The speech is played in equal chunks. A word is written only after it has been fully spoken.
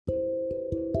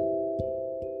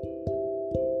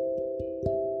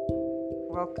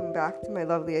welcome back to my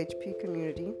lovely HP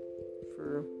community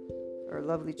for our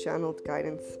lovely channeled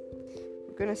guidance.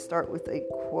 We're going to start with a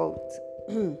quote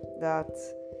that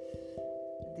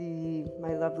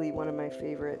one of my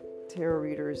favorite tarot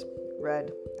readers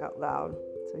read out loud.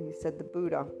 So he said the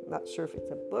Buddha. I'm not sure if it's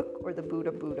a book or the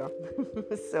Buddha.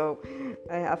 So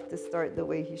I have to start the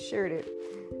way he shared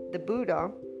it. The Buddha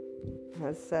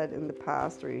has said in the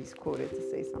past, or he's quoted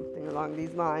to say something along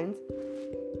these lines: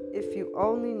 if you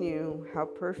only knew how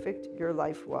perfect your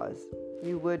life was,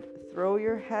 you would throw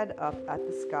your head up at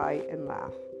the sky and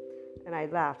laugh. And I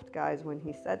laughed, guys, when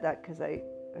he said that, because I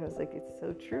was like, it's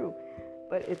so true.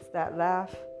 But it's that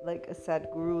laugh, like a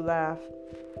Sadhguru laugh,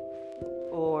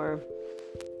 or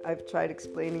I've tried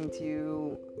explaining to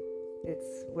you,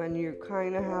 it's when you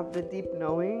kind of have the deep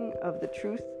knowing of the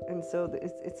truth. And so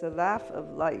it's a laugh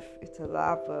of life. It's a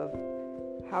laugh of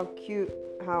how cute,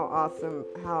 how awesome,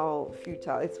 how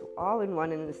futile. It's all in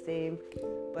one and the same,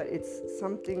 but it's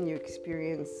something you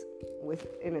experience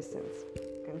with innocence.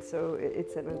 And so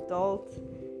it's an adult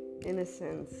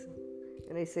innocence.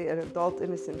 And I say an adult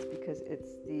innocence because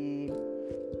it's the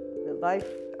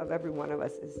life of every one of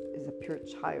us is a pure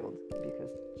child, because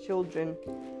children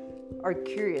are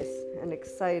curious and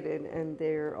excited, and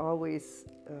they're always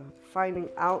finding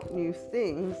out new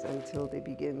things until they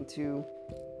begin to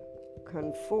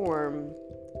conform,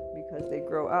 because they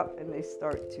grow up and they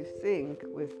start to think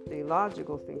with the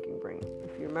logical thinking brain.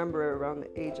 If you remember, around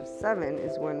the age of 7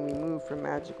 is when we move from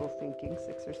magical thinking,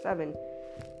 6 or 7,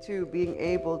 to being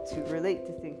able to relate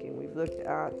to thinking. We've looked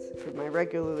at, for my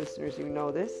regular listeners, you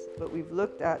know this, but we've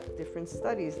looked at different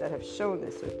studies that have shown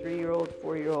this. So 3-year-old,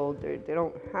 4-year-old, they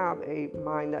don't have a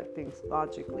mind that thinks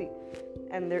logically,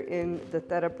 and they're in the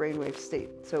theta brainwave state.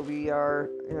 So we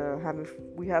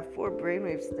have 4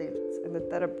 brainwave states, and the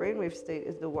theta brainwave state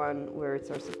is the one where it's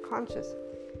our subconscious.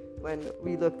 When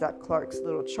we looked at Clark's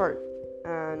little chart,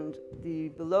 and the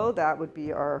below that would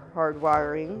be our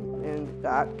hardwiring, and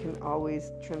that can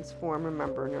always transform.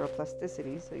 Remember,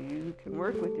 neuroplasticity, so you can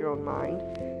work with your own mind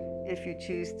if you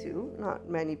choose to. Not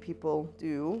many people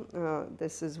do.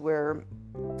 This is where,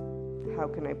 how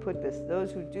can I put this?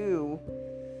 Those who do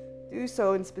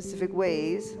so in specific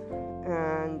ways,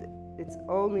 and it's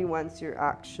only once you're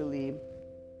actually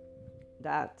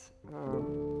that,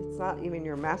 it's not even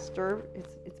your master,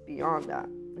 it's beyond that.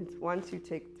 It's once you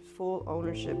take full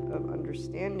ownership of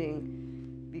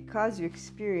understanding, because you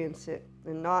experience it,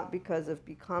 and not because of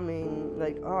becoming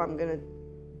like, oh, I'm going to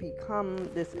become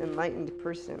this enlightened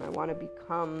person. I want to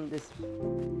become this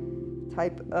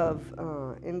type of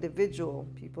individual.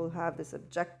 People have this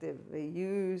objective. They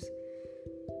use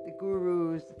the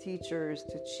gurus, the teachers,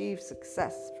 to achieve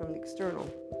success from the external.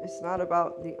 It's not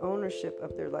about the ownership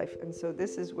of their life. And so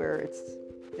this is where it's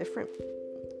different.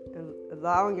 And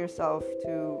allowing yourself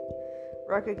to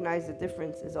recognize the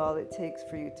difference is all it takes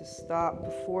for you to stop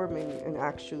performing and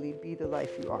actually be the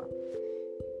life you are.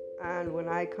 And when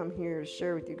I come here to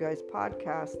share with you guys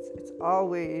podcasts, it's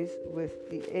always with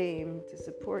the aim to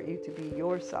support you to be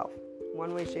yourself,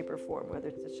 one way, shape, or form, whether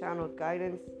it's a channeled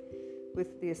guidance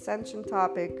with the ascension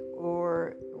topic,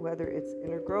 or whether it's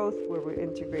inner growth, where we're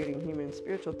integrating human and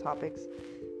spiritual topics.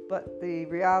 But the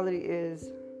reality is,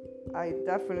 I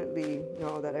definitely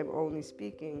know that I'm only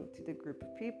speaking to the group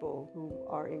of people who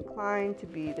are inclined to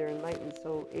be their enlightened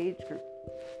soul age group,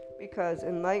 because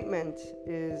enlightenment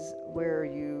is where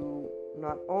you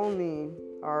not only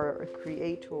are a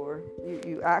creator,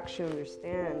 you actually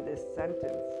understand this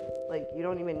sentence. Like, you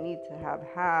don't even need to have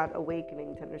had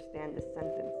awakening to understand this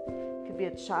sentence. You could be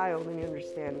a child and you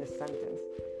understand this sentence.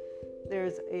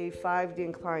 There's a 5D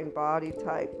inclined body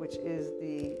type, which is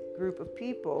the group of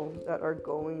people that are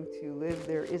going to live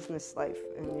their isness life,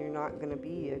 and you're not going to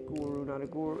be a guru, not a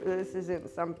guru. This isn't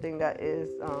something that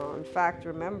is, in fact,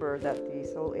 remember that the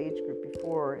soul age group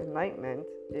before enlightenment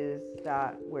is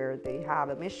that where they have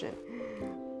a mission.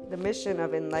 The mission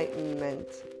of enlightenment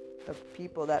of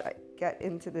people that get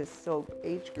into this soul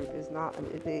age group is not,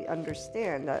 they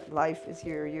understand that life is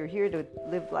here. You're here to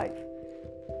live life.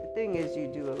 The thing is, you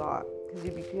do a lot, because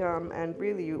you become, and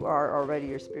really you are already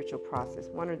your spiritual process,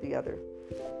 one or the other.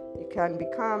 You can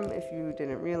become, if you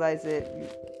didn't realize it,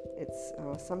 it's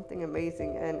something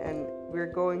amazing. And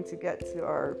we're going to get to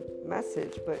our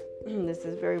message, but this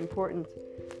is very important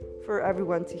for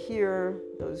everyone to hear.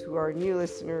 Those who are new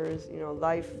listeners,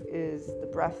 life is the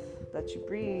breath that you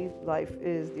breathe. Life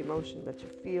is the emotion that you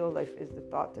feel. Life is the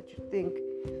thought that you think.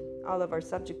 All of our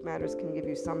subject matters can give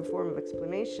you some form of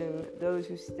explanation. Those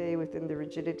who stay within the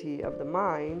rigidity of the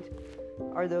mind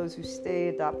are those who stay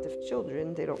adoptive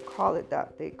children. They don't call it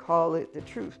that. They call it the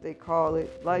truth. They call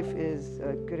it life is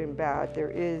good and bad.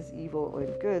 There is evil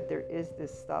and good. There is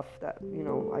this stuff that,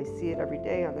 I see it every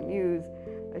day on the news.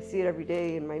 I see it every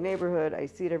day in my neighborhood. I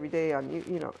see it every day on, do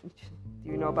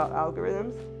you know about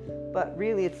algorithms? But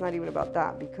really, it's not even about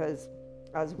that, because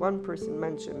as one person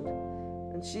mentioned,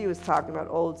 and she was talking about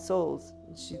old souls,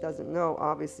 and she doesn't know,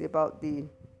 obviously, about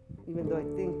even though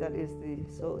I think that is the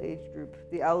soul age group,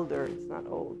 the elder, it's not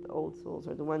old. The old souls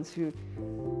are the ones who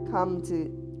come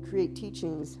to create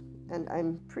teachings, and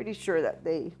I'm pretty sure that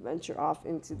they venture off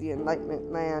into the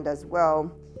enlightenment land as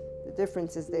well. The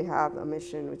difference is they have a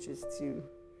mission, which is to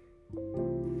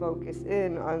focus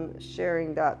in on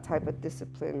sharing that type of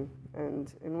discipline,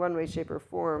 and in one way, shape, or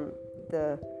form,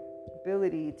 the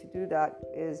ability to do that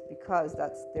is because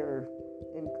that's their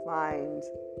inclined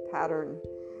pattern.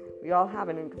 We all have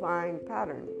an inclined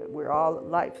pattern. We're all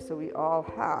life, so we all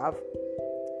have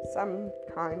some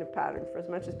kind of pattern. For as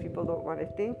much as people don't want to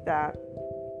think that,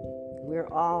 we're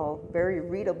all very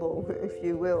readable, if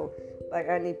you will, by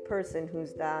any person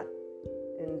who's that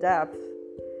in depth.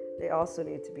 They also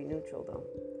need to be neutral, though.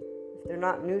 If they're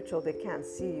not neutral, they can't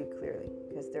see you clearly,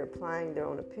 because they're applying their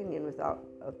own opinion without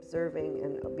observing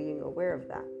and being aware of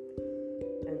that.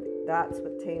 And that's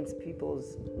what taints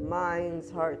people's minds,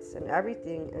 hearts, and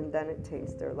everything, and then it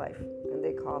taints their life. And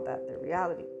they call that their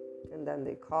reality. And then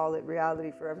they call it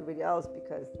reality for everybody else,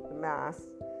 because the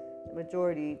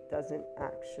majority, doesn't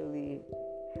actually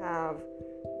have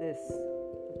this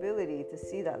ability to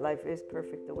see that life is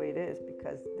perfect the way it is,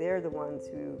 because they're the ones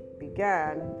who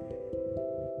began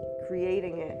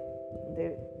creating it.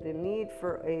 The need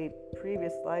for a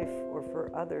previous life or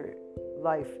for other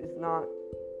life is not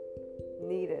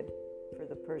needed for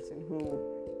the person who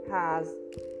has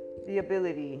the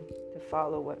ability to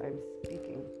follow what I'm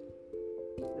speaking.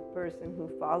 The person who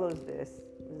follows this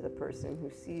is the person who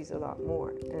sees a lot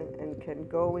more and can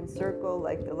go in circle,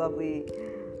 like the lovely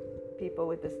people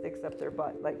with the sticks up their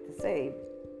butt like to say.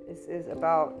 This is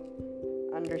about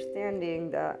understanding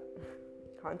that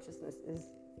consciousness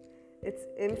it's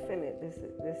infinite. This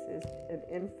is an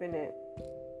infinite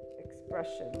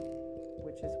expression,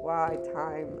 which is why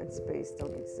time and space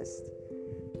don't exist.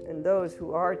 And those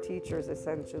who are teachers,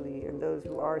 essentially, and those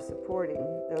who are supporting,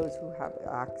 those who have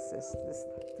access to this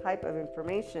type of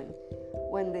information,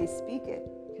 when they speak it,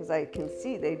 because I can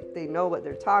see they know what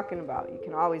they're talking about. You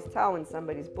can always tell when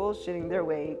somebody's bullshitting their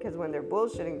way, because when they're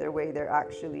bullshitting their way, they're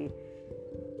actually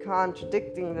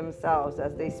contradicting themselves.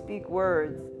 As they speak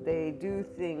words, they do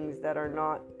things that are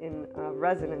not in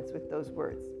resonance with those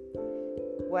words.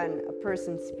 When a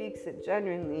person speaks it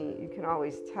genuinely, you can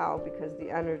always tell, because the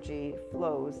energy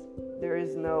flows. There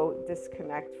is no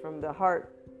disconnect from the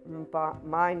heart,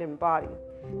 mind, and body.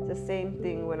 It's the same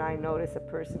thing when I notice a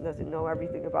person doesn't know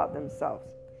everything about themselves.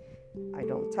 I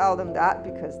don't tell them that,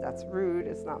 because that's rude.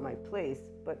 It's not my place.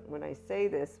 But when I say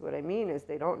this, what I mean is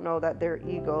they don't know that their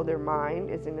ego, their mind,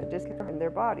 is in a disconnect in their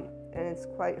body. And it's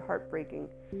quite heartbreaking,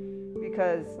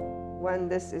 because when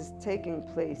this is taking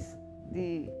place,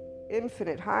 the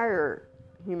infinite higher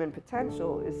human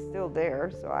potential is still there,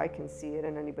 so I can see it,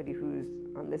 and anybody who's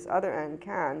on this other end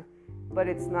can, but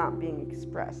it's not being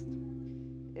expressed.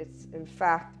 It's in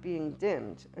fact being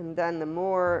dimmed. And then the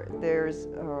more there's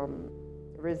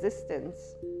resistance,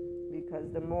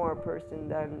 because the more a person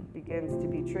then begins to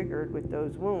be triggered with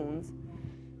those wounds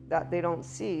that they don't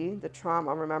see, the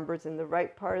trauma, remember, it's in the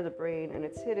right part of the brain and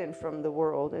it's hidden from the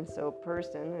world. And so a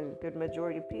person, and a good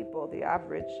majority of people, the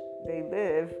average, they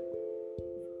live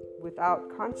without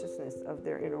consciousness of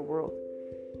their inner world,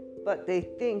 but they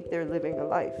think they're living a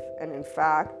life, and in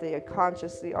fact they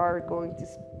consciously are going to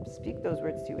speak those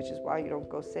words to you, which is why you don't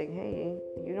go saying, hey,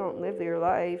 you don't live your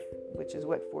life, which is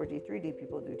what 4D 3D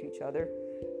people do to each other.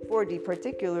 4D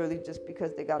particularly, just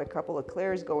because they got a couple of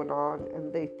clairs going on,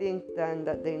 and they think then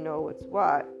that they know what's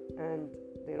what, and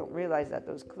they don't realize that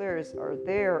those clairs are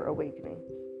their awakening.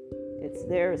 It's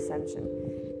their ascension.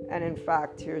 And in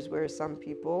fact, here's where some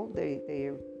people,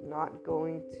 they're not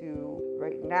going to,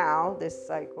 right now, this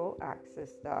cycle,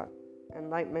 access that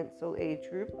enlightenment soul age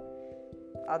group.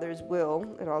 Others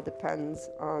will. It all depends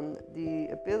on the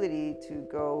ability to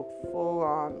go full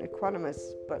on equanimous,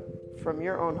 but from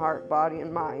your own heart, body,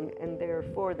 and mind, and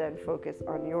therefore then focus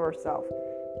on yourself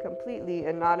completely,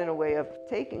 and not in a way of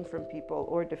taking from people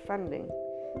or defending,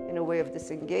 in a way of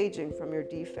disengaging from your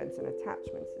defense and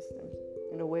attachment systems,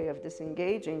 in a way of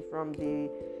disengaging from the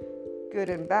good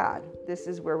and bad. This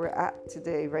is where we're at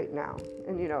today, right now.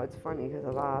 And it's funny, because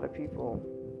a lot of people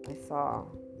I saw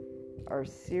are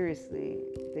seriously,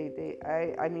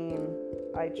 I mean,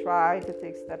 I try to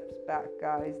take steps back,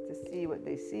 guys, to see what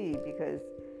they see, because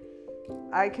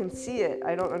I can see it.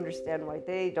 I don't understand why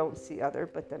they don't see other,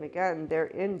 but then again, they're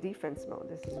in defense mode.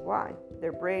 This is why.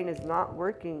 Their brain is not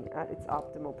working at its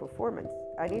optimal performance.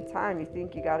 Anytime you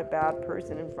think you got a bad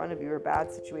person in front of you or a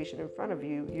bad situation in front of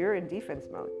you, you're in defense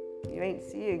mode. You ain't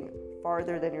seeing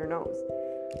farther than your nose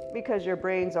because your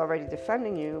brain's already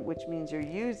defending you, which means you're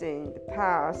using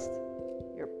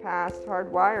your past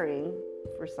hardwiring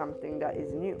for something that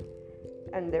is new.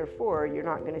 And therefore, you're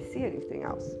not going to see anything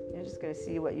else. You're just going to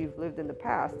see what you've lived in the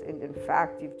past. And in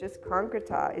fact, you've just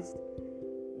concretized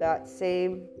that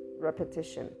same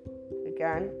repetition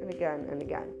again and again and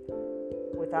again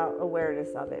without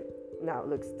awareness of it. Now, it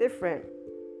looks different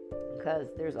because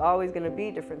there's always going to be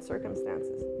different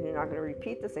circumstances. You're not going to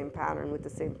repeat the same pattern with the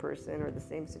same person or the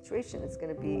same situation. It's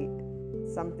going to be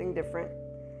something different.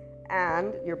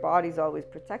 And your body's always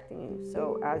protecting you.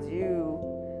 So as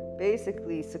you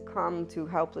basically succumb to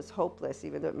helpless, hopeless,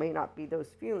 even though it may not be those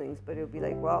feelings, but it'll be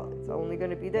like, well, it's only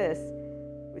going to be this,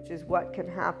 which is what can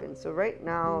happen. So right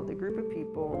now, the group of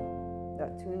people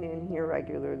that tune in here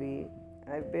regularly,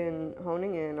 I've been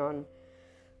honing in on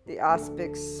the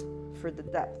aspects for the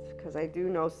depth, because I do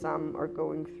know some are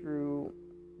going through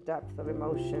depth of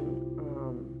emotion,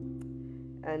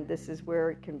 and this is where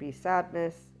it can be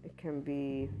sadness, it can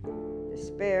be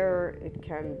despair, it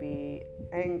can be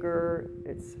anger,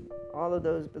 it's all of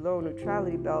those below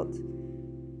neutrality belt,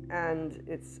 and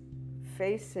it's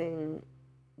facing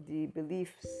the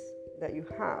beliefs that you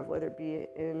have, whether it be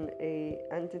in a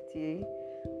entity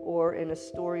or in a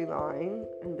storyline.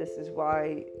 And this is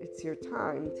why it's your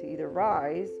time to either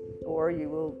rise, or you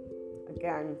will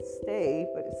again stay,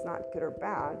 but it's not good or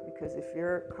bad, because if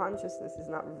your consciousness is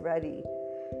not ready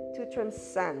to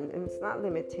transcend, and it's not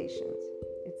limitations,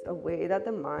 it's a way that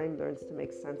the mind learns to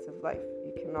make sense of life.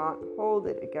 You cannot hold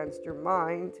it against your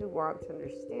mind to want to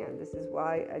understand. This is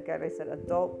why, again, I said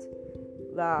adult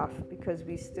laugh, because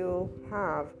we still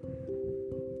have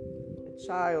a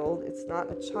child. It's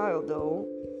not a child though.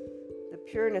 The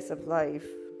pureness of life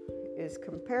is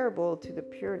comparable to the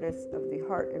pureness of the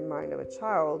heart and mind of a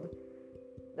child.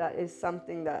 That is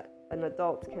something that an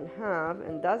adult can have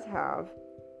and does have.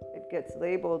 It gets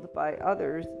labeled by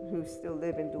others who still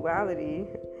live in duality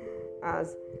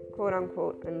as quote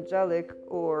unquote angelic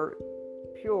or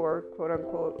pure, quote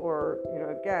unquote, or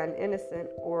again, innocent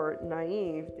or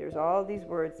naive. There's all these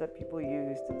words that people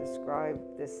use to describe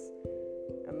this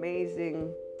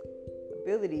amazing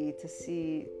ability to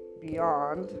see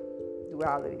beyond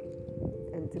duality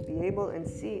and to be able and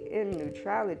see in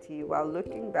neutrality while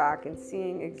looking back and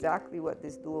seeing exactly what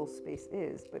this dual space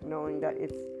is, but knowing that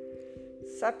it's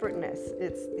separateness.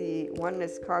 It's the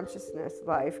oneness consciousness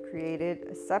life created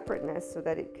a separateness so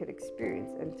that it could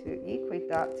experience, and to equate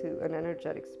that to an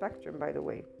energetic spectrum, by the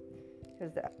way,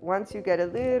 because once you get a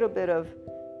little bit of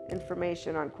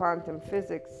information on quantum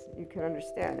physics, you can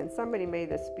understand. And somebody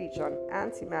made a speech on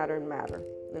antimatter and matter,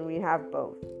 and we have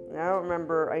both. And I don't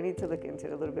remember, I need to look into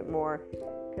it a little bit more,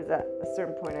 because at a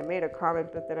certain point I made a comment,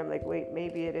 but then I'm like, wait,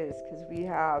 maybe it is, because we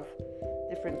have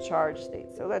different charge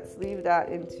states. So let's leave that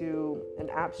into an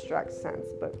abstract sense.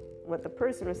 But what the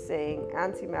person was saying,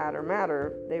 antimatter,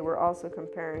 matter, they were also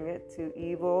comparing it to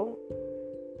evil,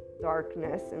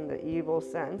 darkness in the evil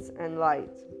sense, and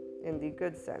light in the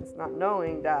good sense, not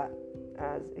knowing that,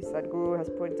 as a Sadhguru has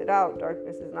pointed out,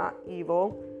 darkness is not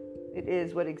evil, it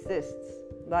is what exists.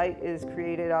 Light is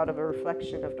created out of a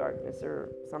reflection of darkness, or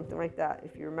something like that.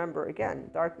 If you remember, again,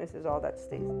 darkness is all that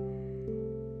stays.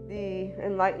 The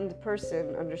enlightened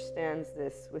person understands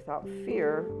this without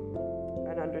fear,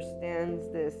 and understands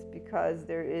this because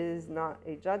there is not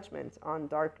a judgment on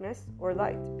darkness or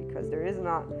light, because there is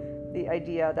not the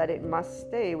idea that it must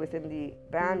stay within the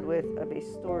bandwidth of a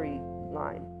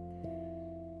storyline.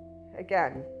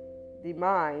 Again, the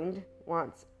mind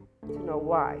wants to know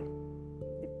why.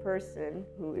 The person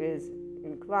who is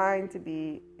inclined to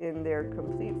be in their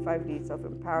complete 5D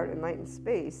self-empowered enlightened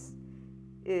space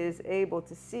is able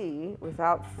to see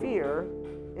without fear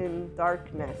in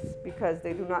darkness, because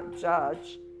they do not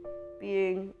judge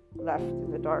being left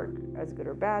in the dark as good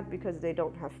or bad, because they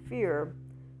don't have fear.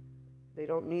 They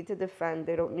don't need to defend,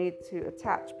 they don't need to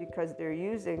attach, because they're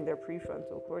using their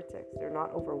prefrontal cortex. They're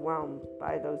not overwhelmed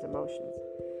by those emotions.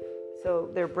 So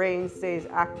their brain stays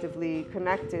actively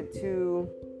connected to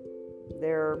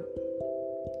their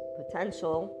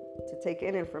potential to take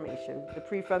in information. The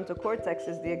prefrontal cortex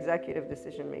is the executive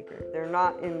decision maker. They're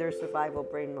not in their survival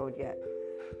brain mode yet.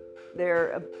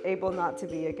 They're able not to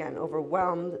be, again,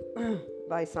 overwhelmed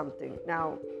by something.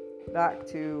 Now, back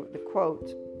to the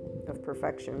quote of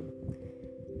perfection.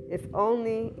 If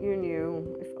only you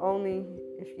knew, if only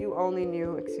if you only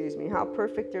knew, how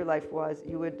perfect your life was,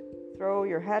 you would throw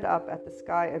your head up at the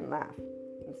sky and laugh.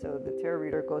 And so the tarot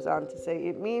reader goes on to say,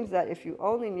 it means that if you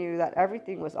only knew that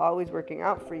everything was always working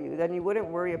out for you, then you wouldn't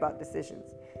worry about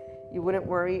decisions. You wouldn't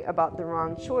worry about the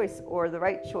wrong choice or the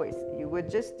right choice. You would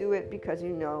just do it because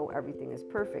you know everything is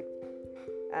perfect.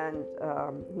 And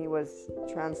he was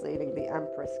translating the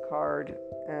Empress card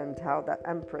and how that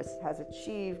Empress has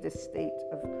achieved a state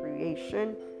of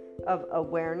creation, of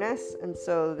awareness. And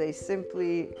so they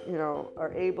simply,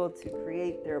 are able to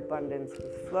create their abundance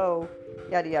and flow,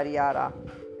 yada, yada, yada.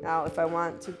 Now, if I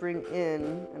want to bring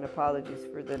in, and apologies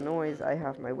for the noise, I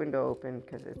have my window open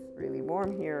because it's really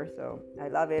warm here, so I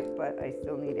love it, but I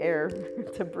still need air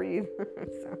to breathe.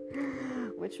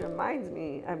 Which reminds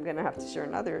me, I'm going to have to share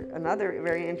another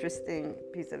very interesting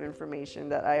piece of information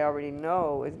that I already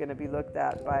know is going to be looked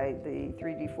at by the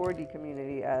 3D, 4D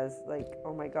community as like,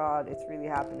 oh my God, it's really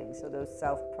happening. So those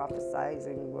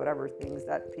self-prophesizing, whatever things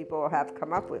that people have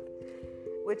come up with.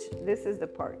 Which, this is the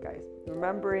part, guys.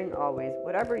 Remembering always,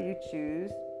 whatever you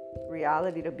choose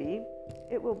reality to be,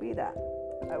 it will be that.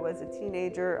 I was a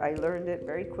teenager. I learned it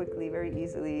very quickly, very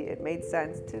easily. It made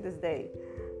sense to this day.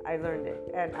 I learned it.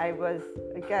 And I was,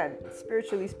 again,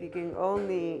 spiritually speaking,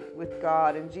 only with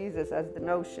God and Jesus as the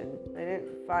notion. I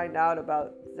didn't find out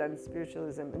about Zen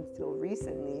spiritualism until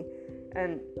recently.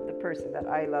 And the person that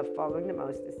I love following the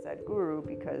most is Sadhguru,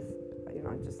 because,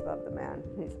 I just love the man.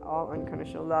 He's all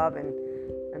unconditional love,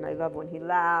 and I love when he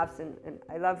laughs, and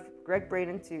I love Greg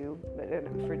Braden too, but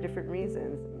for different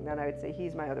reasons. And then I would say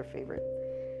he's my other favorite.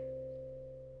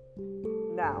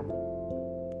 Now,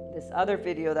 this other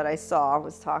video that I saw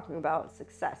was talking about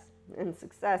success. And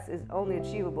success is only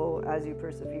achievable as you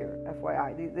persevere,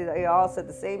 FYI. They all said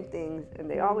the same things, and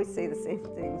they always say the same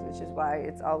things, which is why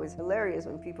it's always hilarious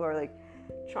when people are like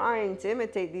trying to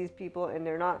imitate these people and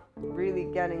they're not really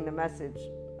getting the message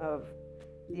of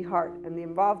the heart and the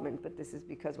involvement. But this is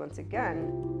because, once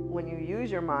again, when you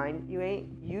use your mind, you ain't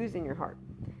using your heart.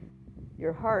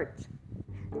 Your heart,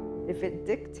 if it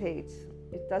dictates,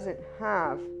 it doesn't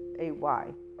have a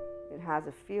why. It has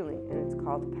a feeling, and it's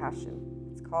called passion.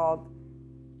 It's called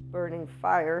burning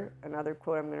fire. Another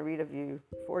quote I'm going to read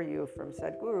for you from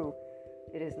Sadhguru.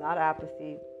 It is not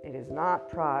apathy. It is not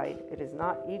pride. It is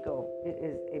not ego. It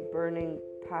is a burning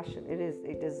passion. It is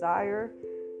a desire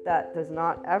that does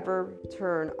not ever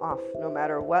turn off. No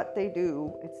matter what they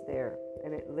do, it's there,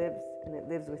 and it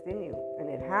lives within you, and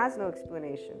it has no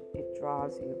explanation. It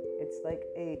draws you. It's like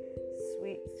a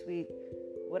sweet, sweet,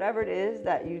 whatever it is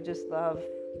that you just love.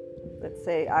 Let's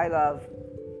say I love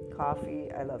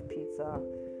coffee, I love pizza,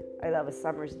 I love a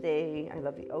summer's day, I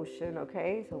love the ocean,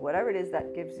 okay? So whatever it is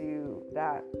that gives you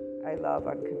that, I love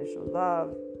unconditional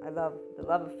love, I love the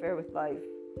love affair with life.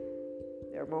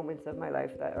 There are moments of my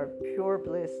life that are pure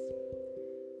bliss.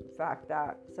 In fact,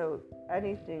 so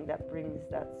anything that brings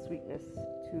that sweetness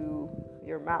to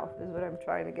your mouth is what I'm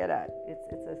trying to get at.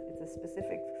 It's a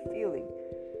specific feeling.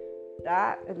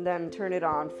 That, and then turn it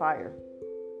on fire.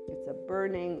 It's a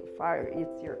burning fire.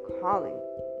 It's your calling.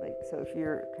 So if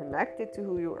you're connected to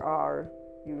who you are,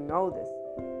 you know this.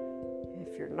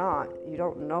 If you're not, you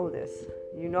don't know this.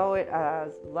 You know it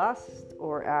as lust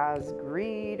or as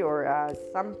greed or as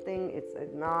something. It's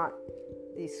not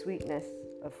the sweetness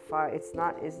of fire. It's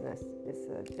not isness. It's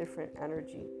a different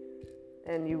energy.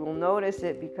 And you will notice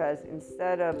it because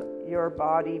instead of your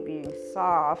body being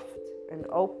soft and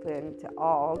open to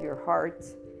all, your heart,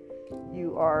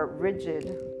 you are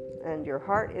rigid, and your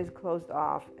heart is closed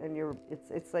off, and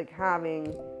it's like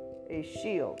having a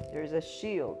shield. There's a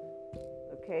shield,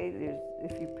 okay?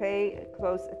 If you pay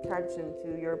close attention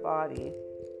to your body,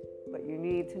 but you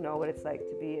need to know what it's like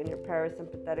to be in your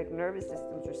parasympathetic nervous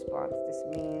system's response. This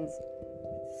means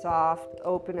soft,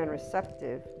 open, and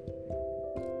receptive.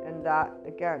 And that,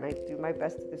 again, I do my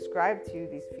best to describe to you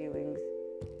these feelings.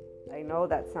 I know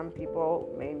that some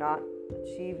people may not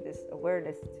achieve this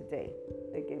awareness today.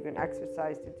 They gave you an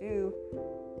exercise to do.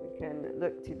 We can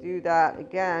look to do that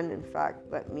again. In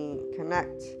fact, let me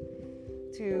connect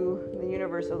to the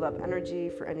universal love energy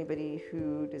for anybody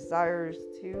who desires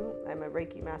to. I'm a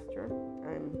Reiki master.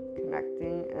 I'm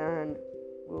connecting and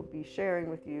will be sharing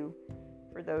with you.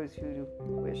 For those who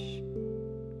wish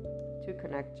to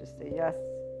connect, just say yes.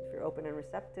 If you're open and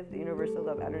receptive, the universal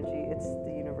love energy, it's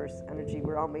the universe energy.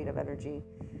 We're all made of energy.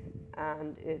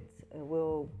 And it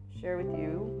will share with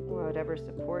you whatever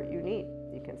support you need.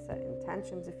 You can set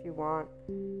intentions if you want.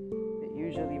 It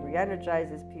usually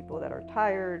re-energizes people that are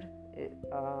tired. It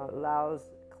allows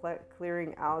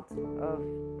clearing out of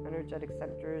energetic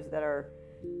centers that are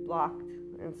blocked.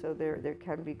 And so there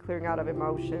can be clearing out of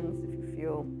emotions if you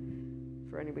feel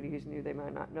for anybody who's new, they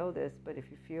might not know this, but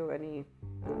if you feel any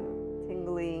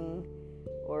tingling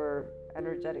or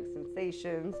energetic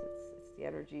sensations, it's the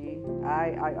energy.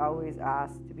 I always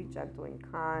ask to be gentle and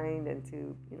kind and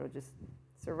to, just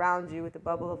surround you with a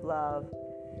bubble of love.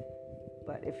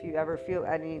 But if you ever feel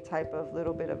any type of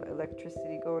little bit of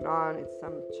electricity going on, it's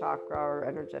some chakra or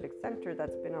energetic center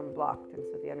that's been unblocked, and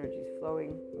so the energy is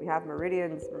flowing. We have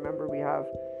meridians. Remember, we're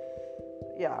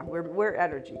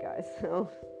energy, guys. So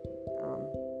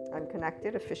I'm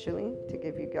connected officially to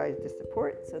give you guys the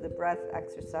support. So the breath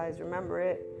exercise, remember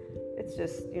it. It's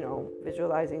just,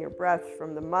 visualizing your breath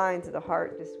from the mind to the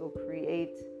heart. This will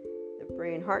create the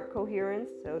brain-heart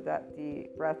coherence so that the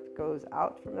breath goes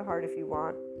out from the heart if you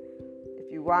want.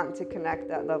 If you want to connect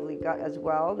that lovely gut as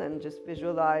well, then just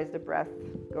visualize the breath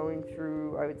going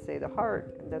through, I would say, the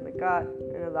heart and then the gut,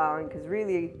 and allowing, because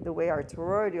really the way our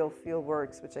toroidal field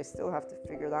works, which I still have to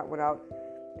figure that one out,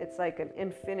 it's like an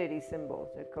infinity symbol.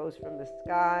 So it goes from the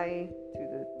sky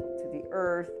to the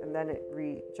earth, and then it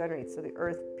regenerates. So the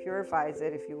earth purifies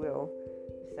it, if you will.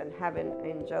 We send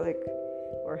angelic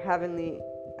or heavenly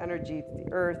energy to the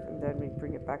earth, and then we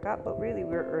bring it back up. But really,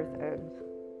 we're earth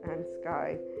and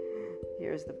sky.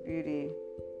 Here's the beauty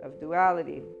of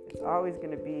duality. It's always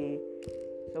going to be,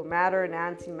 so matter and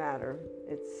antimatter.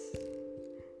 It's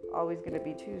always going to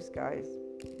be twos, guys.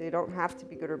 They don't have to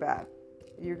be good or bad.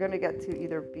 You're going to get to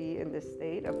either be in this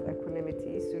state of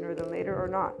equanimity sooner than later or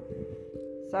not.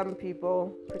 Some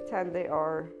people pretend they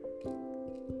are,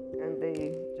 and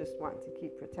they just want to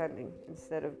keep pretending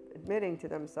instead of admitting to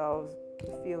themselves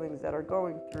the feelings that are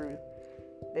going through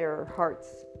their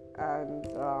hearts. And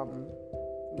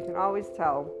you can always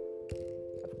tell,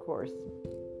 of course.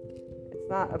 It's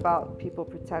not about people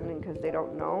pretending because they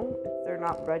don't know. They're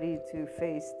not ready to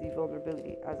face the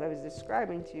vulnerability. As I was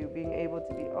describing to you, being able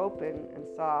to be open and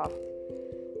soft,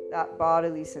 that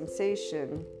bodily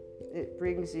sensation, it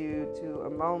brings you to a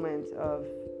moment of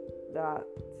that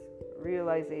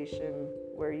realization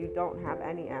where you don't have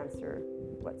any answer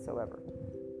whatsoever.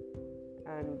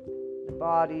 And the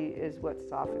body is what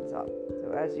softens up.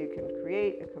 So as you can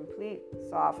create a complete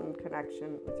softened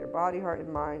connection with your body, heart,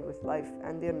 and mind, with life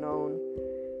and the unknown,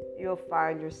 you'll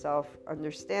find yourself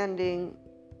understanding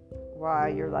why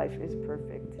your life is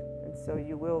perfect. And so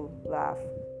you will laugh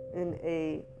in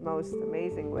a most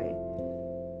amazing way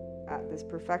at this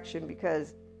perfection,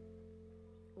 because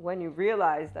when you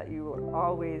realize that you are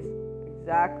always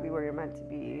exactly where you're meant to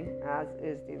be, as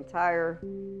is the entire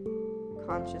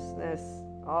consciousness,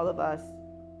 all of us,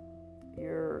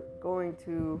 you're going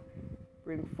to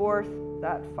bring forth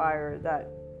that fire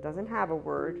that doesn't have a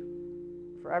word.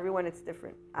 For everyone, it's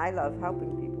different. I love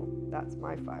helping people. That's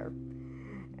my fire.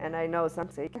 And I know some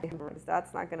say,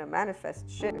 that's not going to manifest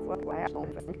shit.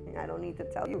 I don't need to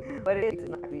tell you. But it is.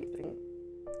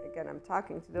 Again, I'm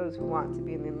talking to those who want to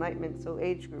be in the Enlightenment Soul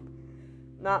Age group,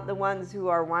 not the ones who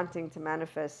are wanting to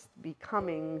manifest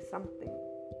becoming something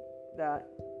that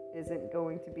isn't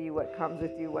going to be what comes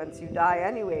with you once you die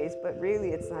anyways. But really,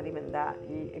 it's not even that.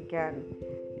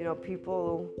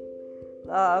 People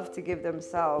love to give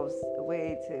themselves a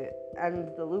way to end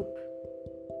the loop,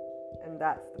 and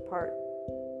that's the part.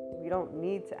 We don't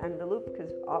need to end the loop,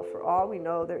 because for all we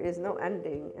know, there is no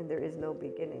ending and there is no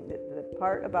beginning. The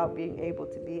part about being able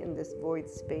to be in this void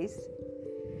space,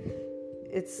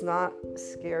 it's not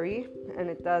scary, and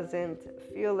it doesn't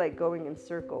feel like going in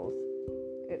circles.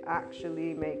 It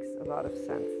actually makes a lot of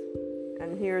sense.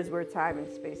 And here's where time and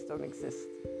space don't exist,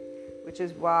 which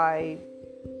is why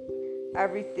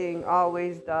everything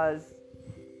always does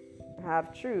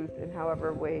have truth in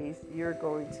however ways you're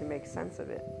going to make sense of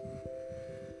it.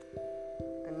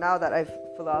 And now that I've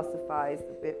philosophized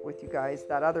a bit with you guys,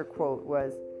 that other quote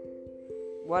was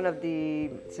one of the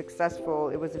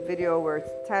it was a video where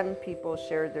 10 people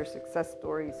shared their success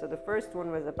stories. So the first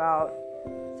one was about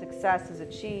success is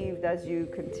achieved as you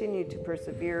continue to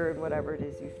persevere in whatever it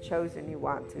is you've chosen you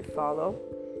want to follow.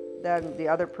 Then the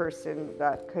other person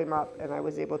that came up, and I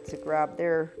was able to grab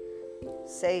their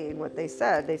saying what they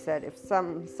said. They said, if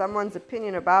someone's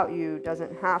opinion about you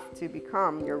doesn't have to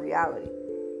become your reality.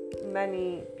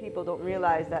 Many people don't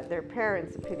realize that their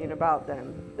parents' opinion about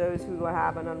them, those who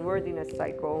have an unworthiness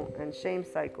cycle and shame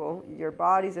cycle, your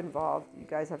body's involved. You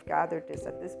guys have gathered this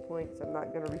at this point, so I'm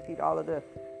not going to repeat all of the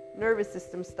nervous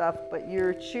system stuff, but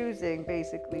you're choosing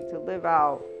basically to live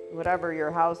out whatever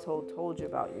your household told you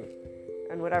about you,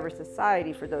 and whatever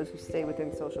society, for those who stay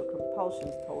within social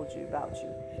compulsions, told you about you.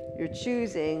 You're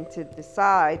choosing to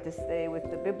decide to stay with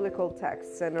the biblical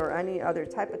texts or any other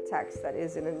type of text that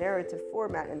is in a narrative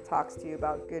format and talks to you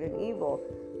about good and evil,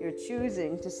 You're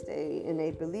choosing to stay in a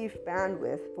belief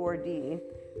bandwidth 4D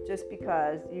just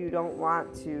because you don't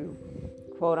want to,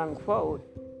 quote unquote,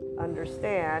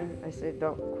 understand. I say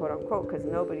don't quote unquote because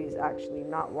nobody's actually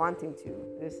not wanting to.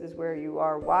 This is where you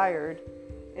are wired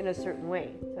in a certain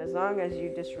way. So as long as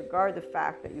you disregard the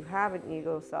fact that you have an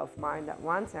ego self-mind that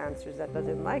wants answers, that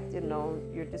doesn't like to know,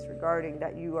 you're disregarding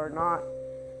that you are not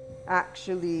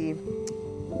actually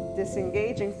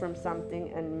disengaging from something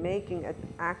and making an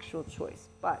actual choice.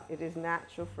 But it is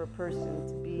natural for a person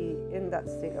to be in that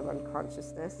state of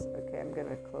unconsciousness. Okay, I'm going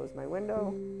to close my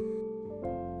window.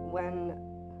 When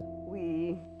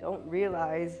we don't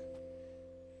realize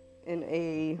in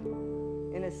a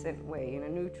innocent way, in a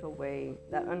neutral way,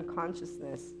 that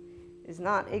unconsciousness is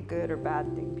not a good or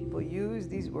bad thing. People use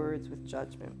these words with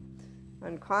judgment.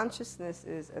 Unconsciousness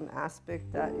is an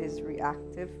aspect that is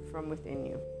reactive from within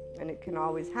you, and it can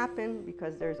always happen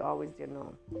because there's always the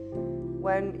unknown.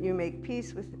 When you make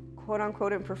peace with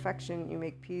quote-unquote imperfection, you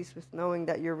make peace with knowing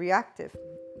that you're reactive,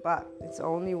 but it's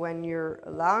only when you're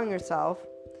allowing yourself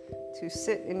to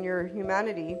sit in your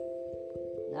humanity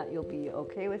that you'll be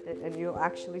okay with it, and you'll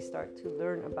actually start to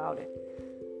learn about it.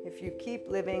 If you keep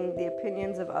living the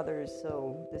opinions of others,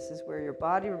 so this is where your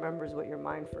body remembers what your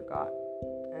mind forgot.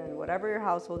 And whatever your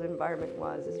household environment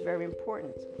was is very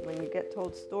important. When you get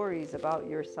told stories about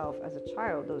yourself as a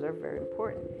child, those are very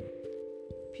important.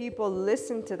 People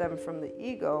listen to them from the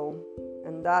ego,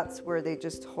 and that's where they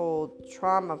just hold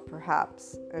trauma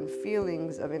perhaps and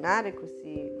feelings of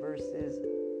inadequacy versus,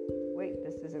 wait,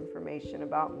 this is information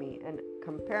about me, and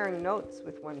comparing notes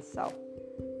with oneself.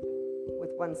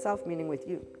 With oneself meaning with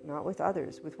you, not with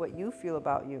others, with what you feel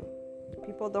about you.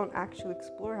 People don't actually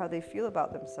explore how they feel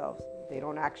about themselves. They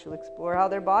don't actually explore how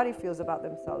their body feels about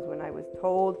themselves. When I was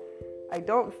told, I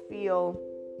don't feel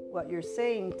what you're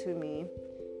saying to me,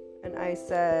 and I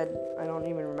said, I don't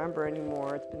even remember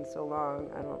anymore. It's been so long.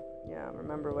 I don't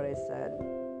remember what I said.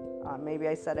 Maybe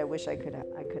I said, I wish I could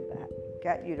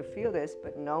get you to feel this,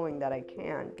 but knowing that I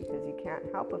can, because you can't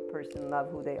help a person love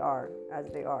who they are as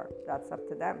they are. That's up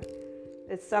to them.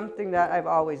 It's something that I've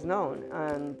always known,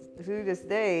 and to this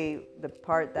day, the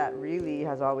part that really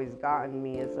has always gotten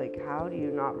me is like, how do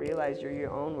you not realize you're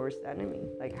your own worst enemy?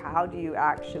 Like, how do you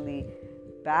actually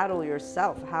battle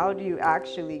yourself? How do you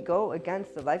actually go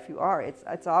against the life you are? It's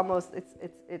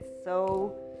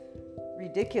so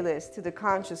ridiculous to the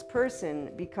conscious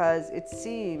person, because it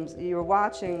seems you're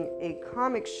watching a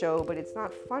comic show, but it's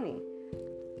not funny.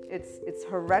 It's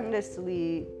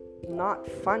horrendously not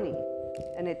funny.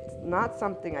 And it's not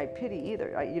something I pity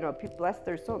either. People bless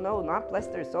their soul. No, not bless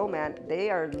their soul, man. They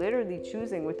are literally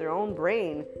choosing with their own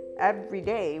brain every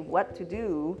day what to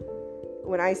do.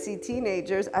 When I see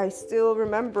teenagers, I still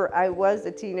remember I was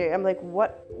a teenager. I'm like,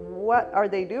 what are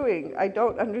they doing? I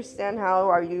don't understand. How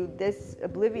are you this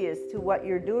oblivious to what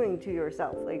you're doing to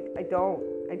yourself? Like, I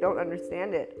don't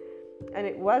understand it. And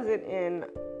it wasn't in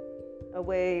a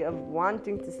way of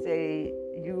wanting to say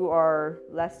you are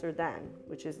lesser than,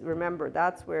 which is, remember,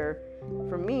 that's where,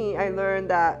 for me, I learned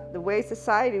that the way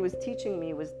society was teaching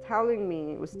me was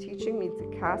teaching me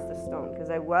to cast a stone, because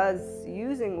I was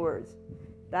using words.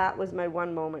 That was my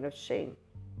one moment of shame,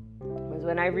 was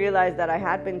when I realized that I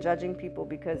had been judging people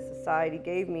because society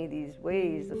gave me these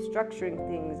ways of structuring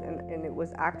things, and it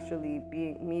was actually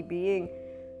being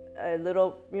a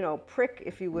little, prick,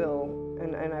 if you will,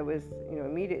 and I was,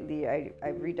 immediately I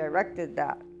redirected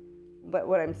that. But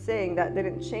what I'm saying, that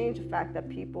didn't change the fact that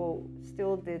people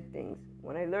still did things.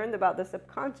 When I learned about the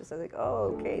subconscious, I was like,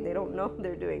 oh, okay, they don't know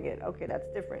they're doing it. Okay, that's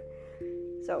different.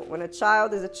 So when a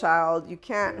child is a child, you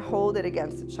can't hold it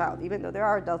against a child, even though there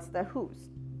are adults that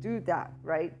do that,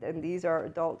 right? And these are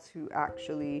adults who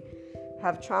actually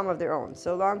have trauma of their own.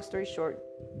 So long story short,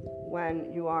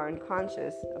 when you are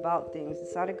unconscious about things,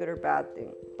 it's not a good or bad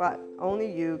thing, but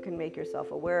only you can make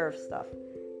yourself aware of stuff.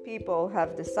 People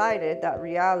have decided that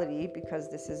reality,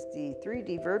 because this is the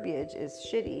 3D verbiage, is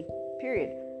shitty,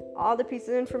 period. All the pieces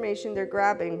of information they're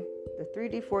grabbing, the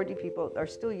 3D, 4D people are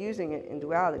still using it in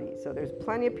duality. So there's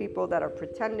plenty of people that are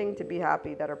pretending to be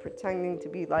happy, that are pretending to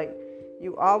be light.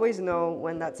 You always know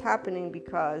when that's happening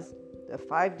because the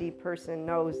 5D person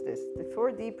knows this. The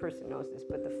 4D person knows this,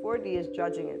 but the 4D is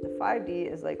judging it. The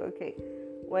 5D is like, okay,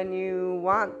 when you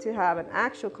want to have an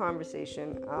actual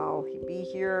conversation, I'll be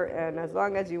here, and as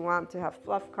long as you want to have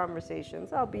fluff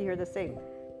conversations, I'll be here the same.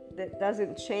 That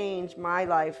doesn't change my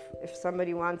life if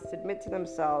somebody wants to admit to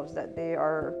themselves that they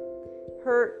are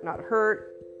hurt, not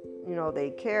hurt,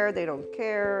 they care, they don't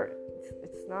care.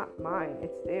 It's not mine,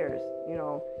 it's theirs.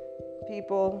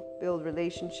 People build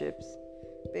relationships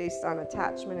based on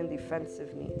attachment and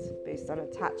defensive needs, based on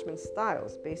attachment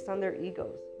styles, based on their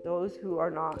egos. those who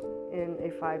are not in a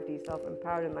 5D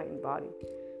self-empowered enlightened body.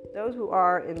 Those who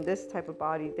are in this type of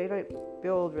body, they don't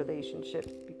build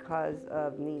relationships because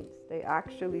of needs. They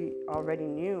actually already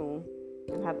knew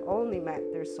and have only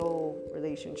met their soul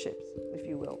relationships, if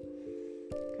you will.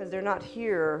 Because they're not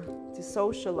here to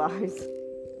socialize,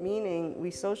 meaning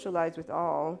we socialize with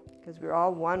all, because we're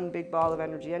all one big ball of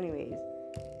energy anyways.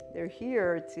 They're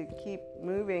here to keep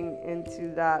moving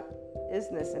into that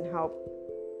isness and help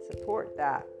support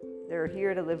that. They're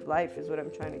here to live life is what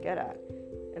I'm trying to get at.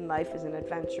 And life is an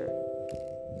adventure.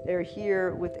 They're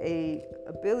here with a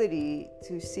ability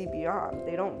to see beyond.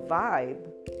 They don't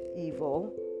vibe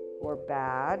evil or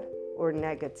bad or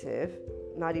negative.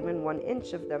 Not even 1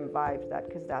 inch of them vibes that,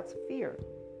 because that's fear.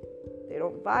 They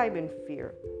don't vibe in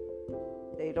fear.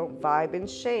 They don't vibe in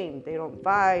shame. They don't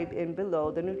vibe in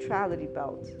below the neutrality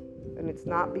belt. And it's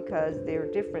not because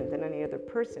they're different than any other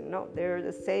person. No, they're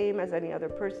the same as any other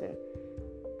person.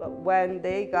 But when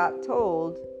they got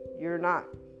told, you're not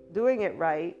doing it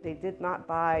right, they did not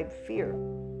vibe fear.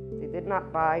 They did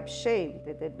not vibe shame.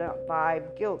 They did not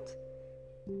vibe guilt.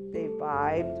 They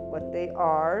vibed what they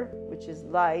are, which is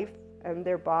life, and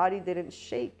their body didn't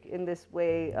shake in this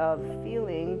way of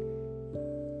feeling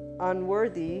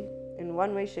unworthy in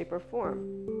one way, shape, or form.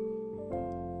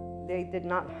 They did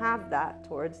not have that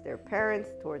towards their parents,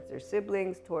 towards their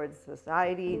siblings, towards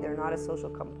society. They're not a social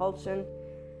compulsion.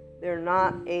 They're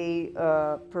not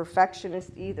a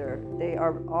perfectionist either. They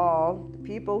are all the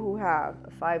people who have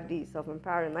a 5D,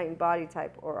 self-empowered, enlightened body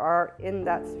type, or are in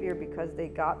that sphere because they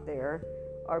got there,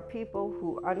 are people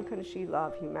who unconsciously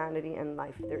love humanity and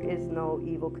life. There is no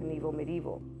evil, Knievel,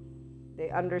 medieval. They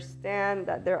understand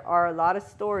that there are a lot of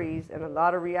stories and a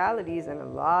lot of realities and a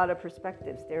lot of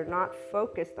perspectives. They're not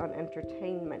focused on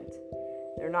entertainment.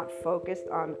 They're not focused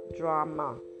on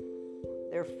drama.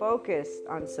 They're focused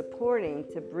on supporting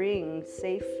to bring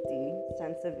safety,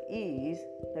 sense of ease,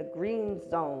 the green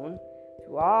zone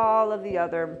to all of the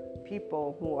other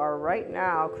people who are right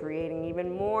now creating even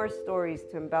more stories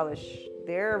to embellish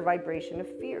their vibration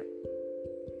of fear.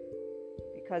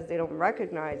 Because they don't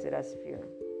recognize it as fear.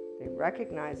 They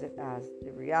recognize it as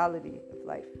the reality of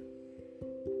life.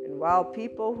 And while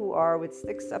people who are with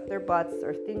sticks up their butts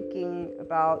are thinking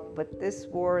about, but this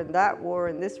war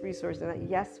and this resource and that,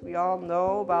 yes, we all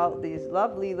know about these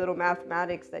lovely little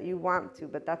mathematics that you want to,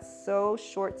 but that's so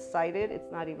short-sighted,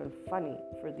 it's not even funny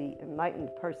for the enlightened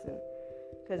person.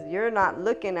 Because you're not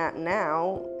looking at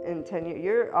now in 10 years,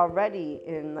 you're already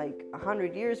in like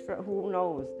 100 years from who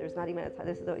knows. There's not even a time.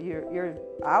 You're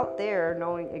out there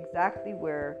knowing exactly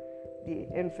where the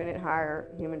infinite higher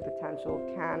human potential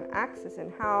can access,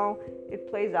 and how it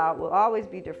plays out will always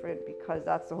be different, because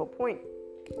that's the whole point.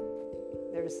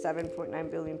 There's 7.9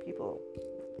 billion people.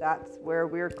 That's where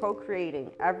we're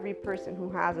co-creating. Every person who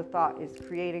has a thought is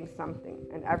creating something,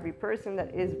 and every person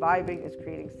that is vibing is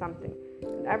creating something.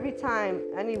 And every time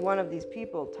any one of these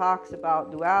people talks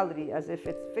about duality as if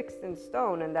it's fixed in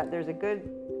stone and that there's a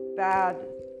good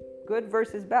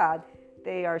versus bad,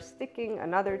 they are sticking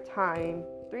another time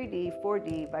 3D,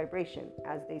 4D vibration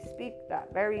as they speak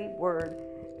that very word,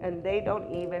 and they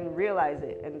don't even realize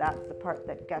it. And that's the part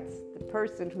that gets the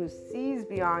person who sees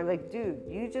beyond, like, dude,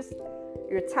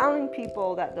 you're telling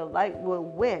people that the light will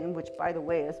win, which, by the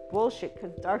way, is bullshit,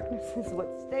 because darkness is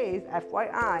what stays,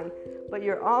 FYI, but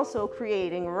you're also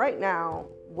creating right now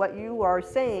what you are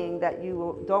saying that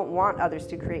you don't want others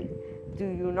to create. Do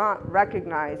you not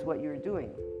recognize what you're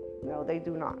doing? No, they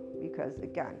do not, because,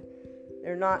 again,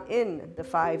 they're not in the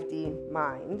 5D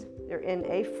mind. They're in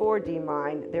a 4D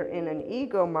mind. They're in an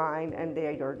ego mind, and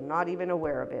they are not even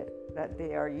aware of it, that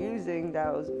they are using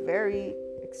those very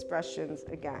expressions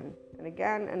again and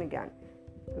again and again.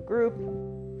 A group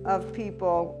of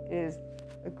people is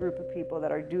a group of people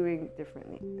that are doing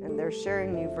differently, and they're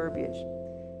sharing new verbiage.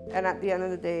 And at the end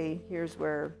of the day, here's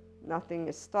where nothing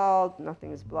is stalled,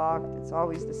 nothing is blocked. It's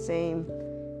always the same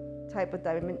type of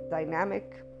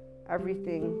dynamic.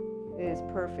 Everything is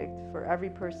perfect for every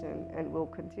person and will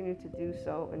continue to do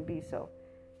so and be so.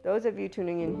 Those of you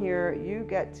tuning in here, you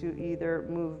get to either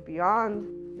move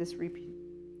beyond this repeat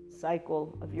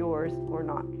cycle of yours or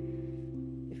not.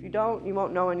 If you don't, you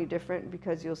won't know any different,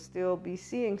 because you'll still be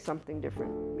seeing something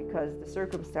different, because the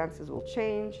circumstances will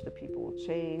change, the people will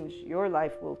change, your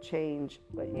life will change,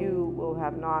 but you will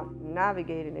have not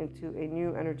navigated into a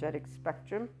new energetic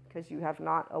spectrum because you have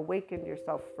not awakened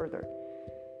yourself further.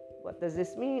 What does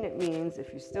this mean? It means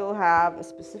if you still have a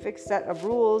specific set of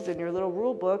rules in your little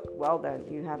rule book, well then,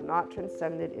 you have not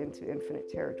transcended into infinite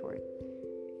territory.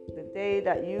 The day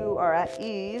that you are at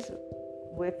ease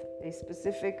with a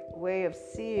specific way of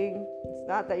seeing. It's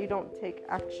not that you don't take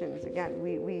actions. Again,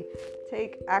 we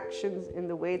take actions in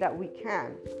the way that we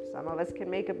can. Some of us can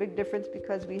make a big difference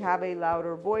because we have a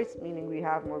louder voice, meaning we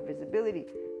have more visibility.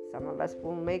 Some of us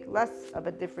will make less of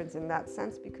a difference in that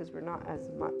sense because we're not as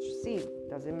much seen.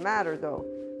 Doesn't matter though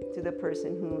to the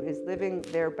person who is living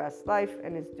their best life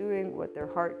and is doing what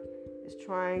their heart is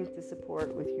trying to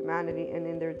support with humanity and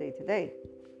in their day-to-day.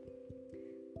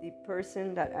 The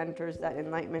person that enters that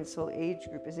enlightenment soul age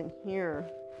group isn't here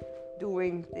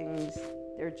doing things.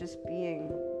 They're just being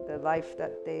the life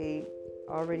that they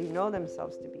already know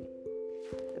themselves to be.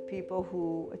 The people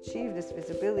who achieve this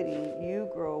visibility, you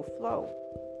grow flow.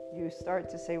 You start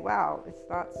to say, wow, it's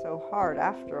not so hard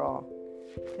after all,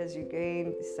 because you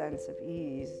gain the sense of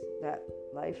ease that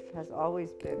life has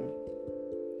always been.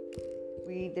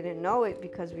 We didn't know it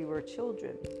because we were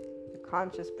children. The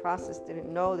conscious process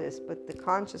didn't know this, but the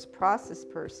conscious process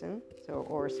person,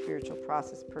 or spiritual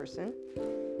process person,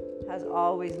 has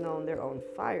always known their own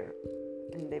fire,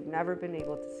 and they've never been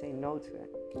able to say no to it.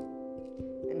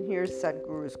 And here's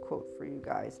Sadhguru's quote for you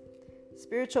guys.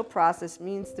 Spiritual process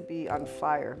means to be on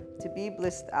fire, to be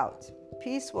blissed out.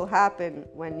 Peace will happen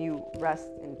when you rest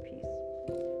in peace.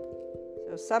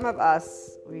 So some of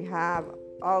us, we have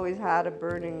always had a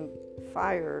burning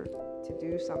fire to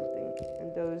do something.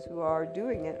 And those who are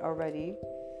doing it already,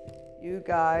 you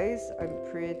guys, I'm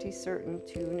pretty certain,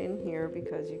 tune in here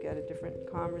because you get a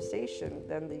different conversation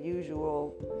than the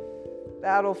usual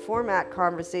battle format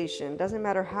conversation. Doesn't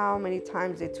matter how many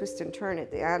times they twist and turn it.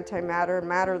 The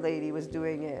antimatter lady was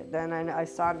doing it. Then I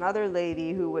saw another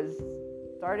lady who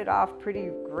started off pretty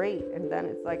great, and then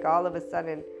it's like all of a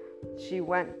sudden she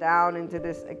went down into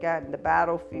this, again, the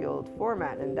battlefield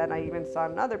format. And then I even saw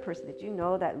another person. Did you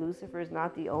know that Lucifer is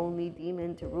not the only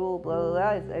demon to rule, blah,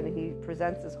 blah, blah. And he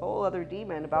presents this whole other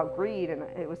demon about greed. And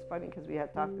it was funny because we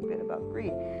had talked a bit about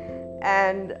greed.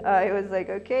 And it was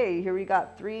like, okay, here we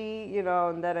got 3,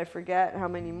 and then I forget how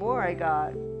many more I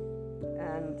got.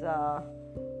 And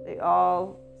they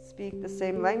all speak the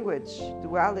same language,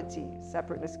 duality,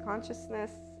 separateness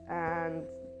consciousness, and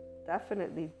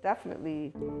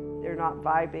definitely, they're not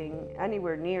vibing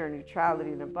anywhere near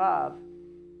neutrality and above.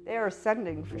 They are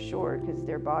ascending for sure because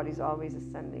their body's always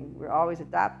ascending. We're always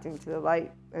adapting to the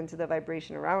light and to the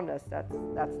vibration around us.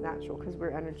 That's natural because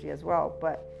we're energy as well.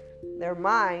 But their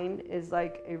mind is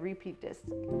like a repeat disc.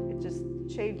 It just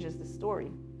changes the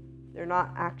story. They're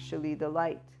not actually the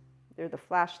light. They're the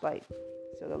flashlight.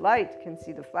 So the light can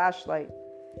see the flashlight.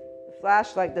 The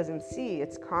flashlight doesn't see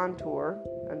its contour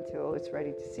until it's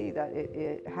ready to see that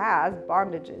it has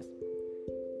bondages,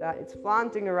 that it's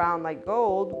flaunting around like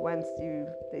gold once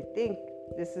they think.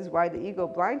 This is why the ego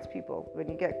blinds people. When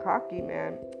you get cocky,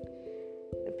 man,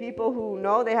 the people who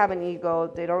know they have an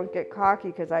ego, they don't get cocky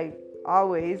because I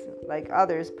always, like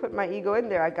others, put my ego in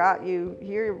there. I got you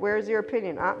here. Where's your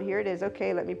opinion? Here it is.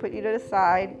 Okay, let me put you to the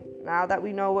side. Now that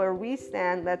we know where we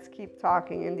stand, let's keep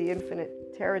talking in the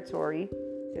infinite territory,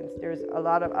 since there's a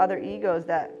lot of other egos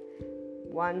that,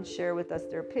 1, share with us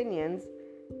their opinions,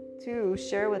 2,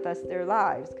 share with us their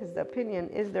lives, because the opinion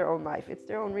is their own life. It's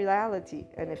their own reality.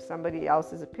 And if somebody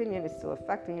else's opinion is still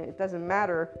affecting it, it doesn't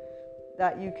matter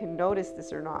that you can notice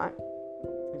this or not.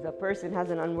 If a person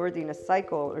has an unworthiness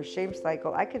cycle or shame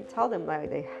cycle, I can tell them that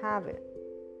they have it.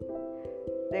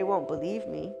 They won't believe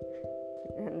me,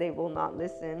 and they will not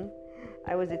listen.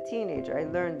 I was a teenager. I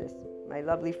learned this. My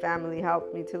lovely family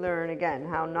helped me to learn, again,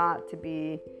 how not to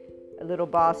be a little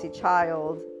bossy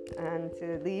child and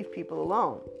to leave people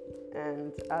alone.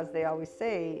 And as they always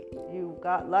say, you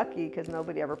got lucky because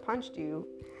nobody ever punched you.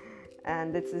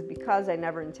 And this is because I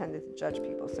never intended to judge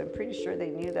people. So I'm pretty sure they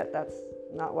knew that that's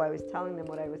not why I was telling them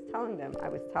what I was telling them. I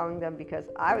was telling them because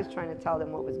I was trying to tell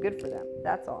them what was good for them.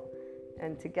 That's all.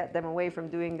 And to get them away from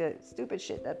doing the stupid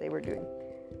shit that they were doing.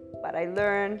 But I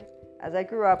learned as I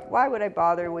grew up, why would I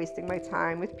bother wasting my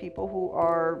time with people who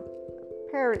are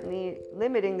apparently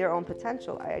limiting their own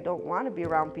potential? I don't want to be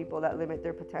around people that limit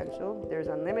their potential. There's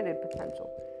unlimited potential.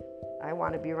 I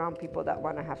want to be around people that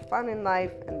want to have fun in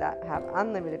life and that have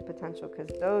unlimited potential,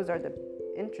 because those are the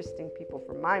interesting people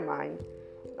for my mind,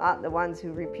 not the ones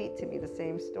who repeat to me the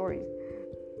same stories.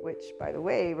 Which, by the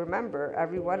way, remember,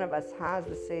 every one of us has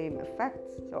the same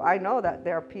effects. So I know that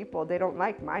there are people, they don't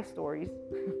like my stories.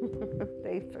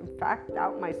 They, in fact,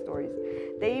 doubt my stories.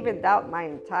 They even doubt my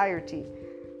entirety,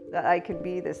 that I can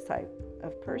be this type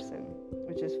of person,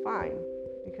 which is fine.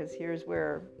 Because here's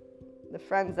where the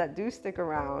friends that do stick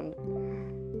around,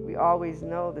 we always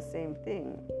know the same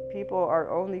thing. People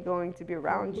are only going to be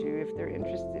around you if they're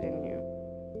interested in you.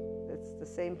 It's the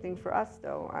same thing for us,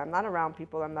 though. I'm not around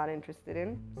people I'm not interested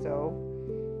in, so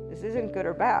This isn't good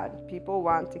or bad. People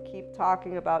want to keep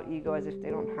talking about ego as if they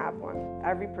don't have one.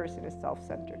 Every person is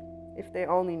self-centered. If they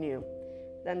only knew,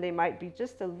 then they might be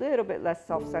just a little bit less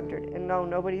self-centered. And no,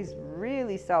 nobody's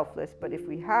really selfless, but if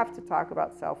we have to talk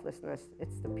about selflessness,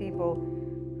 it's the people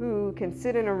who can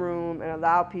sit in a room and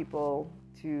allow people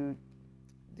to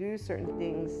do certain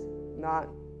things, not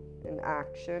in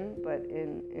action, but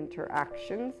in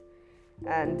interactions,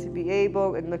 and to be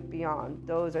able and look beyond.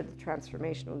 Those are the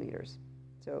transformational leaders.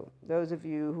 So those of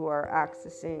you who are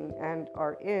accessing and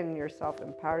are in your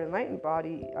self-empowered enlightened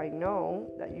body, I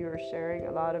know that you are sharing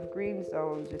a lot of green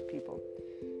zones with people.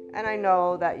 And I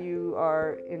know that you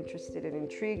are interested and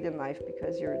intrigued in life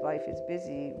because your life is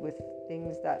busy with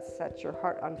things that set your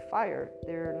heart on fire.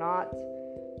 They're not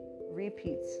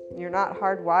repeats. You're not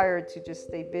hardwired to just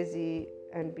stay busy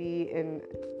and be in,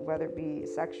 whether it be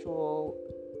sexual,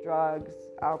 drugs,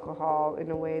 alcohol, in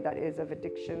a way that is of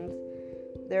addictions.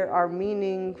 There are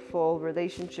meaningful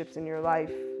relationships in your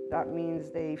life. That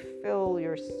means they fill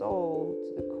your soul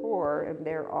to the core, and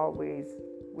they're always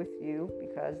with you,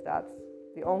 because that's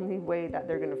the only way that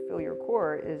they're going to fill your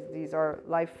core. Is these are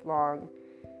lifelong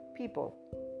people.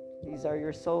 These are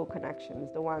your soul connections,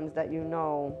 the ones that you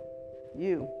know,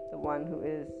 you, the one who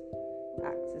is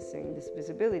accessing this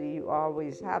visibility, you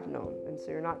always have known. And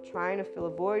so you're not trying to fill a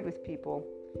void with people.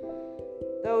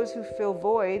 Those who fill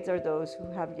voids are those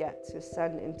who have yet to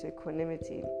ascend into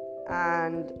equanimity.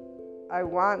 And I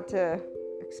want to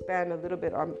expand a little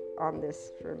bit on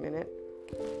this for a minute,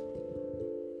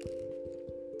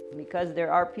 because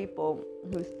there are people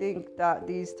who think that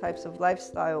these types of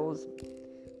lifestyles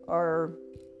are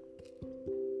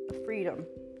a freedom,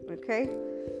 okay?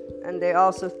 And they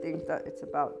also think that it's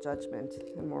about judgment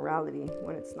and morality,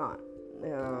 when it's not.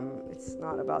 It's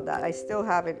not about that. I still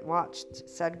haven't watched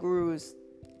Sadhguru's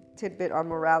tidbit on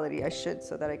morality. I should,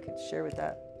 so that I could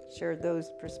share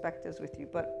those perspectives with you.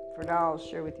 But for now, I'll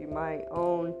share with you my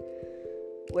own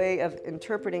way of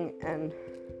interpreting and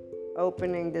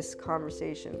opening this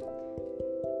conversation.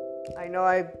 I know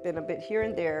I've been a bit here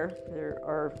and there. There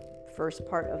are first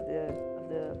part of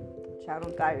the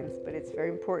channel guidance, but it's very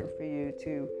important for you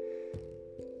to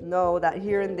know that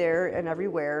here and there and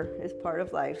everywhere is part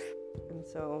of life. And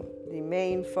so the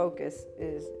main focus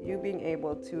is you being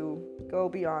able to go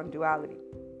beyond duality,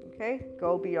 okay?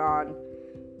 Go beyond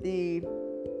the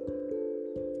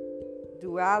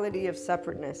duality of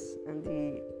separateness and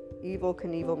the evil,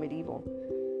 Knievel, medieval.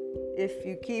 If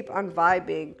you keep on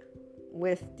vibing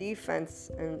with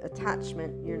defense and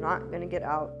attachment, you're not going to get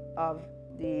out of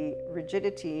the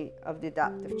rigidity of the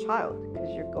adaptive child, because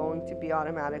you're going to be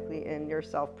automatically in your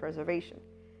self-preservation.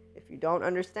 If you don't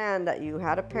understand that you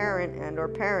had a parent and or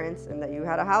parents, and that you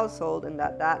had a household, and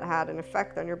that had an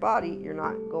effect on your body, you're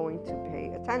not going to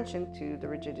pay attention to the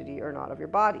rigidity or not of your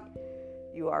body.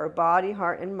 You are a body,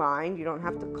 heart, and mind. You don't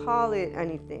have to call it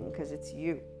anything, because it's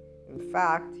you. In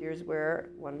fact, here's where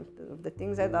one of the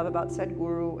things I love about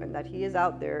Sadhguru, and that he is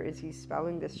out there, is he's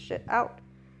spelling this shit out.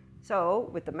 So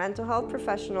with the mental health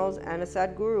professionals and a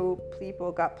Sadhguru,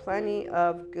 people got plenty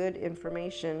of good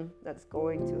information that's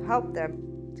going to help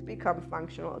them to become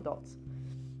functional adults.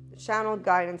 The channeled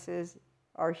guidances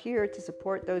are here to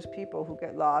support those people who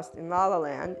get lost in La La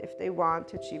Land if they want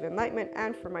to achieve enlightenment,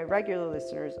 and for my regular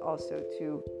listeners also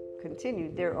to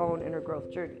continue their own inner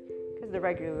growth journey, because the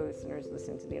regular listeners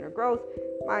listen to the inner growth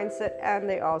mindset, and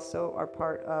they also are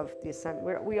part of the ascent.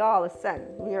 We all ascend.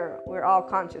 We're all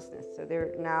consciousness. So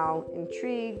they're now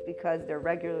intrigued because they're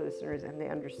regular listeners and they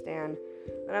understand.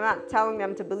 And I'm not telling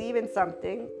them to believe in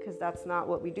something, because that's not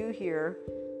what we do here.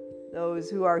 Those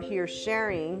who are here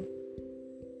sharing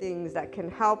things that can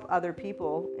help other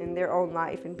people in their own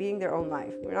life and being their own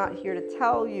life. We're not here to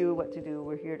tell you what to do.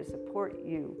 We're here to support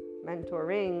you.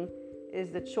 Mentoring is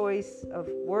the choice of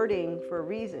wording for a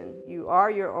reason. You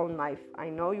are your own life. I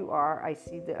know you are. I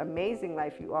see the amazing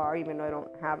life you are, even though I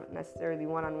don't have necessarily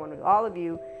one-on-one with all of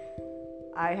you.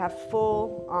 I have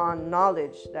full-on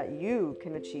knowledge that you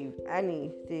can achieve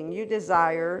anything you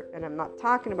desire. And I'm not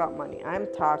talking about money. I'm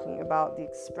talking about the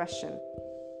expression,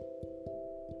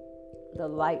 the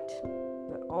light.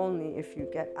 But only if you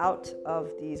get out of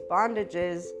these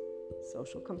bondages,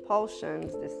 social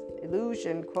compulsions, this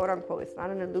illusion, quote unquote. It's not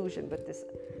an illusion, but this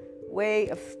way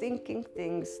of thinking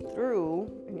things through.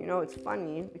 And you know, it's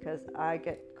funny because I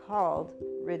get called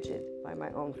rigid by my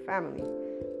own family.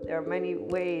 There are many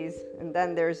ways, and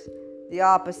then there's the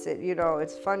opposite. You know,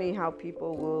 it's funny how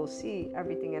people will see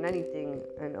everything and anything,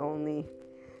 and only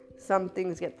some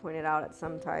things get pointed out at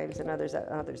some times and others at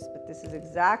others. But this is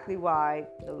exactly why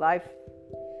the life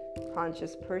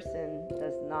conscious person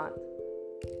does not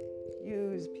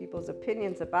use people's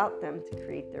opinions about them to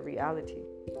create their reality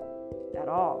at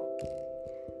all.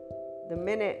 The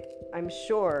minute I'm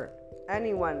sure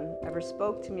anyone ever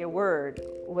spoke to me a word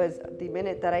was the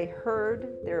minute that I heard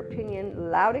their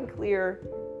opinion loud and clear.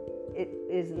 It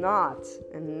is not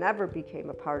and never became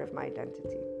a part of my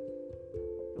identity.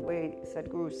 The way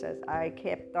Sadhguru says, I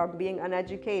kept on being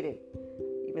uneducated.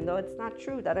 Even though it's not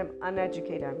true that I'm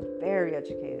uneducated, I'm very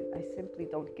educated. I simply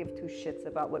don't give two shits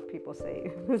about what people say.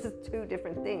 This is two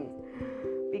different things.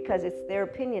 Because it's their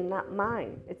opinion, not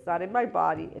mine. It's not in my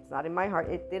body. It's not in my heart.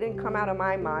 It didn't come out of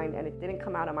my mind, and it didn't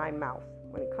come out of my mouth.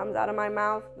 When it comes out of my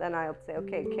mouth, then I'll say,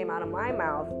 okay, it came out of my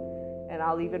mouth, and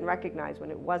I'll even recognize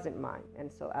when it wasn't mine.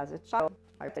 And so as a child,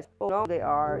 I know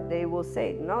they will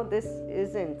say, no, this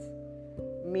isn't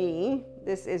me.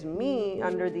 This is me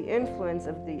under the influence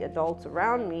of the adults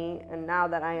around me. And now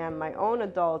that I am my own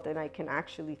adult and I can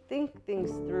actually think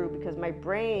things through because my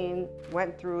brain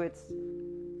went through its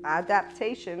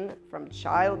adaptation from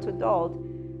child to adult,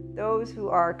 those who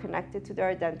are connected to their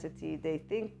identity, they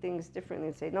think things differently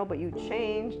and say, no, but you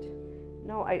changed.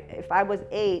 No, if I was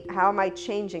 8, how am I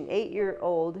changing?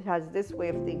 8-year-old has this way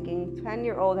of thinking.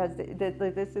 10-year-old has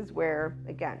this is where,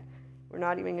 again, we're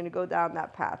not even going to go down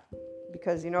that path.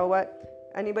 Because you know what?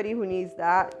 Anybody who needs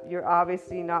that, you're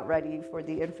obviously not ready for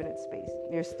the infinite space.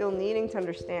 You're still needing to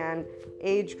understand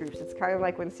age groups. It's kind of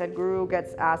like when Sadhguru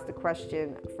gets asked the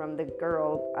question from the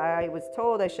girl, I was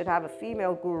told I should have a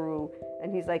female guru.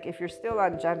 And he's like, if you're still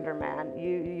on gender, man,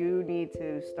 you need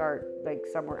to start like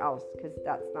somewhere else, because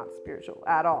that's not spiritual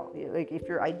at all. Like if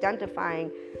you're identifying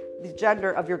the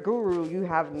gender of your guru, you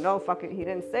have no fucking, he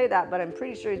didn't say that, but I'm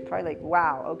pretty sure he's probably like,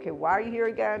 wow, okay, why are you here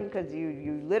again? Because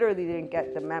you literally didn't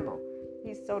get the memo.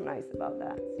 He's so nice about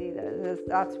that. See,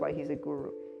 that's why he's a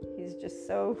guru. He's just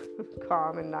so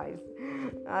calm and nice.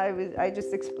 I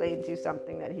just explained to you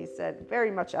something that he said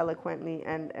very much eloquently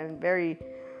and very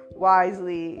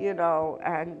wisely, and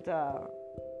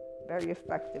very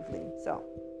effectively. So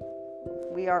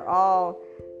we are all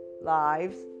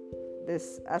lives.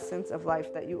 This essence of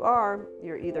life that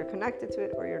you're either connected to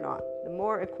it or you're not. The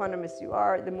more equanimous you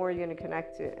are, the more you're going to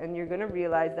connect to it. And you're going to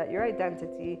realize that your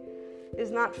identity is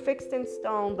not fixed in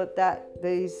stone, but that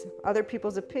these other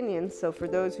people's opinions, so for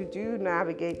those who do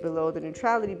navigate below the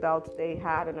neutrality belt, they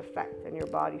had an effect and your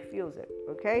body feels it,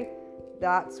 okay?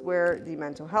 That's where the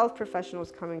mental health professionals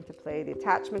come into play, the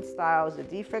attachment styles, the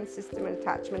defense system and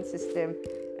attachment system,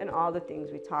 and all the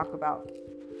things we talk about.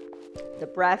 The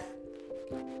breath,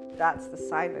 that's the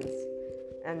silence.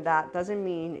 And that doesn't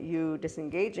mean you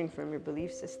disengaging from your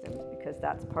belief systems, because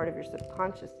that's part of your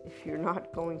subconscious. If you're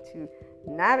not going to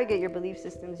navigate your belief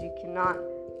systems, you cannot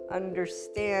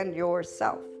understand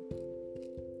yourself.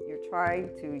 You're trying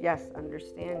to, yes,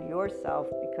 understand yourself,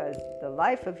 because the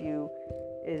life of you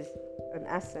is an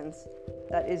essence,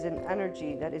 that is an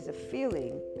energy, that is a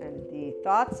feeling, and the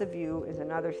thoughts of you is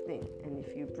another thing. And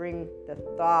if you bring the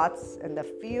thoughts and the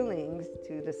feelings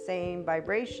to the same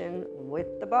vibration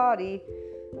with the body,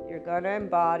 you're going to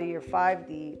embody your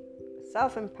 5D,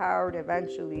 self-empowered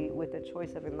eventually, with a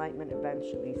choice of enlightenment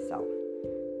eventually self.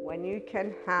 When you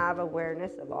can have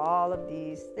awareness of all of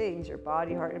these things, your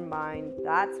body, heart, and mind,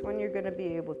 that's when you're going to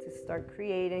be able to start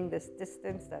creating this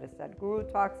distance that Sadhguru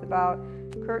talks about,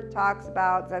 Kurt talks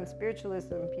about, Zen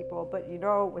spiritualism people, but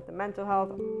with the mental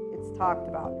health, it's talked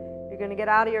about. You're going to get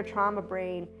out of your trauma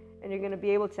brain, and you're going to be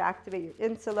able to activate your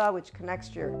insula, which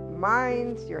connects your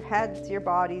mind, your head to your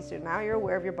body. So now you're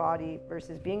aware of your body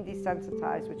versus being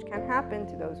desensitized, which can happen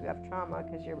to those who have trauma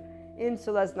because your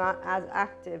insula is not as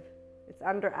active. It's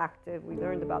underactive. We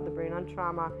learned about the brain on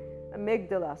trauma.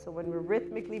 Amygdala. So when we're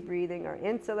rhythmically breathing, our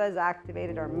insula is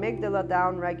activated, our amygdala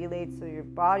down regulates, so your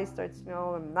body starts to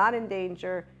know I'm not in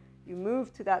danger. You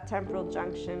move to that temporal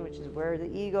junction, which is where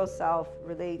the ego self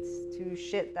relates to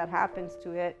shit that happens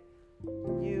to it.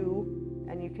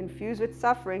 And you confuse with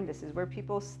suffering. This is where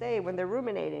people stay when they're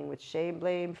ruminating with shame,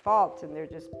 blame, fault, and they're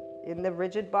just in the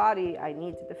rigid body. I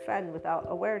need to defend without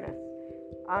awareness.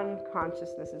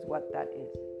 Unconsciousness is what that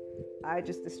is. I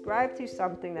just described to you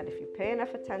something that if you pay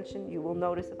enough attention, you will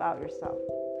notice about yourself.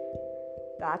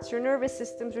 That's your nervous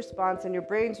system's response and your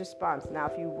brain's response. Now,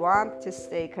 if you want to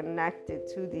stay connected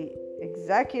to the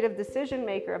executive decision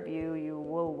maker of you, you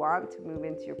will want to move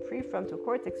into your prefrontal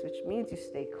cortex, which means you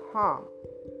stay calm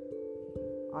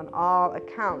on all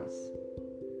accounts.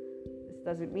 This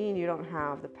doesn't mean you don't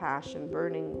have the passion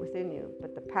burning within you,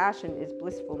 but the passion is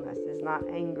blissfulness, is not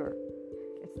anger.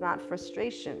 It's not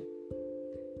frustration.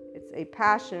 It's a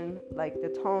passion like the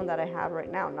tone that I have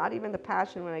right now. Not even the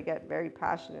passion when I get very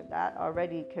passionate. That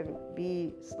already can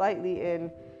be slightly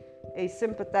in a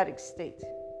sympathetic state,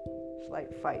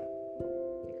 flight, fight.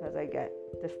 because I get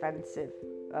defensive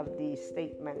of the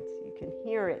statement. You can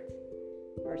hear it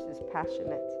versus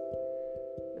passionate.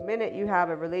 The minute you have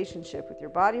a relationship with your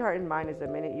body, heart, and mind is the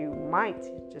minute you might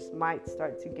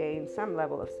start to gain some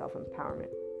level of self-empowerment.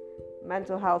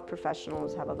 Mental health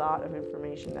professionals have a lot of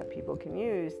information that people can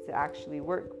use to actually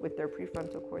work with their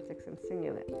prefrontal cortex and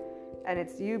cingulate. And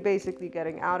it's you basically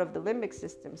getting out of the limbic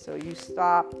system. So you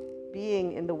stop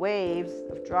being in the waves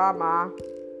of drama,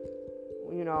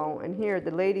 and here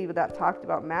the lady that talked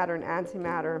about matter and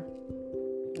antimatter,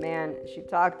 man, she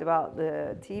talked about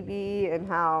the TV and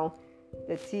how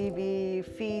the TV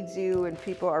feeds you and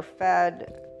people are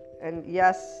fed. And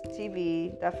yes,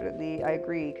 TV, definitely, I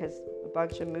agree, because a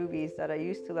bunch of movies that I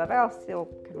used to love, I still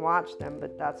can watch them,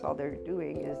 but that's all they're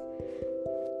doing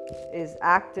is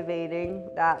activating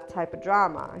that type of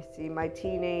drama. I see my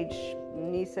teenage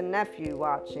niece and nephew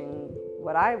watching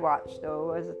what I watched,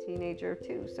 though, as a teenager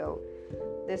too. So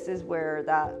this is where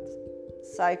that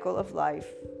cycle of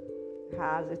life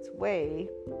has its way,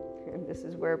 and this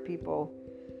is where people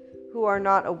who are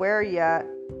not aware yet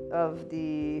of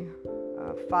the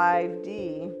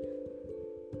 5D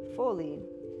fully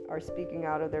are speaking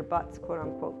out of their butts, quote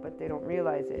unquote, but they don't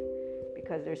realize it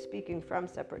because they're speaking from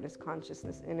separateness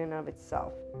consciousness in and of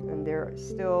itself, and they're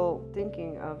still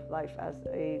thinking of life as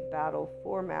a battle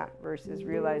format versus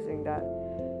realizing that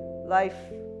life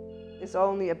is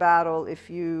only a battle if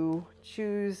you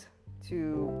choose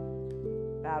to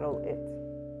battle it.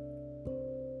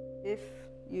 If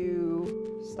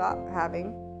you stop having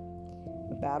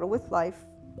a battle with life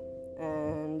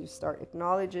and you start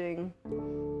acknowledging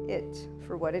it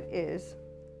for what it is,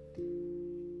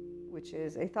 which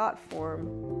is a thought form,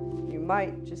 you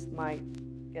might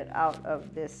get out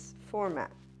of this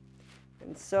format.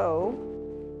 And so,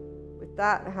 with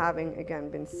that having again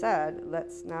been said,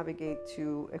 let's navigate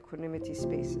to equanimity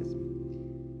spaces.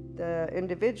 The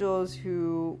individuals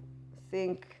who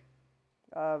think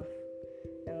of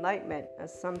enlightenment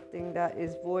as something that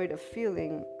is void of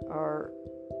feeling are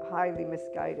highly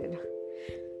misguided.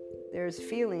 There's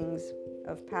feelings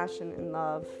of passion and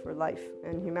love for life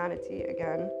and humanity.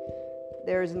 Again,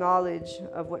 there's knowledge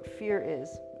of what fear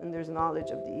is, and there's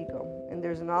knowledge of the ego, and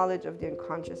there's knowledge of the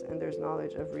unconscious, and there's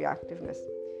knowledge of reactiveness.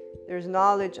 There's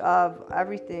knowledge of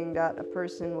everything that a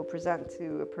person will present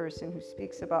to a person who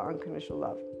speaks about unconditional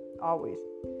love, always.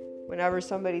 Whenever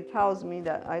somebody tells me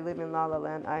that I live in La La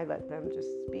Land, I let them just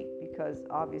speak, because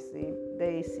obviously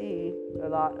they see a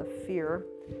lot of fear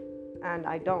and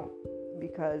I don't,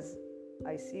 because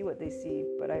I see what they see,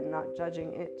 but I'm not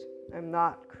judging it. I'm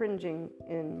not cringing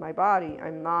in my body.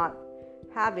 I'm not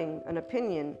having an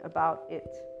opinion about it,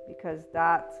 because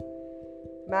that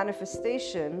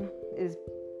manifestation is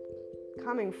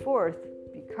coming forth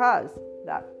because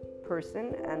that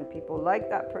person and people like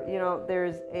that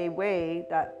there's a way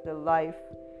that the life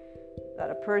that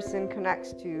a person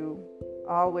connects to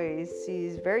always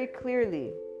sees very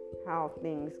clearly how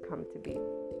things come to be.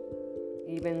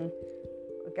 Even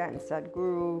again,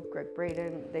 Sadhguru, Greg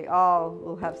Braden, they all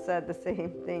will have said the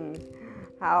same thing,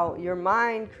 how your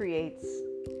mind creates.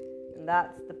 And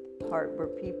that's the part where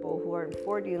people who are in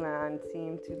 4D land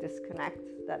seem to disconnect,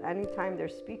 that anytime they're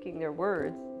speaking their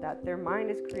words, that their mind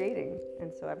is creating.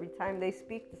 And so every time they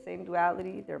speak the same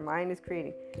duality, their mind is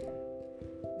creating.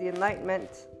 The Enlightenment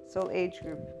Soul Age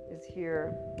group is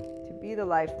here to be the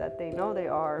life that they know they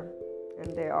are,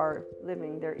 and they are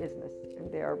living their isness,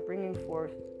 and they are bringing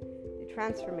forth the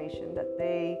transformation that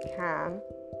they can,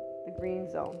 the green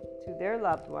zone, to their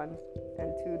loved ones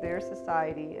and to their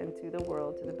society and to the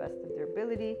world to the best of their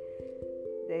ability.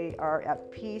 They are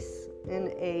at peace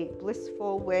in a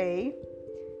blissful way,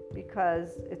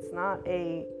 because it's not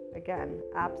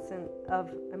absent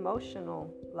of emotional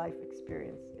life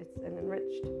experience. It's an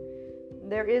enriched.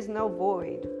 There is no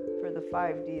void for the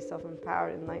 5D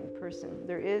self-empowered enlightened person.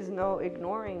 There is no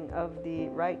ignoring of the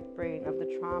right brain, of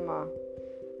the trauma.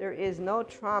 There is no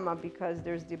trauma, because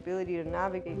there's the ability to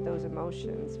navigate those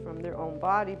emotions from their own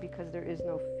body, because there is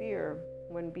no fear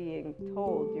when being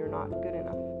told you're not good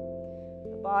enough.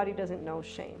 The body doesn't know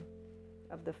shame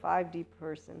of the 5D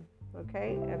person,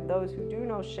 okay? And those who do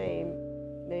know shame,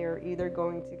 they are either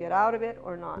going to get out of it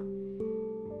or not.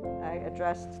 I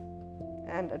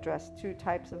addressed two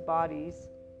types of bodies.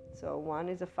 So one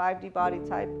is a 5D body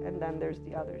type, and then there's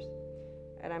the others.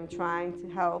 And I'm trying to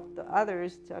help the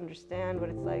others to understand what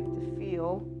it's like to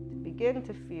feel, to begin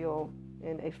to feel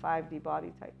in a 5D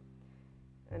body type.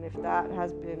 And if that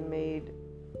has been made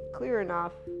clear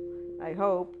enough, I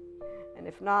hope, and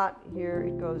if not, here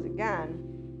it goes again.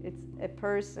 It's a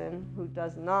person who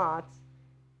does not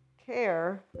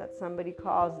care that somebody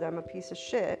calls them a piece of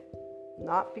shit,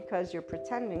 not because you're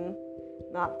pretending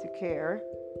not to care,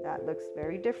 that looks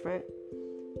very different,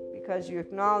 because you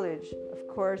acknowledge, of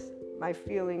course, my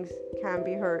feelings can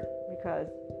be hurt because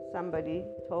somebody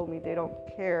told me they don't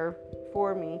care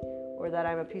for me or that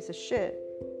I'm a piece of shit,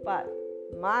 but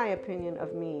my opinion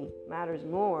of me matters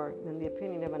more than the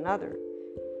opinion of another.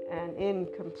 And in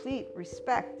complete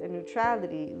respect and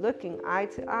neutrality, looking eye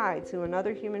to eye to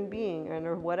another human being, and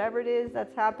or whatever it is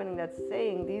that's happening, that's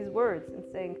saying these words and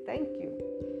saying thank you.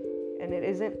 And it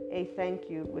isn't a thank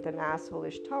you with an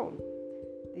asshole-ish tone.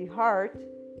 The heart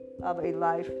of a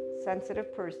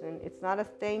life-sensitive person, it's not a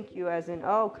thank you as in,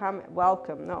 oh, come,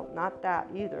 welcome. No, not that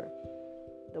either.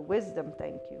 The wisdom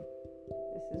thank you.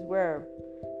 This is where,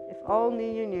 if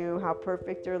only you knew how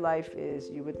perfect your life is,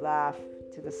 you would laugh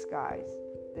to the skies.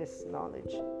 This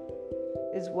knowledge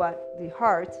is what the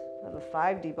heart of a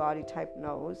 5D body type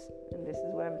knows, and this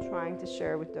is what I'm trying to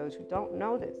share with those who don't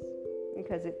know this,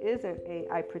 because it isn't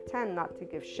I pretend not to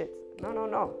give shits.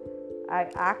 No. I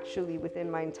actually, within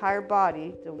my entire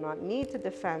body, do not need to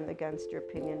defend against your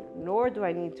opinion, nor do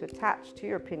I need to attach to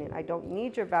your opinion. I don't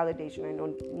need your validation. I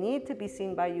don't need to be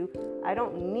seen by you. I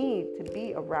don't need to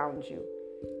be around you,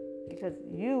 because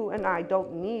you and I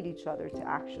don't need each other to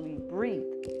actually breathe.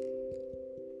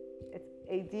 It's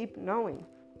a deep knowing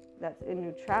that's in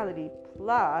neutrality,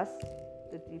 plus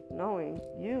the deep knowing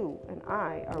you and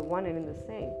I are one and in the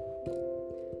same.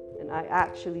 And I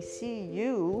actually see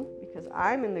you because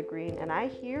I'm in the green, and I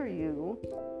hear you,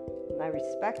 and I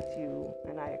respect you,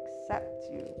 and I accept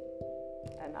you.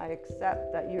 And I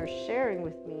accept that you're sharing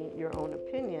with me your own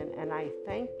opinion, and I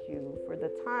thank you for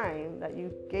the time that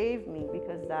you gave me,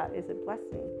 because that is a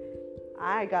blessing.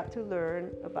 I got to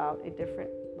learn about a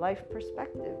different life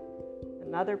perspective,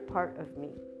 another part of me.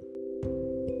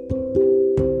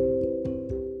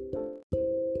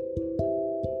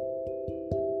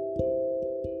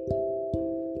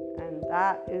 And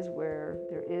that is where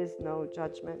there is no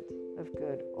judgment of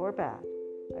good or bad.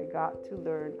 I got to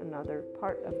learn another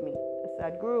part of me. A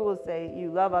Sadhguru will say,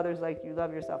 you love others like you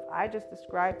love yourself. I just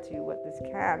described to you what this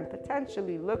can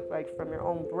potentially look like from your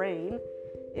own brain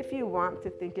if you want to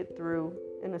think it through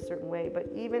in a certain way. But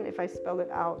even if I spell it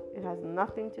out, it has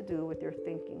nothing to do with your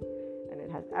thinking. And it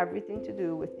has everything to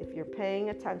do with if you're paying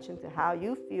attention to how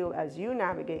you feel as you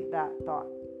navigate that thought.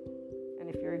 And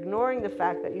if you're ignoring the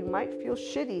fact that you might feel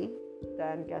shitty,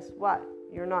 then guess what?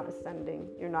 You're not ascending.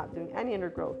 You're not doing any inner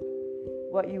growth.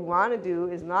 What you want to do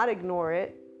is not ignore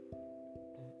it.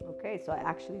 Okay, so I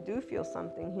actually do feel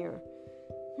something here.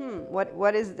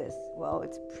 What is this? Well,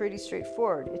 it's pretty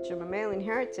straightforward. It's your mammalian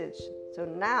heritage. So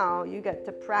now you get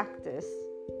to practice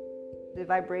the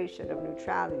vibration of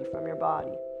neutrality from your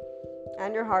body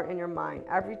and your heart and your mind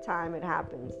every time it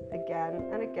happens, again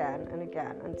and again and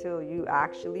again, until you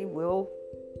actually will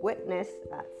witness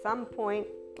at some point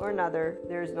or another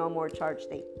there's no more charged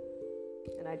state.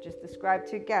 And I just described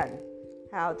to you again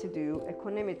how to do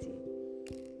equanimity.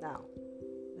 Now,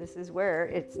 this is where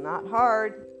it's not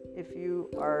hard if you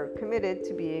are committed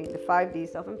to being the 5D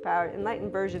self-empowered,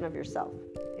 enlightened version of yourself.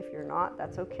 If you're not,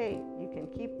 that's okay. You can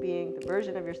keep being the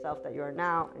version of yourself that you are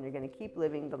now, and you're going to keep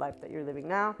living the life that you're living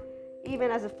now.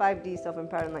 Even as a 5D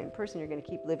self-empowered, enlightened person, you're going to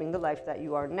keep living the life that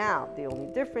you are now. The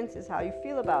only difference is how you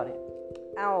feel about it.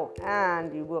 Oh,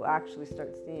 and you will actually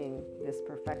start seeing this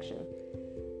perfection.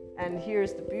 And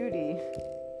here's the beauty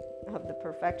of the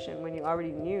perfection when you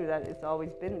already knew that it's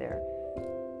always been there.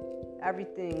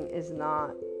 Everything is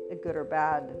not a good or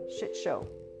bad shit show.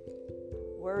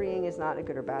 Worrying is not a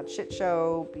good or bad shit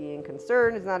show. Being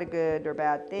concerned is not a good or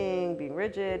bad thing. Being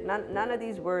rigid, none of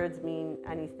these words mean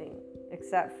anything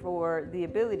except for the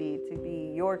ability to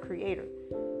be your creator.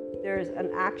 There's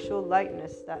an actual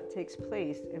lightness that takes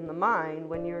place in the mind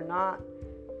when you're not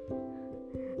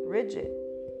rigid.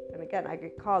 And again, I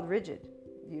get called rigid.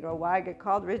 You know why I get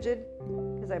called rigid?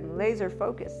 Because I'm laser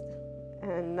focused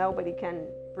and nobody can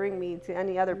bring me to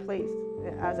any other place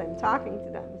as I'm talking to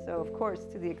them. So of course,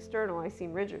 to the external, I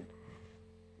seem rigid.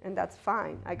 And that's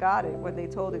fine. I got it when they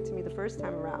told it to me the first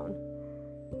time around.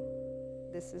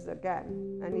 This is,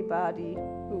 again, anybody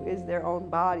who is their own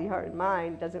body, heart, and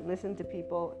mind doesn't listen to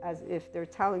people as if they're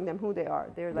telling them who they are.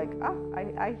 They're like,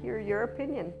 I hear your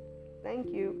opinion. Thank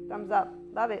you. Thumbs up.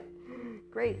 Love it.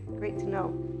 Great to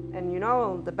know. And you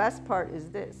know, the best part is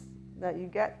this, that you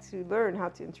get to learn how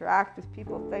to interact with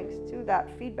people thanks to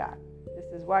that feedback.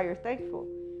 This is why you're thankful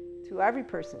to every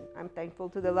person. I'm thankful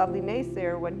to the lovely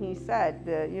naysayer when he said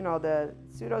the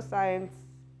pseudoscience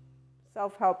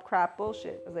self-help crap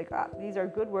bullshit. I was like, these are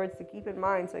good words to keep in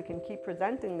mind so I can keep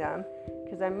presenting them,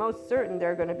 because I'm most certain there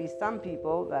are going to be some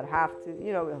people that have to,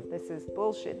 this is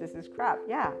bullshit, this is crap.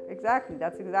 Yeah, exactly.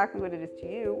 That's exactly what it is to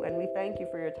you, and we thank you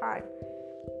for your time.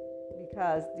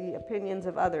 because the opinions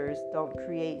of others don't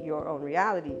create your own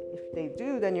reality. If they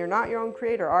do, then you're not your own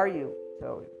creator, are you?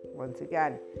 So once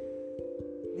again,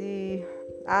 the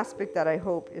aspect that I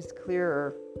hope is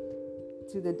clearer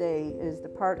to the day is the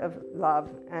part of love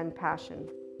and passion.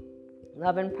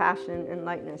 Love and passion and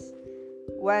lightness.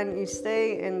 When you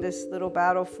stay in this little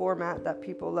battle format that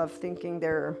people love thinking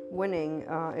they're winning,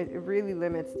 it really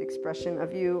limits the expression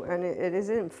of you, and it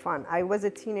isn't fun. I was a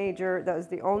teenager. That was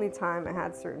the only time I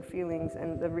had certain feelings,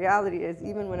 and the reality is,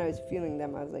 even when I was feeling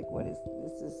them, I was like, what is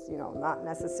this? Is not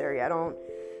necessary. I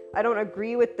don't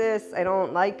agree with this. I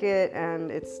don't like it,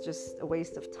 and it's just a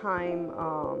waste of time.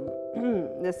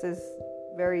 This is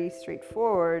very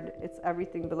straightforward. It's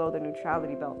everything below the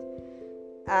neutrality belt.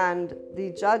 And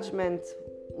the judgment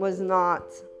was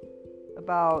not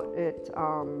about it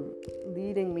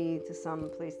leading me to some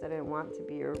place that I didn't want to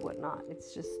be or whatnot.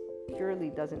 It's just purely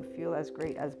doesn't feel as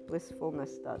great as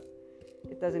blissfulness does.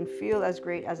 It doesn't feel as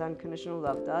great as unconditional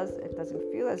love does. It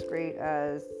doesn't feel as great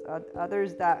as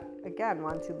others that, again,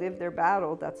 want to live their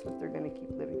battle. That's what they're going to keep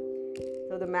living.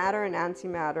 So the matter and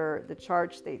antimatter, the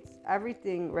charge states,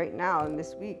 everything right now in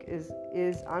this week is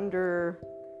under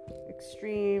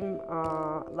extreme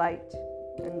light,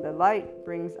 and the light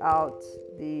brings out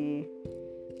the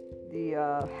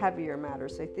heavier matter.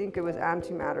 So I think it was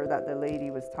antimatter that the lady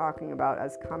was talking about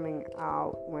as coming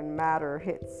out when matter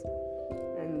hits,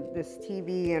 and this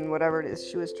TV and whatever it is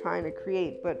she was trying to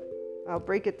create. But I'll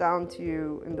break it down to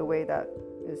you in the way that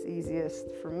is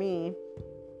easiest for me.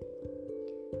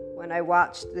 When I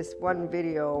watched this one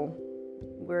video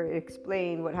where it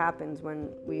explained what happens when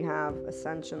we have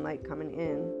ascension light coming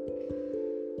in,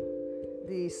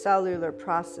 the cellular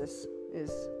process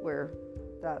is where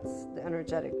that's the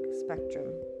energetic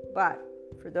spectrum. But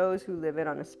for those who live it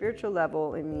on a spiritual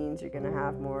level, it means you're going to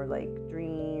have more like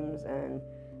dreams and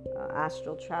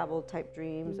astral travel type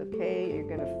dreams. Okay, you're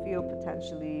going to feel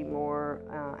potentially more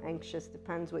anxious.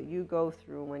 Depends what you go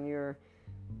through when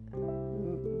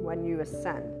you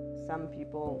ascend. Some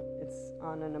people, it's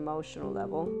on an emotional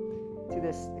level to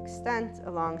this extent,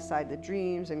 alongside the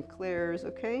dreams and clears.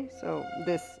 Okay, so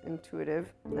this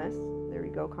intuitiveness, there we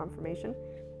go, confirmation.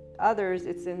 Others,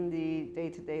 it's in the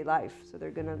day-to-day life, so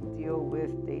they're going to deal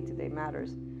with day-to-day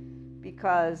matters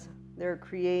because they're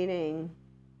creating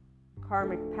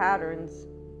karmic patterns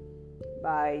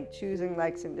by choosing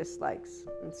likes and dislikes,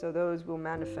 and so those will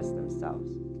manifest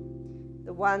themselves.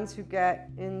 The ones who get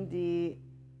in the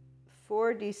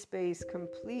 4D space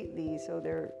completely, so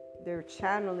they're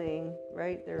channeling,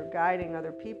 right? They're guiding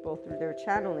other people through their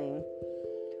channeling,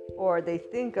 or they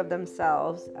think of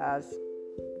themselves as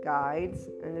guides,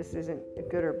 and this isn't a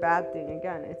good or bad thing.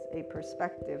 Again, it's a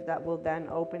perspective that will then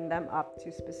open them up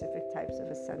to specific types of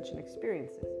ascension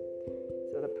experiences.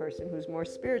 So the person who's more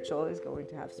spiritual is going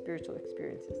to have spiritual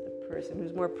experiences. The person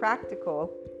who's more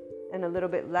practical and a little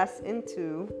bit less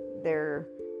into their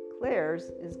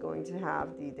clairs is going to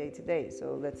have the day-to-day.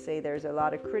 So let's say there's a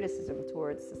lot of criticism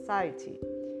towards society,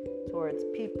 towards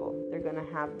people. They're going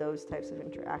to have those types of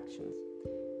interactions.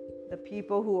 The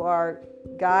people who are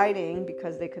guiding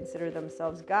because they consider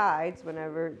themselves guides,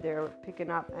 whenever they're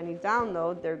picking up any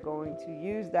download, they're going to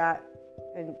use that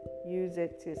and use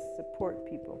it to support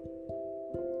people.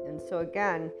 And so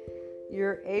again,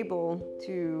 you're able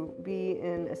to be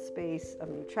in a space of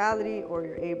neutrality, or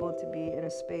you're able to be in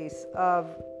a space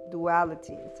of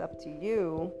duality. It's up to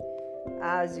you.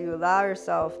 As you allow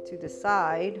yourself to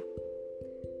decide,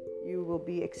 you will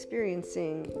be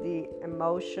experiencing the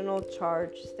emotional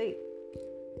charged state.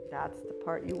 That's the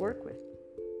part you work with.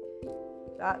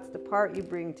 That's the part you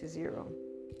bring to zero.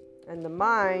 And the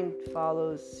mind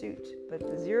follows suit. But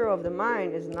the zero of the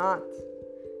mind is not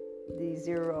the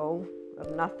zero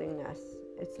of nothingness.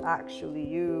 It's actually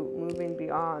you moving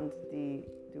beyond the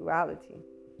duality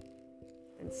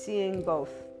and seeing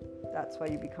both. That's why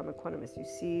you become equanimous. You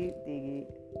see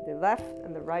the left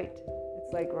and the right.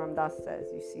 It's like Ram Dass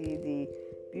says, you see the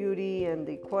beauty and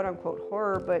the quote-unquote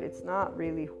horror, but it's not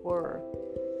really horror.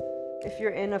 If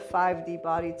you're in a 5D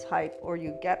body type, or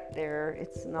you get there,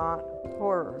 it's not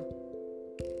horror.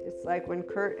 It's like when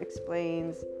Kurt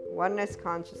explains oneness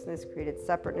consciousness created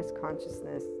separateness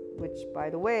consciousness, which, by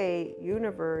the way,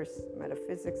 universe,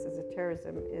 metaphysics,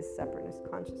 esotericism is separateness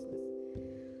consciousness.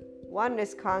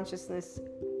 Oneness consciousness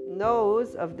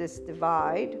knows of this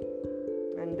divide,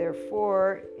 and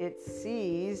therefore it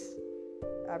sees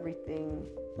everything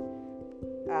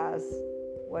as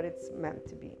what it's meant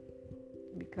to be,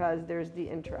 because there's the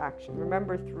interaction.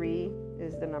 Remember, 3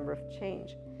 is the number of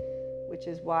change, which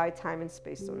is why time and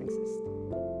space don't exist,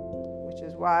 which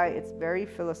is why it's very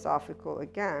philosophical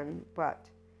again. But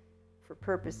for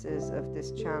purposes of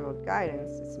this channeled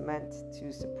guidance, it's meant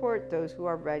to support those who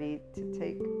are ready to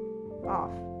take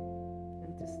off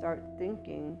and to start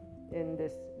thinking in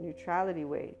this neutrality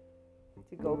way,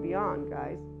 to go beyond,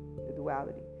 guys, the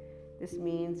duality. This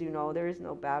means, there is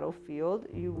no battlefield.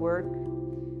 You work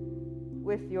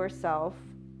with yourself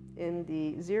in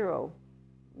the zero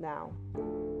now.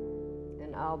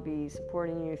 And I'll be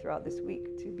supporting you throughout this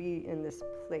week to be in this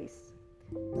place.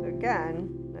 So again,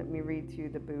 let me read to you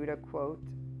the Buddha quote,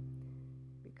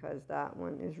 because that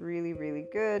one is really, really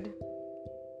good.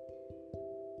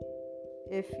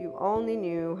 If you only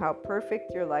knew how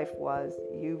perfect your life was,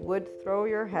 you would throw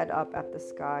your head up at the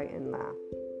sky and laugh.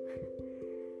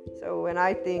 So when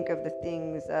I think of the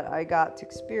things that I got to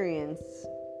experience,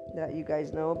 that you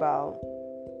guys know about,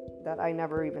 that I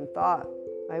never even thought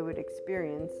I would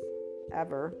experience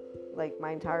ever, like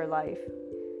my entire life,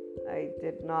 I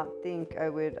did not think I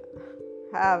would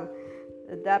have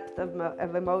the depth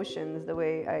of emotions the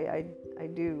way I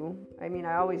do. I mean,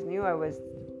 I always knew I was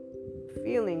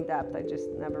feeling depth. I just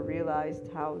never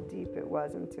realized how deep it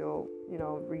was until,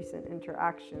 recent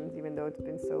interactions, even though it's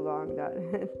been so long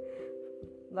that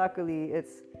luckily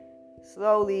it's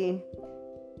slowly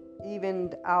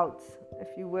evened out,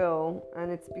 if you will,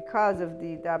 and it's because of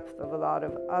the depth of a lot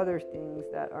of other things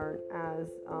that aren't as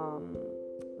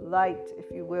light,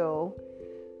 if you will,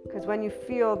 because when you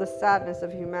feel the sadness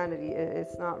of humanity,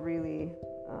 it's not really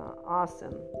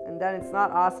awesome. And then it's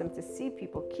not awesome to see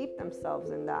people keep themselves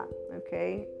in that,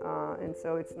 okay? And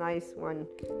so it's nice when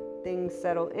things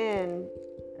settle in,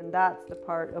 and that's the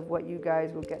part of what you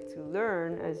guys will get to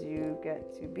learn as you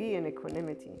get to be in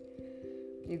equanimity.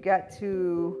 You get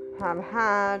to have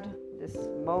had this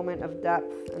moment of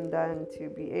depth, and then to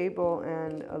be able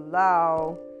and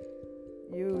allow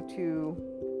you to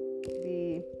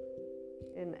be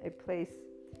in a place.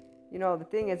 The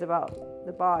thing is about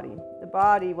the body. The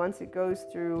body, once it goes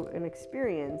through an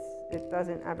experience, it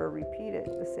doesn't ever repeat it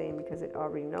the same because it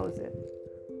already knows it.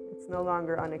 It's no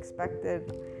longer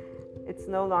unexpected. It's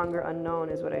no longer unknown,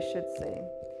 is what I should say.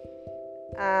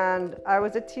 And I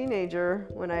was a teenager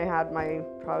when I had my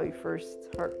probably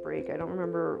first heartbreak. I don't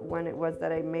remember when it was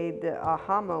that I made the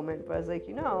aha moment, but I was like,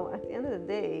 at the end of the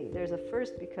day, there's a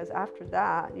first, because after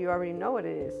that, you already know what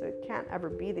it is. So it can't ever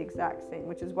be the exact same,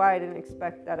 which is why I didn't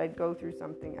expect that I'd go through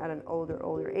something at an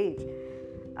older age.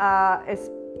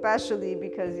 Especially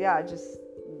because, it just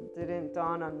didn't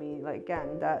dawn on me,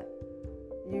 that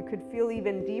you could feel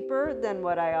even deeper than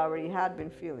what I already had been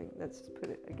feeling. Let's just put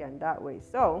it again that way.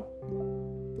 So,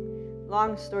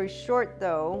 long story short,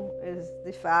 though, is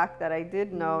the fact that I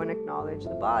did know and acknowledge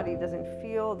the body doesn't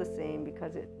feel the same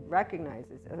because it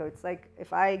recognizes. So it's like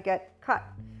if I get cut,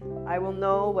 I will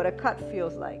know what a cut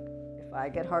feels like. If I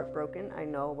get heartbroken, I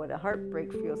know what a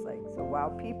heartbreak feels like. So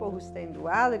while people who stay in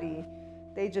duality,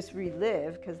 they just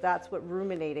relive, because that's what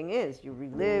ruminating is. You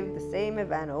relive the same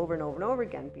event over and over and over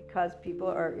again, because people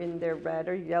are in their red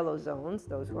or yellow zones,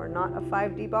 those who are not a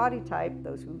 5D body type,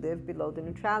 those who live below the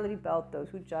neutrality belt, those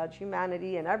who judge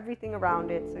humanity and everything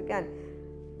around it. So again,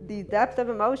 the depth of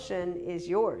emotion is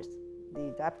yours.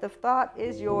 The depth of thought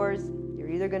is yours.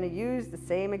 You're either going to use the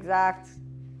same exact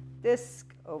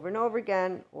disc over and over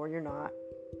again, or you're not.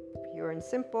 Pure and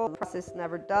simple. The process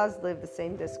never does live the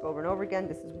same disc over and over again.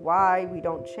 This is why we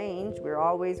don't change. We're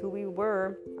always who we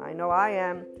were. I know I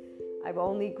am. I've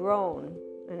only grown.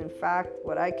 And in fact,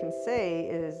 what I can say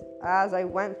is, as I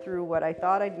went through what I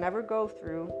thought I'd never go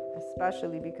through,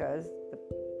 especially because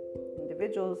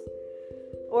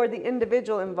the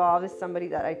individual involved is somebody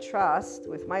that I trust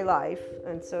with my life.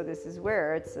 And so this is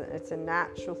where it's a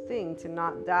natural thing to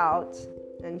not doubt.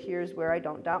 And here's where I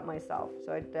don't doubt myself.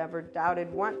 So I never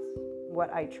doubted once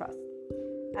what I trust.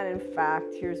 And in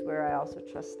fact, here's where I also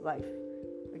trust life.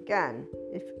 Again,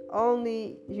 if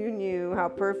only you knew how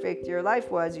perfect your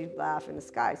life was, you'd laugh in the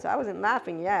sky. So I wasn't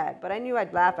laughing yet, but I knew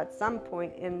I'd laugh at some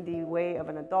point in the way of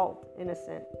an adult,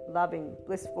 innocent, loving,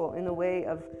 blissful, in the way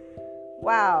of,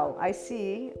 wow, I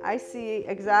see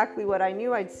exactly what I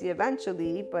knew I'd see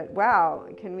eventually, but wow,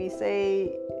 can we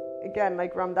say, again,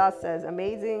 like Ram Dass says,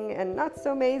 amazing and not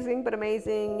so amazing, but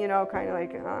amazing, kind of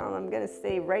like, oh, I'm going to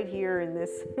stay right here in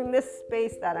this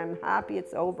space that I'm happy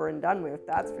it's over and done with.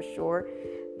 That's for sure.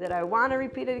 That I want to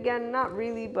repeat it again? Not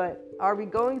really, but are we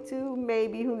going to?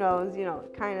 Maybe, who knows,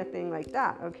 kind of thing like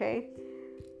that, okay?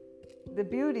 The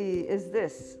beauty is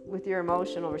this with your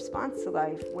emotional response to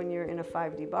life when you're in a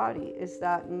 5D body, is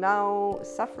that no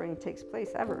suffering takes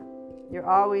place ever. You're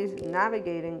always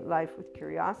navigating life with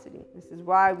curiosity. This is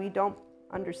why we don't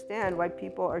understand why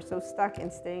people are so stuck in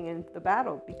staying in the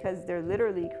battle, because they're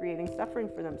literally creating suffering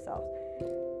for themselves.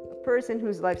 A person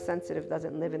who's life sensitive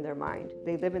doesn't live in their mind.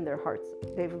 They live in their hearts.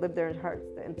 They've lived their hearts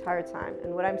the entire time.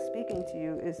 And what I'm speaking to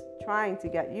you is trying to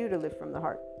get you to live from the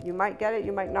heart. You might get it,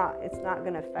 you might not. It's not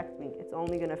going to affect me. It's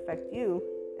only going to affect you.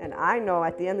 And I know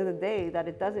at the end of the day that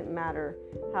it doesn't matter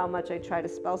how much I try to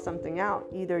spell something out.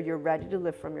 Either you're ready to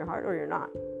live from your heart or you're not.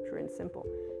 Pure and simple.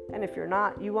 And if you're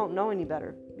not, you won't know any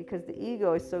better, because the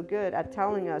ego is so good at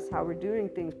telling us how we're doing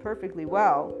things perfectly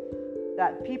well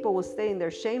that people will stay in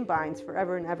their shame binds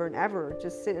forever and ever and ever,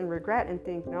 just sit in regret and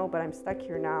think, no, but I'm stuck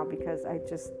here now because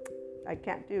I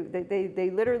can't do. They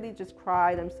literally just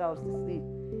cry themselves to sleep.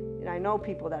 And I know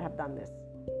people that have done this.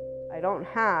 I don't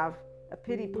have a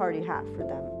pity party hat for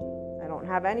them. I don't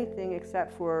have anything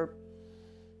except for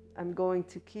I'm going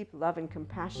to keep love and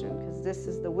compassion, because this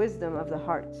is the wisdom of the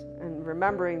heart, and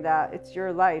remembering that it's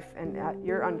your life and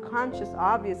you're unconscious,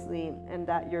 obviously, and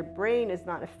that your brain is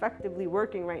not effectively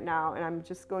working right now. And I'm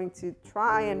just going to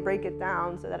try and break it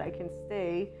down so that I can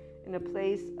stay in a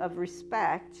place of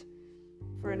respect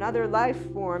for another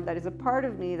life form that is a part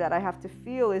of me that I have to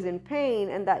feel is in pain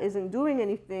and that isn't doing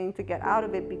anything to get out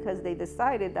of it, because they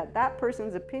decided that that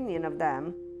person's opinion of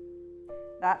them,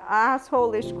 that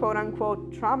asshole-ish,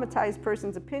 quote-unquote, traumatized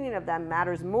person's opinion of them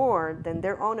matters more than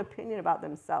their own opinion about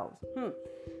themselves.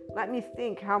 Let me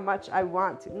think how much I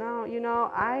want to.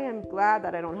 No, I am glad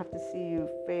that I don't have to see you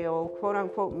fail,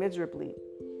 quote-unquote, miserably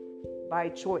by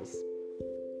choice.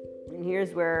 And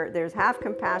here's where there's half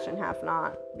compassion, half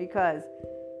not, because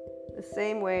the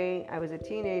same way I was a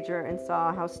teenager and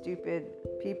saw how stupid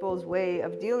people's way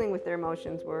of dealing with their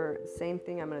emotions were, same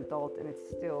thing, I'm an adult and it's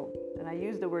still, and I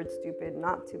use the word stupid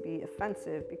not to be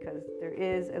offensive, because there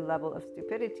is a level of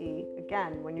stupidity,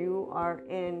 again, when you are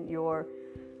in your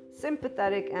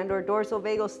sympathetic and or dorsal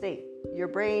vagal state. Your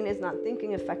brain is not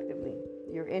thinking effectively.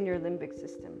 You're in your limbic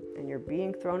system and you're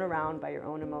being thrown around by your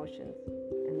own emotions.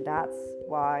 And that's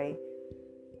why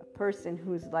person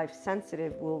who's life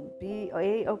sensitive will be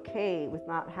okay with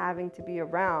not having to be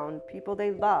around people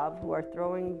they love who are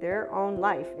throwing their own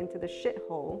life into the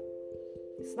shithole.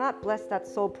 It's not bless that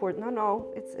soul poor.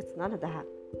 No, it's none of that.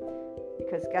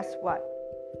 Because guess what?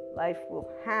 Life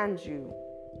will hand you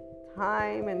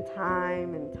time and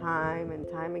time and time and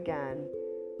time again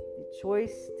the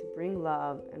choice to bring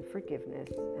love and forgiveness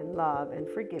and love and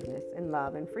forgiveness and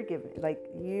love and forgiveness. Like,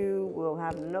 you will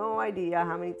have no idea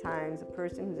how many times a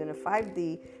person who's in a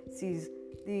 5D sees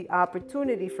the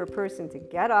opportunity for a person to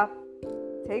get up,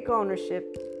 take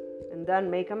ownership, and then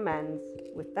make amends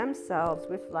with themselves,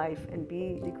 with life, and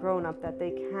be the grown-up that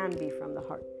they can be from the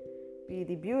heart. Be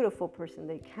the beautiful person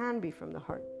they can be from the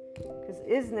heart. Because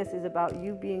isness is about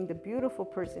you being the beautiful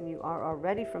person you are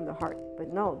already from the heart. But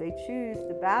no, they choose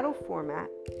the battle format.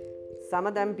 Some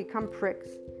of them become pricks.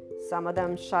 Some of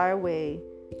them shy away.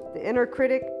 The inner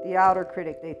critic, the outer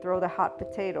critic. They throw the hot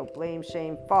potato, blame,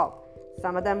 shame, fault.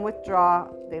 Some of them withdraw.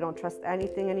 They don't trust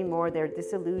anything anymore. They're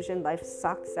disillusioned. Life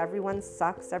sucks. Everyone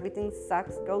sucks. Everything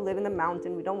sucks. Go live in the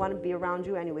mountain. We don't want to be around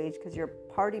you anyways, because you're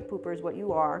party poopers, what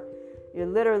you are. You're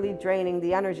literally draining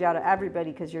the energy out of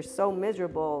everybody because you're so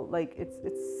miserable. Like,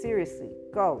 it's seriously,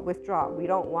 go, withdraw. We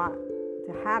don't want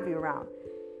to have you around.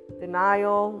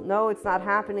 Denial, no, it's not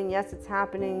happening. Yes, it's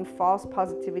happening. False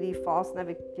positivity, false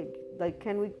negativity. Like,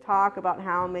 can we talk about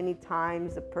how many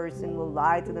times a person will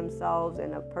lie to themselves,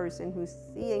 and a person who's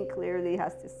seeing clearly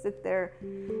has to sit there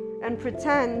and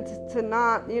pretend to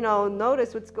not,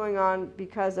 notice what's going on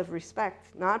because of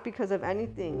respect, not because of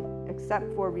anything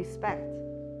except for respect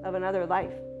of another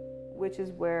life, which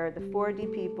is where the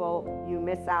 4D people, you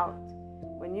miss out.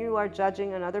 When you are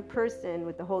judging another person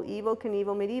with the whole evil,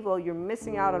 Knievel, medieval, you're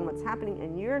missing out on what's happening,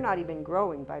 and you're not even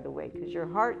growing, by the way, because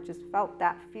your heart just felt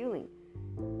that feeling,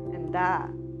 and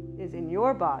that is in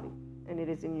your body, and it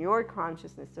is in your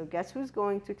consciousness. So guess who's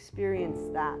going to experience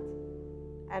that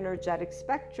energetic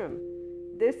spectrum?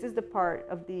 This is the part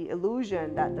of the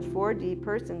illusion that the 4D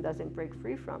person doesn't break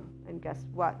free from. And guess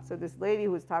what? So this lady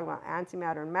who was talking about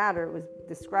antimatter and matter was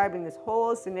describing this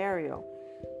whole scenario.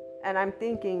 And I'm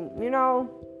thinking,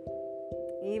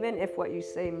 even if what you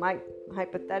say might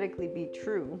hypothetically be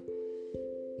true,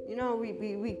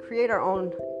 we create our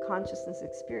own consciousness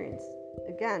experience.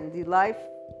 Again, the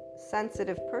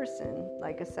life-sensitive person,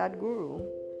 like a Sadhguru,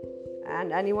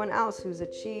 and anyone else who's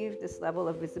achieved this level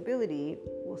of visibility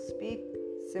will speak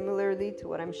similarly to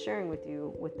what I'm sharing with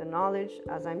you, with the knowledge,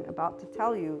 as I'm about to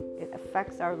tell you, it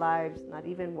affects our lives not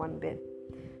even one bit.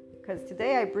 Because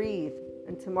today I breathe,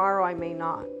 and tomorrow I may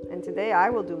not. And today I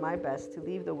will do my best to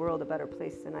leave the world a better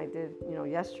place than I did,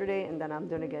 yesterday, and then I'm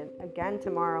doing it again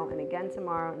tomorrow, and again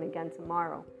tomorrow, and again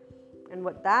tomorrow. And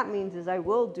what that means is I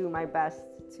will do my best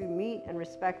to meet and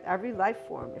respect every life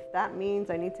form. If that means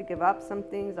I need to give up some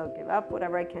things, I'll give up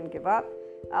whatever I can give up.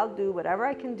 I'll do whatever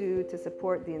I can do to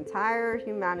support the entire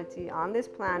humanity on this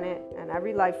planet and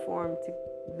every life form to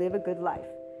live a good life.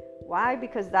 Why?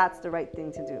 Because that's the right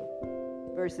thing to do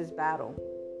versus battle.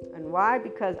 And why?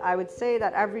 Because I would say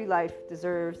that every life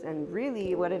deserves, and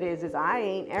really what it is I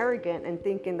ain't arrogant and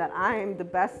thinking that I'm the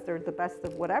best or the best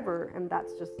of whatever. And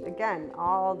that's just, again,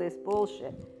 all this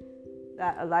bullshit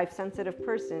that a life-sensitive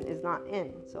person is not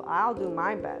in. So I'll do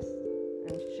my best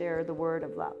and share the word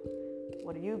of love.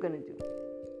 What are you going to do?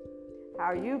 How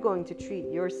are you going to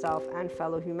treat yourself and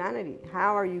fellow humanity?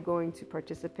 How are you going to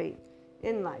participate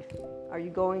in life? Are you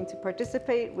going to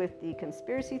participate with the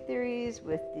conspiracy theories,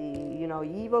 with the,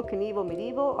 Evel, Knievel,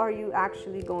 medieval? Or are you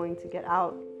actually going to get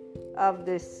out of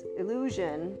this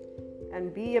illusion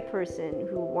and be a person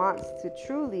who wants to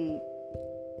truly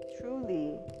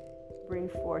bring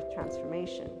forth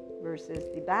transformation versus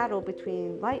the battle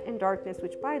between light and darkness,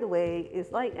 which, by the way,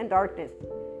 is light and darkness?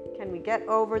 Can we get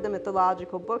over the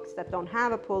mythological books that don't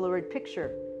have a Polaroid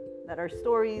picture, that are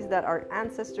stories that our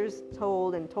ancestors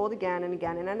told and told again and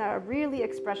again, and are really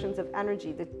expressions of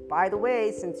energy that, by the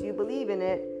way, since you believe in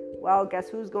it, well, guess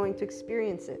who's going to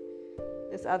experience it?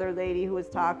 This other lady who was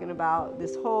talking about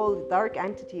this whole dark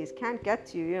entities can't get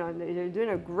to you. They're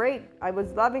doing a great, I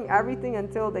was loving everything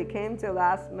until they came to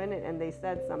last minute and they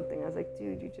said something. I was like,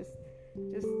 dude, you just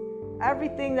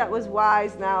everything that was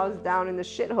wise now is down in the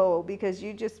shithole because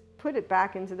you just put it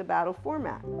back into the battle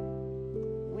format.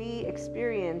 We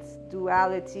experience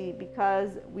duality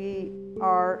because we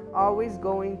are always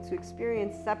going to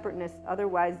experience separateness.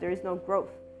 Otherwise, there is no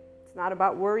growth. It's not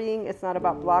about worrying. It's not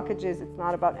about blockages. It's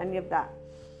not about any of that.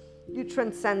 You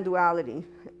transcend duality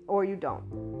or you don't.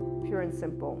 Pure and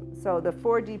simple. So the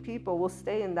 4D people will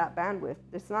stay in that bandwidth.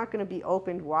 It's not going to be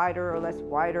opened wider or less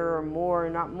wider or more or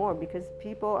not more, because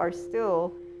people are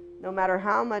still, no matter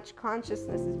how much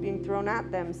consciousness is being thrown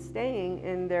at them, staying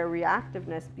in their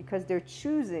reactiveness because they're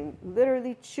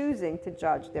literally choosing to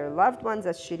judge their loved ones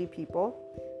as shitty people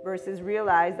versus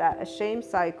realize that a shame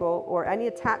cycle or any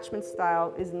attachment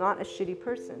style is not a shitty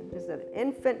person. It's an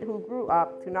infant who grew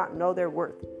up to not know their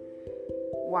worth.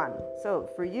 One. So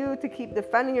for you to keep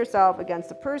defending yourself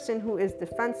against a person who is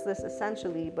defenseless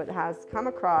essentially, but has come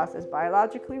across as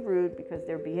biologically rude because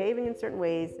they're behaving in certain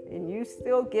ways, and you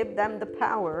still give them the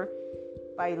power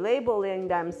by labeling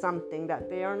them something that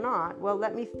they are not, well,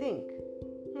 let me think.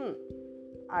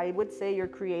 I would say you're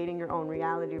creating your own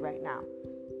reality right now.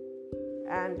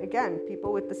 And again,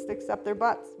 people with the sticks up their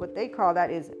butts, what they call that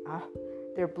is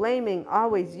they're blaming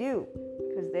always you,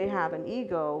 because they have an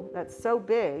ego that's so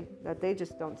big that they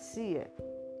just don't see it.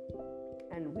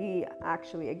 And we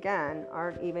actually, again,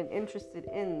 aren't even interested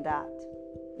in that,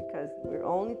 because we're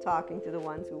only talking to the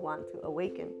ones who want to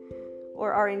awaken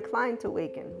or are inclined to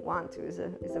awaken. Want to is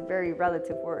a very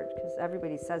relative word, because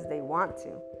everybody says they want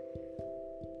to.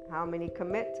 How many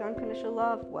commit to unconditional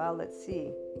love? Well, let's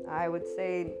see. I would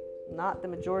say not the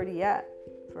majority yet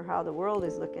for how the world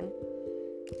is looking.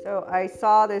 So I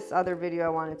saw this other video I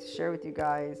wanted to share with you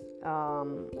guys.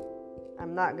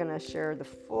 I'm not going to share the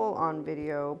full-on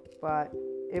video, but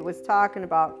it was talking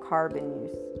about carbon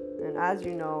use. And as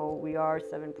you know, we are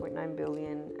 7.9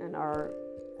 billion, and our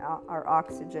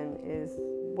oxygen is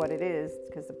what it is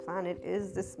because the planet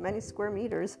is this many square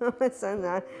meters. That's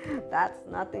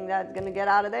nothing that's going to get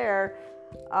out of there.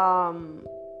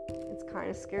 It's kind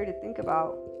of scary to think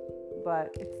about,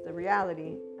 but it's the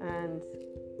reality. And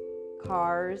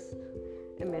cars,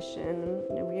 emission,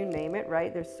 you name it,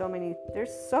 right? There's so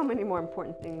many more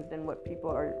important things than what people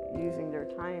are using their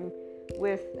time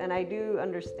with. And I do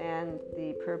understand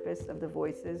the purpose of the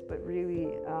voices, but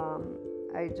really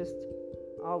I just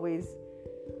always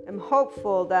am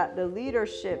hopeful that the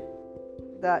leadership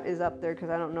that is up there, because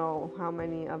I don't know how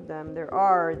many of them there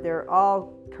are, they're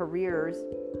all careers.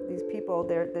 These people,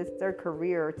 it's their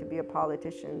career to be a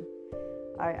politician.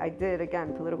 I did,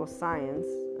 again, political science.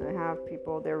 I have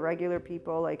people, they're regular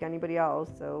people like anybody else.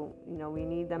 So, we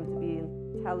need them to be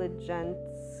intelligent.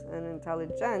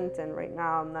 And right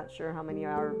now, I'm not sure how many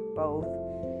are both.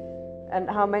 And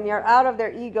how many are out of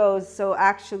their egos. So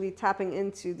actually tapping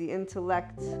into the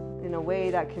intellect in a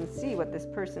way that can see what this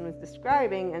person was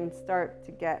describing and start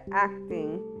to get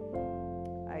acting.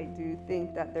 I do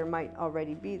think that there might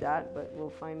already be that, but we'll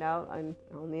find out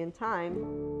only in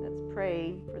time. Let's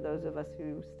pray for those of us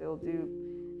who still do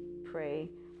pray,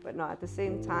 but not at the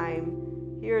same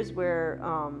time. Here's where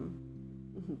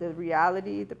the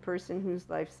reality, the person who's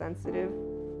life sensitive,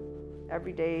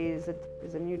 every day is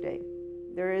a new day.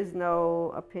 There is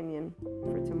no opinion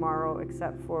for tomorrow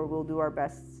except for we'll do our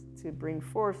best to bring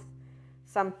forth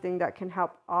something that can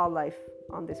help all life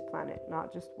on this planet,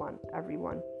 not just one,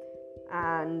 everyone.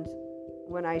 And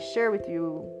when I share with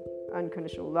you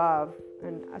unconditional love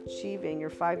and achieving your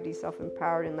 5D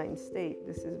self-empowered enlightened state,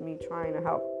 this is me trying to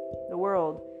help the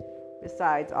world,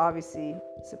 besides obviously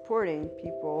supporting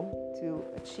people to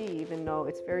achieve and know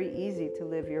it's very easy to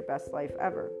live your best life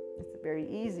ever. It's very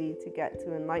easy to get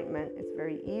to enlightenment. It's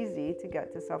very easy to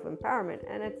get to self-empowerment,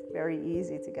 and it's very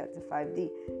easy to get to 5D.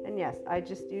 And yes, I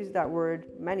just used that word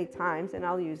many times, and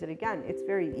I'll use it again. It's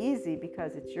very easy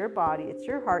because it's your body, it's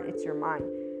your heart, it's your mind.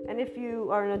 And if you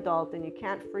are an adult and you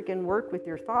can't freaking work with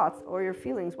your thoughts or your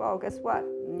feelings, well, guess what?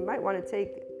 You might want to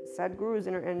take Sadhguru's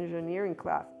inner engineering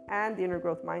class and the inner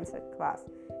growth mindset class.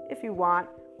 If you want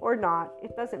or not,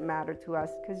 it doesn't matter to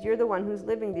us because you're the one who's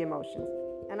living the emotions.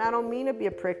 And I don't mean to be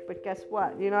a prick, but guess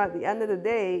what? You know, at the end of the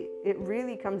day, it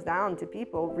really comes down to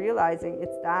people realizing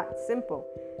it's that simple.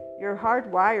 Your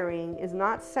hardwiring is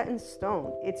not set in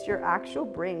stone. It's your actual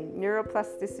brain,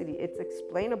 neuroplasticity. It's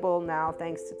explainable now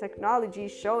thanks to technology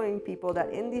showing people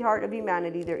that in the heart of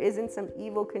humanity, there isn't some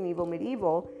evil, Knievel,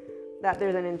 medieval, that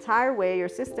there's an entire way your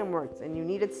system works, and you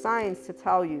needed science to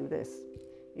tell you this.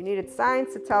 You needed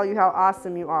science to tell you how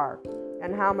awesome you are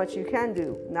and how much you can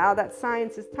do. Now that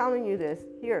science is telling you this,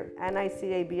 here,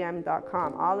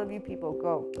 nicabm.com, all of you people,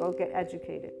 go get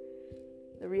educated.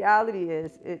 The reality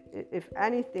is, if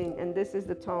anything, and this is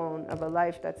the tone of a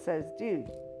life that says, dude,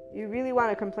 you really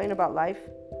want to complain about life?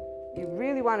 You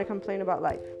really want to complain about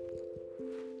life?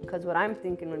 Because what I'm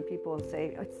thinking when people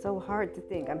say, it's so hard to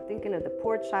think, I'm thinking of the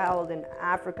poor child in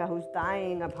Africa who's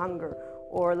dying of hunger,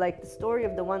 or like the story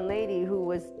of the one lady who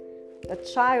was a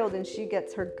child and she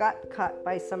gets her gut cut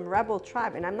by some rebel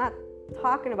tribe. And I'm not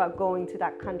talking about going to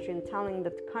that country and telling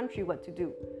the country what to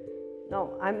do.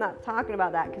 No, I'm not talking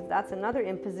about that, because that's another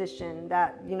imposition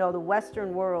that, you know, the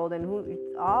Western world and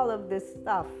all of this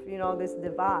stuff, you know, this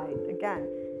divide. Again,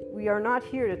 we are not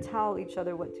here to tell each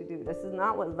other what to do. This is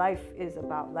not what life is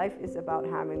about. Life is about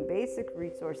having basic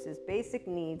resources, basic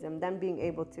needs, and then being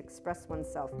able to express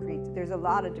oneself, create. There's a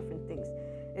lot of different things.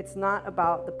 It's not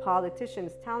about the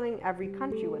politicians telling every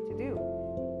country what to do,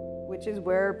 which is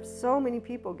where so many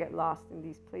people get lost in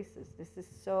these places.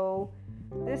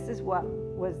 This is what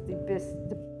was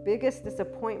the biggest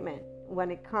disappointment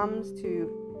when it comes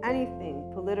to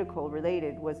anything political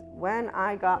related, was when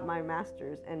I got my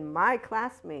master's and my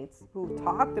classmates who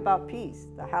talked about peace,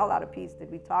 the hell out of peace, did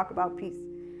we talk about peace?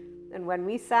 And when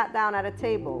we sat down at a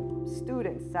table,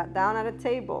 students sat down at a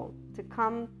table to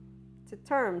come to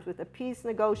terms with a peace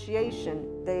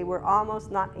negotiation, they were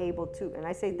almost not able to. And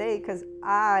I say they because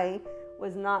I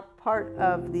was not part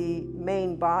of the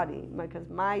main body, because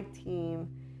my team,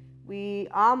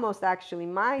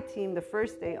 my team the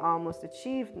first day almost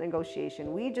achieved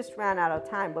negotiation. We just ran out of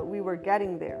time, but we were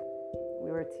getting there. We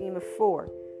were a team of 4.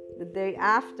 The day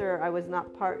after, I was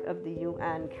not part of the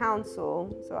UN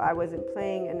Council, so I wasn't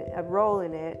playing a role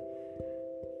in it.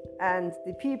 And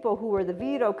the people who were the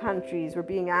veto countries were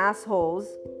being assholes,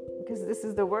 because this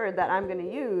is the word that I'm going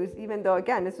to use, even though,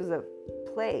 again, this was a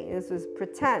play, this was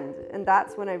pretend. And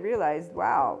that's when I realized,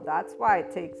 wow, that's why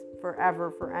it takes forever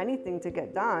for anything to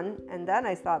get done. And then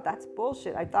I thought, that's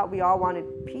bullshit. I thought we all wanted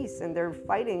peace, and they're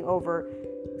fighting over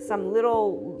some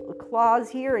little clause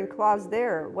here and clause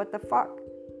there. What the fuck?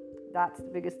 That's the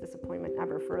biggest disappointment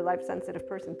ever for a life-sensitive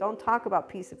person. Don't talk about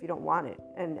peace if you don't want it.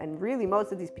 And really,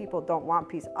 most of these people don't want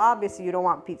peace. Obviously, you don't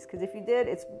want peace, because if you did,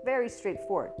 it's very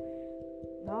straightforward.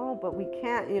 No, but we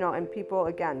can't, you know, and people,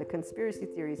 again, the conspiracy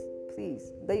theories,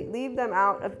 please, they leave them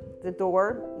out of the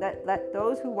door. Let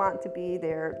those who want to be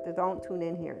there, they don't tune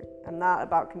in here. I'm not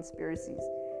about conspiracies.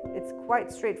 It's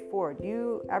quite straightforward.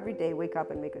 You, every day, wake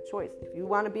up and make a choice. If you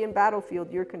want to be in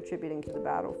battlefield, you're contributing to the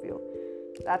battlefield.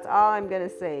 That's all I'm going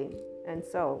to say. And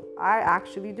so I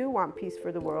actually do want peace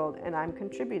for the world, and I'm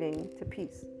contributing to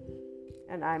peace.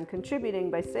 And I'm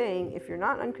contributing by saying, if you're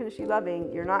not unconditionally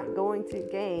loving, you're not going to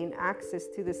gain access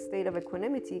to this state of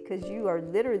equanimity, because you are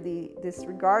literally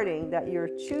disregarding that you're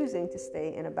choosing to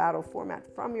stay in a battle format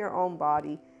from your own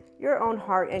body, your own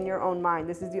heart, and your own mind.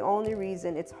 This is the only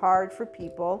reason it's hard for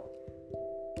people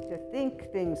to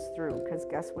think things through, because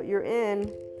guess what you're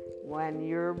in when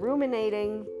you're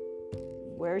ruminating?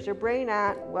 Where's your brain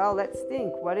at? Well, let's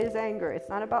think. What is anger? It's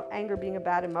not about anger being a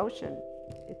bad emotion.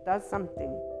 It does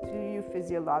something to you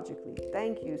physiologically.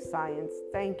 Thank you, science.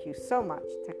 Thank you so much,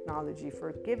 technology,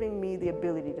 for giving me the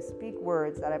ability to speak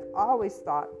words that I've always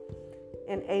thought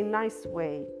in a nice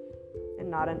way and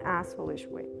not an asshole-ish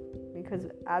way. Because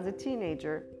as a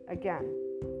teenager, again,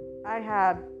 I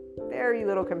had very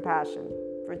little compassion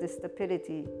for the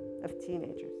stupidity of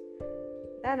teenagers.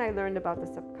 Then I learned about the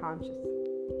subconscious.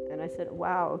 And I said,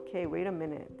 wow, okay, wait a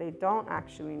minute. They don't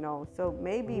actually know. So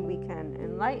maybe we can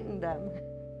enlighten them.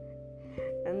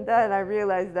 And then I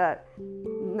realized that,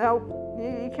 nope,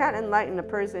 you can't enlighten a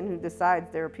person who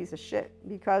decides they're a piece of shit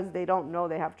because they don't know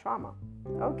they have trauma.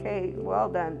 Okay, well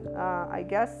then, I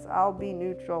guess I'll be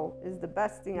neutral is the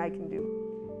best thing I can do.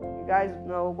 You guys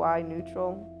know why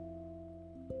neutral?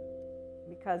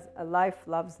 Because a life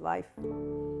loves life.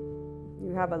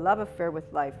 You have a love affair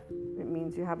with life. It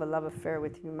means you have a love affair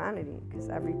with humanity, because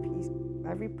every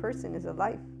person is a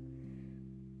life.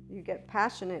 You get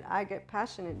passionate, I get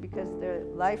passionate because their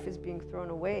life is being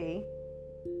thrown away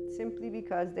simply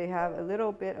because they have a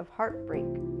little bit of heartbreak.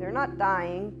 They're not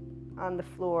dying on the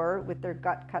floor with their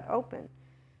gut cut open.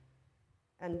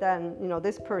 And then,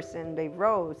 this person, they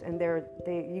rose, and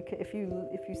if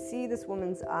you see this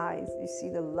woman's eyes, you see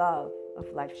the love of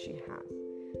life she has.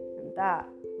 And that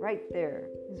right there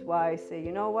is why I say,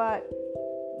 you know what?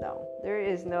 No,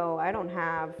 I don't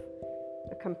have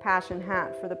a compassion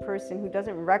hat for the person who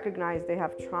doesn't recognize they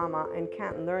have trauma and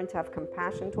can't learn to have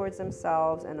compassion towards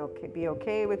themselves and be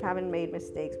okay with having made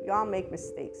mistakes. We all make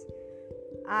mistakes.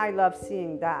 I love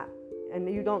seeing that. And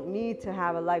you don't need to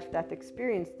have a life-death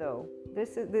experience, though.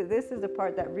 This is the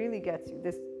part that really gets you.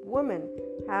 This woman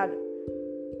had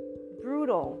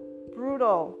brutal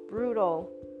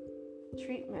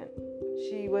treatment.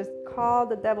 She was called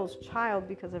the devil's child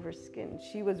because of her skin.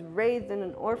 She was raised in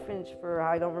an orphanage for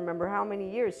I don't remember how many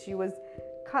years. She was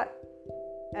cut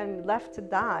and left to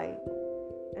die.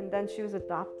 And then she was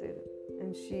adopted.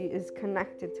 And she is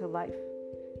connected to life.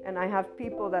 And I have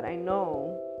people that I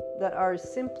know that are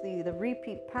simply the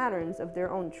repeat patterns of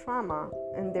their own trauma,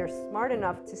 and they're smart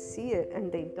enough to see it,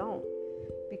 and they don't,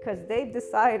 because they've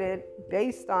decided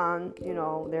based on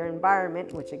their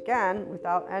environment, which again,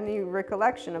 without any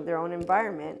recollection of their own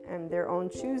environment and their own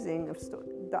choosing of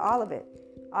all of it.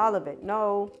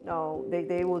 No,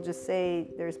 they will just say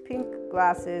there's pink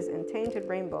glasses and tainted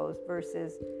rainbows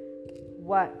versus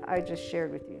what I just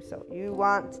shared with you. So you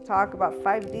want to talk about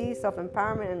 5D,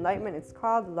 self-empowerment, enlightenment. It's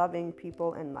called loving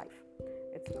people and life.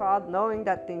 It's called knowing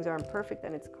that things are imperfect,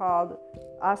 and it's called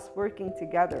us working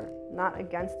together, not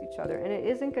against each other. And it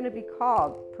isn't going to be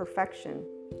called perfection.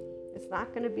 It's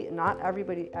not going to be,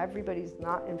 everybody's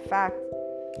not. In fact,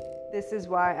 this is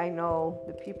why I know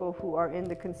the people who are in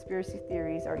the conspiracy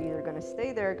theories are either going to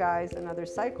stay there, guys, another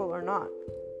cycle, or not.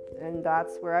 And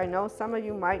that's where I know some of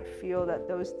you might feel that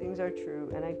those things are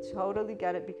true. And I totally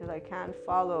get it, because I can't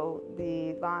follow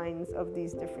the lines of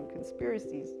these different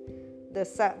conspiracies.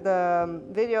 The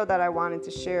video that I wanted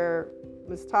to share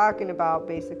was talking about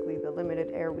basically the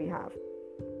limited air we have.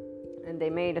 And they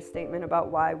made a statement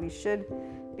about why we should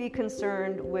be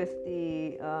concerned with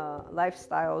the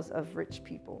lifestyles of rich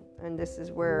people. And this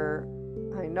is where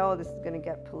I know this is going to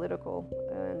get political.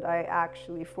 And I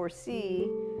actually foresee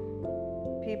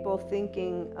people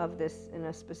thinking of this in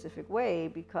a specific way,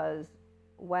 because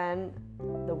when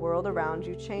the world around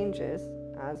you changes,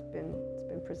 it's been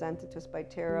presented to us by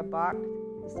Tara Bach,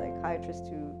 the psychiatrist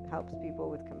who helps people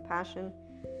with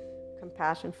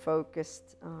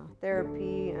compassion-focused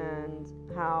therapy, and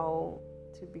how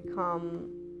to become,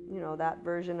 that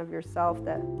version of yourself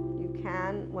that you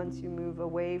can once you move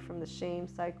away from the shame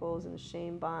cycles and the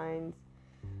shame binds.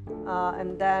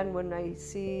 And then when I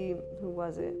see, who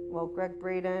was it? Well, Greg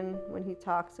Braden, when he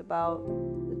talks about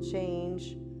the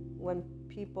change, when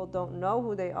people don't know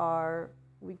who they are,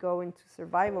 we go into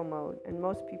survival mode. And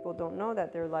most people don't know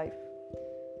that they're life,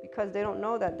 because they don't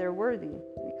know that they're worthy,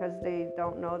 because they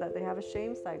don't know that they have a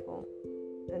shame cycle.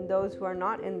 And those who are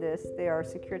not in this, they are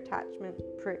secure attachment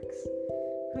pricks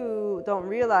who don't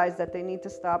realize that they need to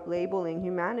stop labeling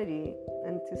humanity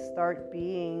and to start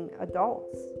being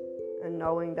adults and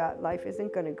knowing that life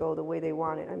isn't going to go the way they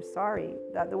want it. I'm sorry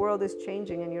that the world is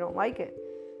changing and you don't like it.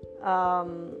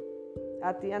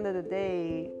 At the end of the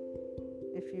day,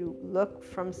 if you look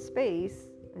from space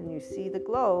and you see the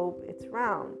globe, it's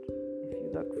round. If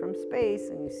you look from space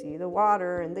and you see the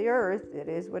water and the earth, it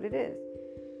is what it is.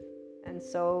 And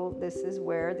so this is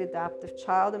where the adaptive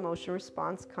child emotion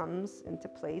response comes into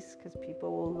place, because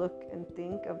people will look and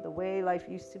think of the way life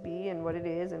used to be and what it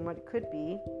is and what it could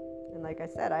be. And like I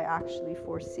said, I actually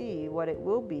foresee what it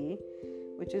will be,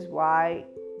 which is why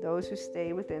those who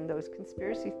stay within those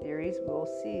conspiracy theories will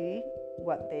see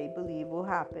what they believe will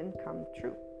happen come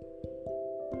true.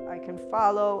 I can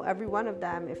follow every one of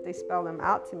them if they spell them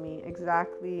out to me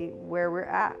exactly where we're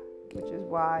at, which is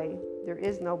why there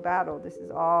is no battle. This is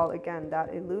all, again,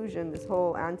 that illusion, this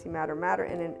whole antimatter matter.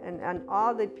 And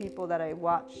all the people that I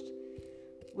watched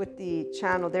with the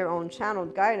channel, their own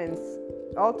channeled guidance,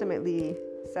 ultimately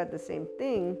said the same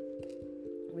thing,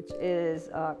 which is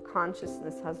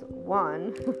consciousness has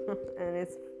won. And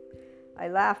I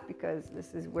laugh because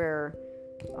this is where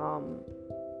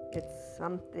it's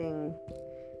something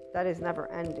that is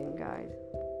never ending, guys.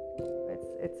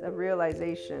 It's a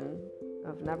realization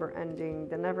of the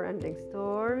never ending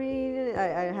story.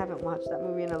 I haven't watched that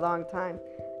movie in a long time.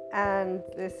 And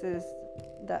this is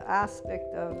the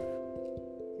aspect of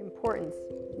importance.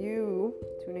 You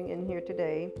tuning in here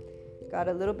today got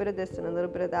a little bit of this and a little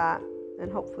bit of that,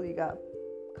 and hopefully you got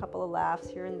a couple of laughs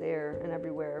here and there and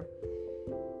everywhere.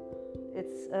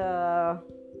 It's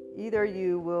either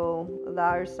you will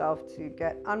allow yourself to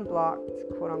get unblocked,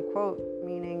 quote unquote,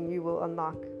 meaning you will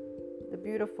unlock the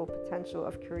beautiful potential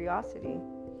of curiosity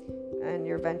and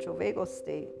your ventral vagal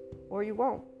state, or you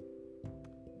won't.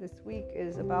 This week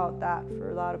is about that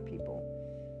for a lot of people.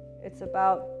 It's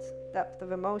about depth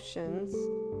of emotions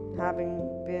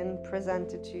having been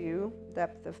presented to you,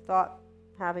 depth of thought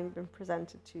having been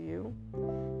presented to you,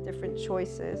 different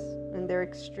choices and their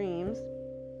extremes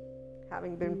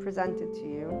having been presented to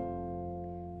you,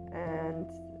 and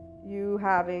you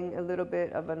having a little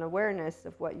bit of an awareness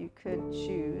of what you could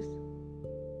choose,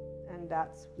 and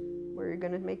that's where you're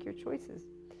going to make your choices.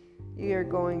 You're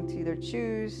going to either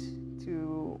choose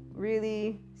to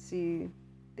really see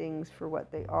things for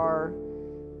what they are.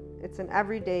 It's an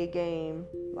everyday game,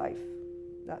 life.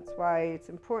 That's why it's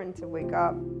important to wake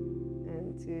up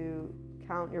and to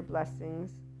count your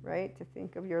blessings, right? To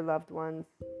think of your loved ones.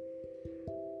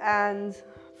 And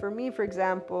for me, for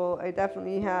example, I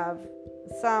definitely have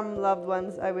some loved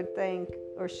ones I would thank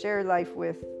or share life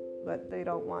with, but they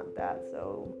don't want that.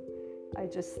 So I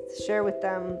just share with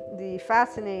them the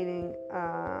fascinating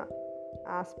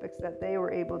aspects that they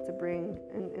were able to bring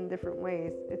in different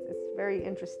ways. It's very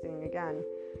interesting, again,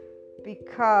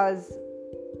 because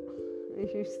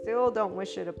if you still don't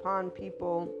wish it upon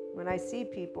people, when I see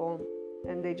people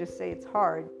and they just say it's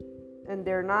hard, and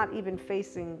they're not even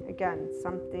facing, again,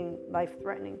 something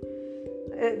life-threatening,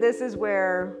 this is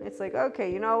where it's like,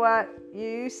 okay, you know what?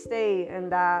 You stay in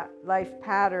that life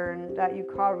pattern that you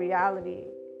call reality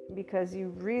because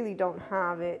you really don't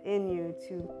have it in you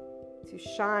to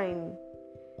shine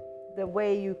the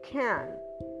way you can.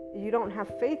 You don't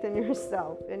have faith in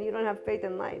yourself, and you don't have faith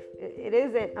in life. It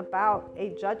isn't about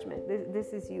a judgment.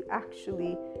 This is you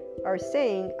actually are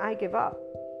saying, I give up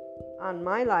on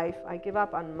my life, I give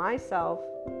up on myself,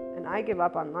 and I give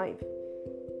up on life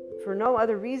for no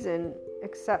other reason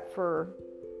except for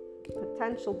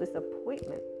potential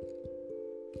disappointment.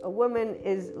 A woman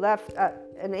is left at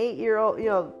an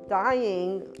 8-year-old,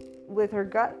 dying with her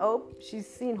gut open. She's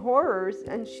seen horrors,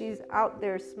 and she's out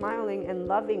there smiling and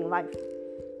loving life.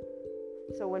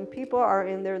 So when people are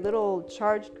in their little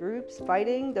charged groups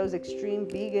fighting, those extreme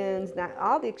vegans,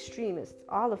 all the extremists,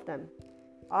 all of them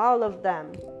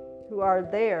who are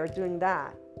there doing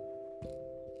that,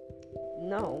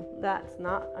 no, that's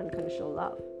not unconditional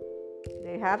love.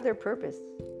 They have their purpose,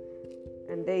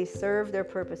 and they serve their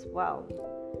purpose well.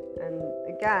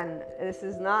 And again, this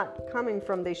is not coming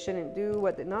from they shouldn't do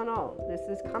what they, no. This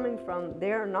is coming from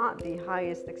they're not the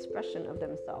highest expression of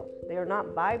themselves. They are not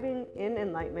vibing in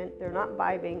enlightenment. They're not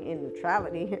vibing in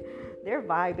neutrality. They're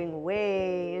vibing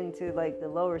way into like the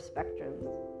lower spectrums.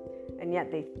 And yet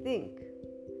they think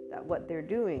that what they're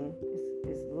doing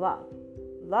is love.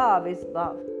 Love is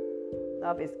love.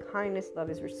 Love is kindness.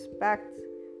 Love is respect.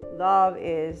 Love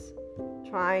is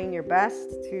trying your best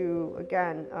to,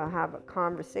 again, have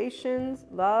conversations.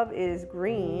 Love is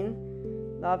green.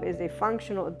 Love is a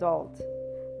functional adult.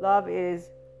 Love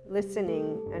is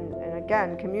listening and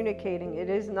again, communicating. It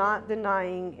is not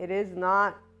denying. It is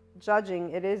not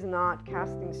judging. It is not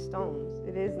casting stones.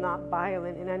 It is not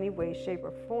violent in any way, shape,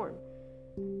 or form.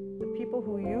 The people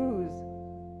who use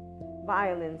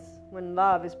violence when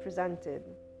love is presented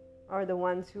are the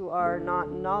ones who are not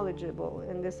knowledgeable.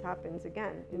 And this happens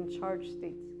again in charged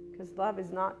states, because love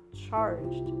is not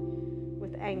charged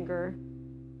with anger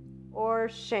or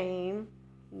shame.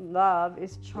 Love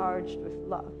is charged with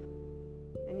love.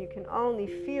 And you can only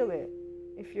feel it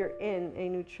if you're in a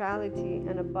neutrality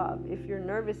and above. If your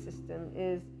nervous system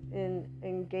is in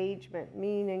engagement,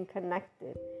 meaning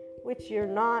connected, which you're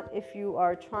not if you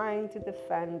are trying to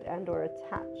defend and or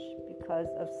attach because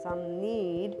of some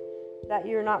need that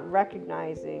you're not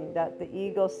recognizing that the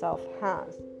ego self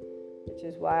has, which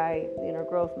is why the inner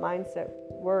growth mindset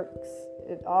works.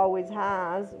 It always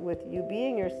has with you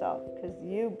being yourself, because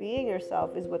you being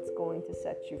yourself is what's going to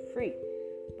set you free.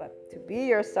 But to be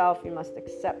yourself, you must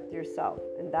accept yourself,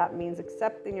 and that means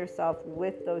accepting yourself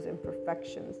with those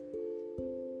imperfections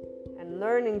and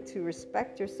learning to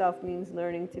respect yourself means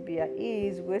learning to be at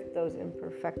ease with those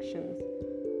imperfections.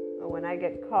 When I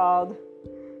get called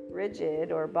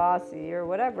rigid or bossy or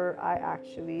whatever, I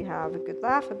actually have a good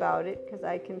laugh about it because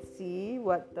I can see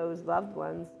what those loved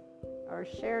ones are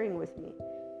sharing with me.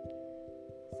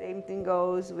 Same thing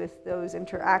goes with those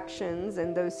interactions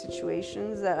and those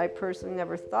situations that I personally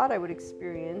never thought I would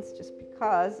experience just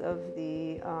because of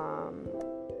the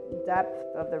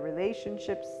depth of the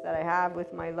relationships that I have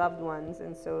with my loved ones.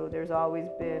 And so there's always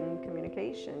been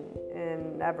communication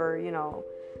and never,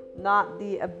 not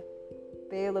the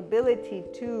availability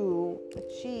to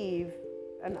achieve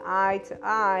an eye to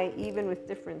eye, even with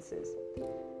differences.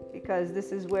 Because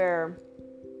this is where,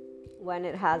 when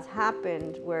it has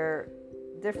happened, where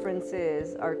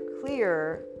differences are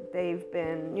clear, they've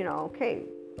been, okay,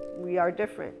 we are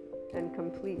different and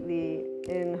completely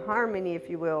in harmony, if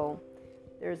you will.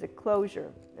 There's a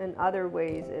closure. In other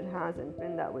ways, it hasn't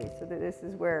been that way. So this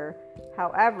is where,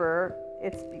 however,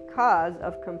 it's because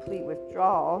of complete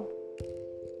withdrawal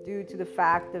due to the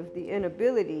fact of the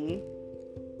inability,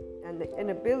 and the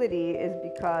inability is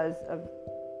because of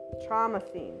trauma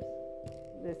themes.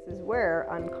 This is where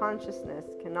unconsciousness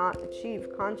cannot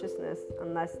achieve consciousness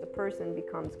unless the person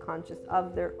becomes conscious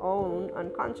of their own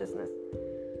unconsciousness.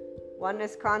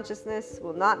 Oneness consciousness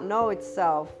will not know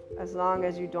itself as long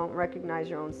as you don't recognize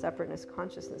your own separateness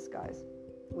consciousness, guys,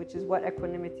 which is what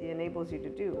equanimity enables you to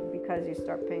do, because you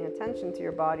start paying attention to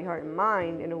your body, heart, and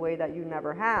mind in a way that you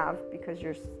never have, because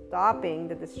you're stopping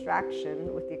the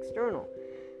distraction with the external.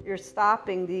 You're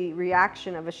stopping the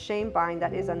reaction of a shame bind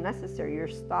that is unnecessary. You're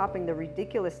stopping the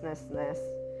ridiculousness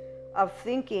of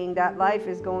thinking that life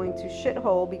is going to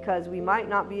shithole because we might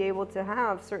not be able to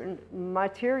have certain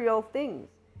material things.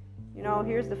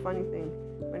 Here's the funny thing.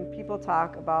 When people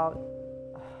talk about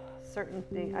certain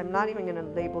things, I'm not even going to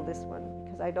label this one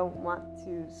because I don't want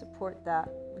to support that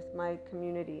with my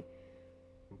community.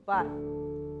 But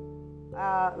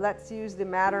let's use the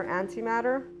matter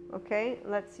antimatter. Okay,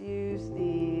 let's use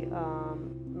the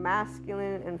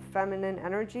masculine and feminine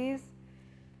energies,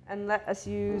 and let us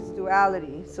use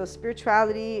duality. So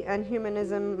spirituality and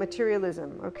humanism,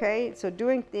 materialism. Okay, so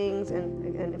doing things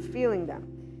and feeling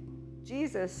them.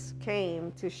 Jesus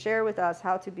came to share with us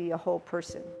how to be a whole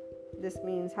person. This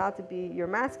means how to be your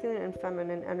masculine and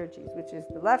feminine energies, which is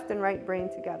the left and right brain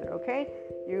together. Okay,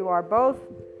 you are both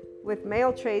with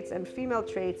male traits and female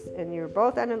traits, and you're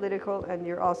both analytical and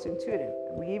you're also intuitive.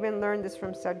 We even learned this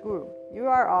from Sadhguru. You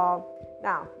are all.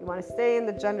 Now, you want to stay in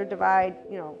the gender divide,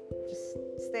 just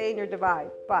stay in your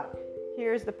divide. But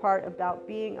here's the part about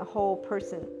being a whole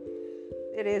person.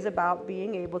 It is about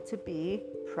being able to be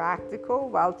practical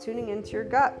while tuning into your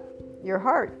gut. Your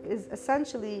heart is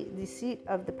essentially the seat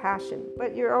of the passion,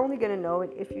 but you're only going to know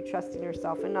it if you trust in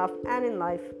yourself enough and in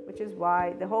life, which is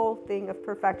why the whole thing of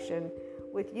perfection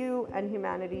with you and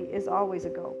humanity is always a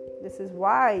go. This is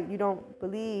why you don't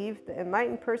believe, the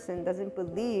enlightened person doesn't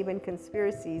believe in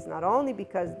conspiracies, not only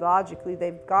because logically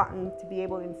they've gotten to be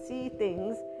able to see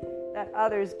things that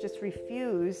others just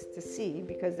refuse to see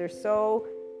because they're so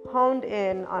honed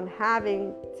in on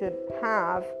having to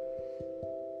have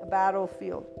a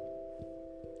battlefield.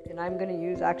 And I'm going to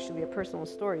use actually a personal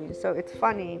story. So it's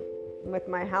funny with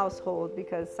my household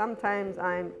because sometimes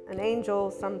I'm an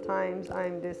angel, sometimes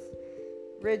I'm this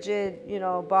rigid,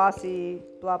 bossy,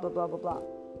 blah, blah, blah, blah, blah.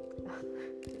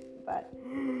 But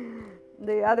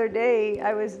the other day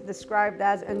I was described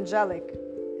as angelic,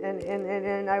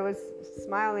 and I was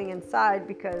smiling inside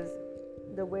because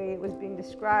the way it was being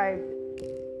described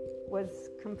was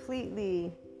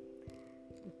completely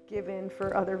given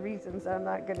for other reasons that I'm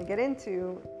not going to get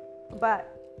into. But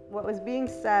what was being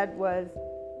said was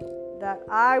that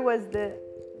I was the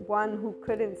one who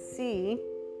couldn't see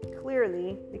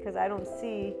clearly because I don't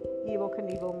see Evel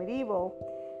Knievel Medieval,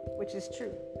 which is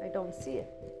true. I don't see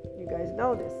it. You guys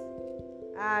know this.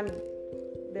 And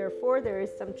therefore, there is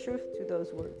some truth to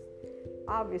those words.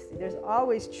 Obviously, there's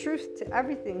always truth to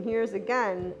everything. Here's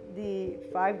again, the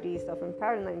 5D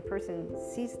self-empowered enlightened person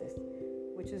sees this,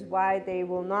 which is why they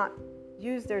will not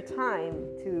use their time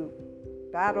to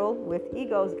battle with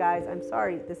egos, guys. I'm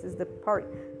sorry, this is the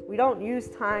part. We don't use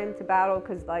time to battle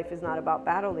because life is not about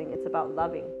battling, it's about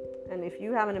loving. And if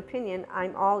you have an opinion,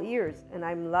 I'm all ears, and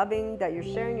I'm loving that you're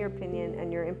sharing your opinion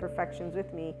and your imperfections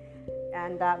with me,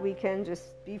 and that we can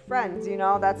just be friends,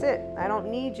 that's it. I don't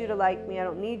need you to like me. I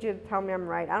don't need you to tell me I'm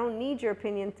right. I don't need your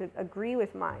opinion to agree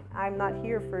with mine. I'm not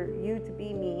here for you to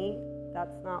be me.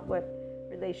 That's not what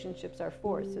relationships are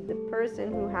for. So the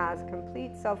person who has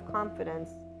complete self-confidence,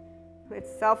 it's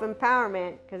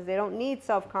self-empowerment because they don't need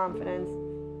self-confidence,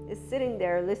 is sitting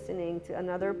there listening to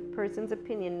another person's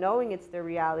opinion, knowing it's their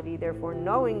reality, therefore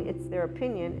knowing it's their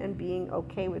opinion and being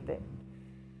okay with it.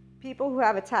 People who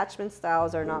have attachment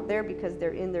styles are not there because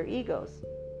they're in their egos.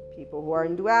 People who are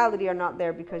in duality are not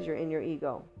there because you're in your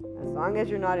ego. As long as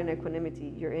you're not in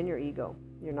equanimity, you're in your ego.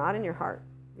 You're not in your heart.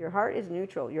 Your heart is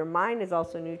neutral. Your mind is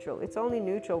also neutral. It's only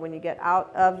neutral when you get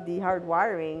out of the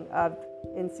hardwiring of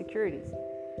insecurities.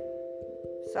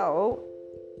 So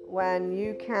when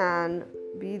you can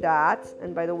be that,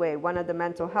 and by the way, one of the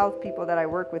mental health people that I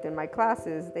work with in my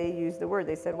classes, they used the word,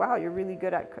 they said, wow, you're really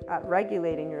good at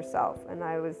regulating yourself. And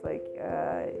I was like,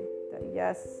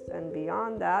 yes, and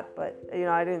beyond that, but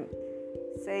I didn't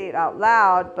say it out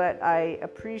loud, but I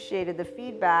appreciated the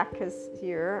feedback, because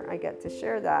here I get to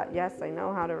share that. Yes, I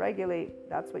know how to regulate.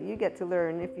 That's what you get to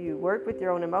learn if you work with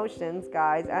your own emotions,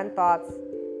 guys, and thoughts.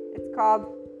 It's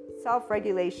called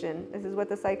self-regulation. This is what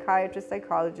the psychiatrists,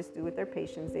 psychologists do with their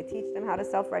patients. They teach them how to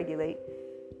self-regulate.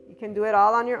 You can do it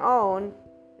all on your own.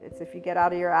 It's if you get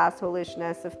out of your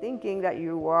assholishness of thinking that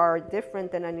you are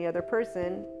different than any other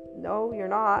person. No, you're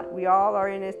not. We all are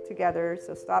in it together.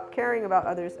 So stop caring about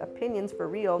others' opinions for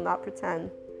real, not pretend,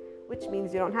 which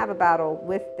means you don't have a battle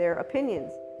with their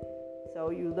opinions. So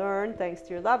you learn, thanks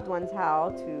to your loved ones, how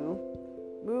to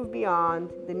move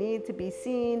beyond the need to be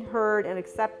seen, heard, and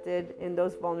accepted in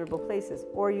those vulnerable places,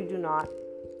 or you do not.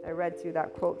 I read to you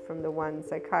that quote from the one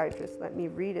psychiatrist. Let me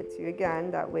read it to you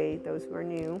again, that way those who are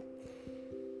new.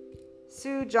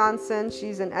 Sue Johnson,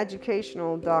 she's an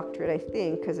educational doctorate, I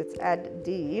think, because it's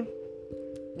Ed.D.,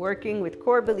 working with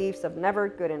core beliefs of never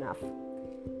good enough.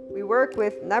 We work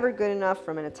with never good enough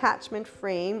from an attachment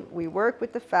frame. We work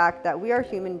with the fact that we are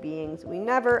human beings. We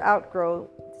never outgrow.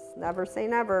 Never say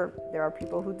never. There are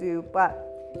people who do, but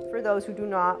for those who do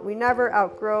not, we never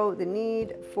outgrow the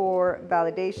need for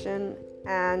validation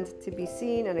and to be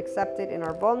seen and accepted in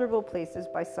our vulnerable places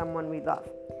by someone we love.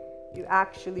 You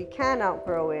actually can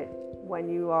outgrow it when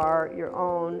you are your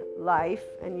own life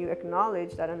and you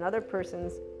acknowledge that another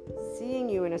person's seeing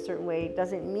you in a certain way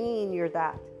doesn't mean you're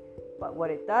that. But what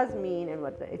it does mean and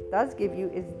what it does give you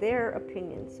is their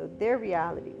opinion, so their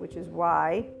reality, which is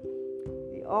why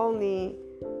the only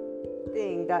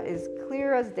thing that is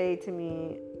clear as day to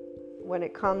me when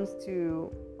it comes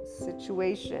to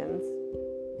situations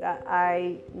that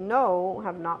I know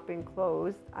have not been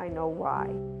closed, I know why.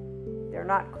 They're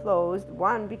not closed,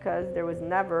 one, because there was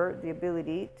never the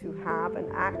ability to have an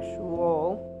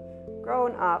actual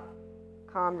grown-up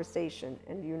conversation.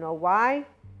 And you know why?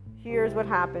 Here's what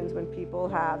happens when people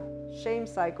have shame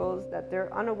cycles that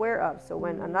they're unaware of. So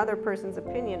when another person's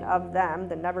opinion of them,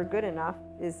 the never good enough,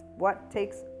 is what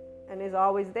takes and is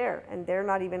always there, and they're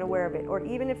not even aware of it. Or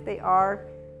even if they are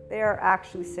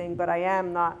actually saying, but I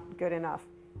am not good enough.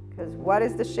 Because what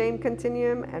is the shame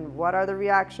continuum and what are the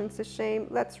reactions to shame?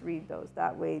 Let's read those.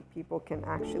 That way people can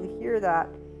actually hear that,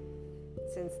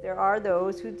 since there are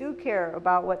those who do care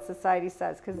about what society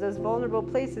says. Because those vulnerable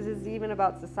places is even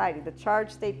about society. The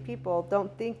charged state people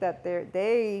don't think that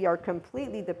they are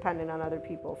completely dependent on other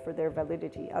people for their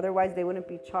validity. Otherwise, they wouldn't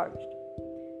be charged.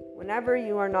 Whenever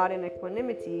you are not in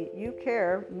equanimity, you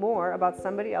care more about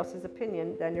somebody else's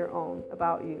opinion than your own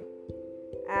about you.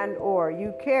 And or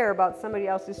you care about somebody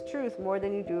else's truth more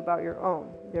than you do about your own.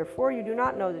 Therefore, you do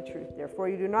not know the truth. Therefore,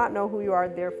 you do not know who you are.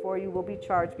 Therefore, you will be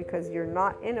charged because you're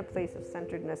not in a place of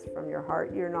centeredness from your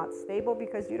heart. You're not stable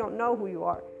because you don't know who you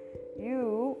are.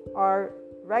 You are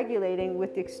regulating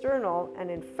with the external,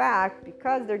 and in fact,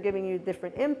 because they're giving you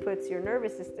different inputs, your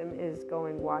nervous system is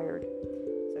going wired.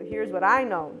 So here's what I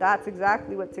know. That's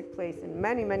exactly what took place in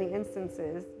many, many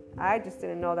instances. I just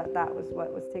didn't know that that was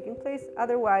what was taking place.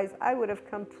 Otherwise, I would have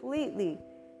completely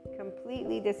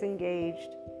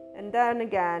disengaged. And then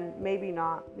again, maybe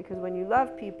not, because when you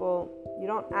love people, you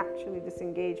don't actually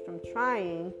disengage from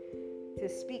trying to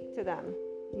speak to them.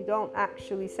 You don't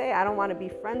actually say, I don't want to be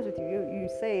friends with you. You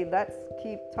say, let's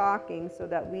keep talking so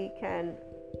that we can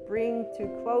bring to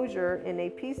closure in a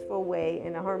peaceful way,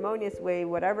 in a harmonious way,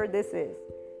 whatever this is.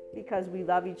 Because we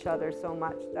love each other so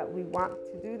much that we want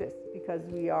to do this, because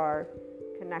we are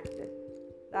connected.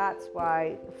 That's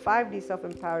why a 5D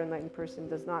self-empowered enlightened person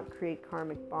does not create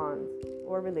karmic bonds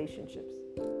or relationships.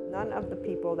 None of the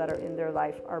people that are in their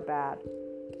life are bad.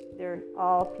 They're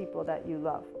all people that you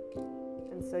love.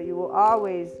 And so you will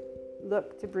always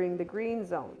look to bring the green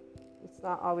zone. It's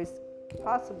not always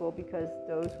possible because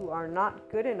those who are not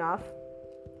good enough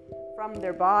from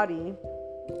their body,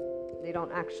 they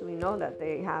don't actually know that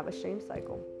they have a shame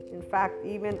cycle. In fact,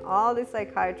 even all the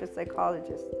psychiatrists,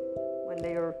 psychologists, when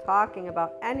they are talking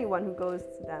about anyone who goes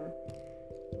to them,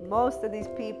 most of these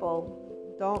people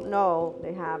don't know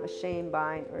they have a shame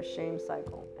bind or a shame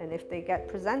cycle. And if they get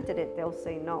presented it, they'll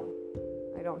say, no,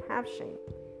 I don't have shame.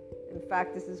 In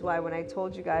fact, this is why when I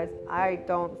told you guys, I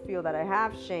don't feel that I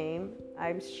have shame,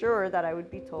 I'm sure that I would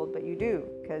be told, but you do,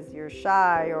 because you're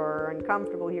shy or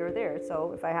uncomfortable here or there.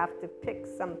 So if I have to pick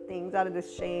some things out of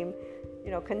this shame,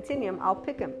 continuum, I'll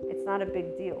pick them. It's not a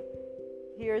big deal.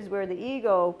 Here's where the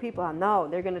ego people are, no,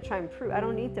 they're going to try and prove. I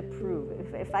don't need to prove.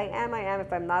 If I am, I am.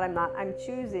 If I'm not, I'm not. I'm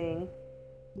choosing.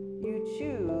 You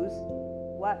choose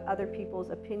what other people's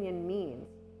opinion means.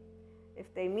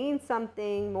 If they mean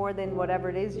something more than whatever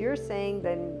it is you're saying,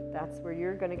 then that's where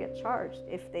you're going to get charged.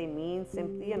 If they mean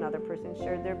simply another person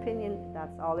shared their opinion,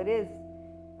 that's all it is.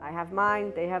 I have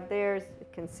mine, they have theirs.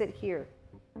 It can sit here.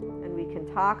 And we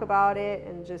can talk about it,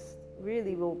 and just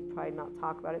really we'll probably not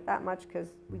talk about it that much because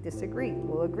we disagree.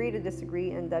 We'll agree to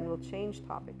disagree, and then we'll change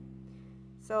topic.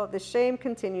 So the shame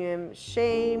continuum.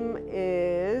 Shame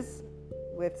is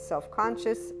with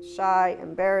self-conscious, shy,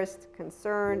 embarrassed,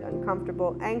 concerned,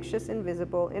 uncomfortable, anxious,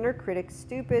 invisible, inner critic,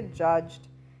 stupid, judged,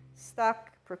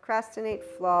 stuck, procrastinate,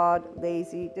 flawed,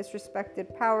 lazy,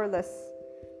 disrespected, powerless,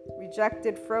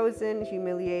 rejected, frozen,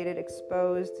 humiliated,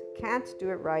 exposed, can't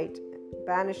do it right,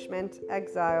 banishment,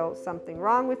 exile, something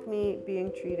wrong with me,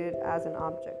 being treated as an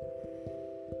object.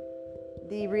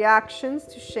 The reactions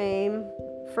to shame: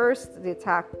 first, the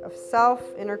attack of self,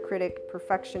 inner critic,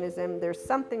 perfectionism. There's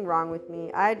something wrong with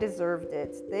me. I deserved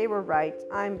it. They were right.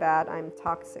 I'm bad. I'm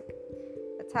toxic.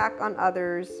 Attack on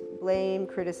others, blame,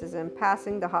 criticism,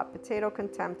 passing the hot potato,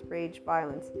 contempt, rage,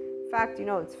 violence. In fact,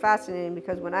 it's fascinating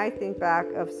because when I think back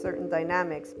of certain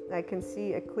dynamics, I can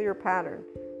see a clear pattern.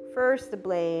 First, the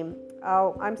blame.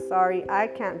 Oh, I'm sorry. I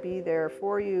can't be there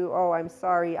for you. Oh, I'm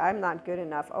sorry. I'm not good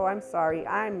enough. Oh, I'm sorry.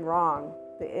 I'm wrong.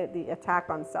 The attack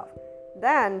on self.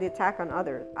 Then the attack on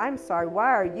others. I'm sorry,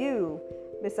 why are you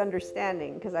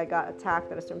misunderstanding? Because I got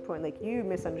attacked at a certain point, like, you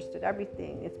misunderstood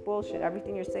everything. It's bullshit.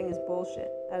 Everything you're saying is bullshit.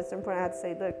 At a certain point, I had to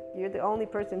say, look, you're the only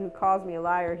person who calls me a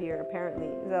liar here, apparently.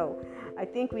 So I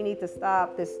think we need to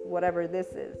stop this, whatever this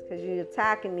is, because you're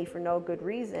attacking me for no good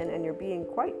reason, and you're being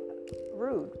quite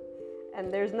rude.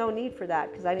 And there's no need for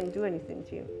that, because I didn't do anything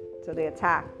to you. So they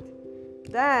attacked.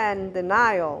 Then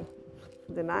denial.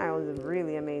 Denial is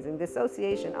really amazing.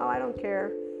 Dissociation. Oh, I don't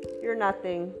care. You're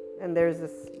nothing. And there's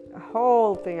this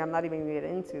whole thing I'm not even going to get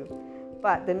into.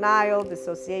 But denial,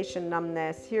 dissociation,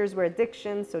 numbness. Here's where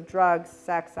addiction, so drugs,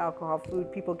 sex, alcohol, food,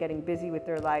 people getting busy with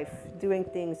their life, doing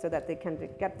things so that they can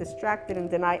get distracted and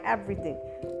deny everything.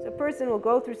 So a person will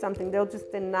go through something, they'll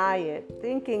just deny it,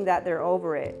 thinking that they're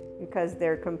over it, because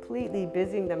they're completely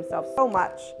busying themselves so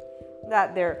much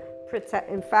that they're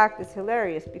in fact, it's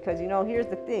hilarious because, here's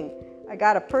the thing. I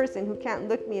got a person who can't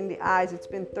look me in the eyes. It's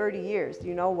been 30 years. Do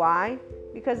you know why?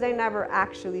 Because they never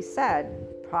actually said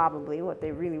probably what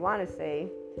they really want to say.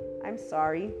 I'm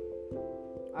sorry.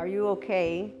 Are you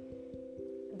okay?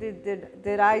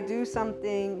 Did I do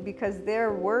something? Because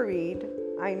they're worried.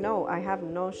 I know, I have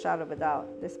no shadow of a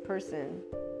doubt. This person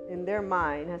in their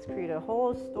mind has created a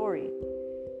whole story.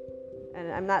 And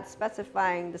I'm not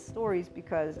specifying the stories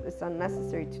because it's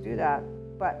unnecessary to do that.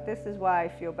 But this is why I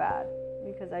feel bad.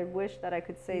 Because I wish that I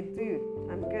could say, dude,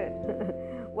 I'm good.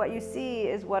 What you see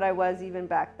is what I was even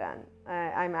back then.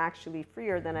 I'm actually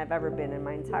freer than I've ever been in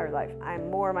my entire life.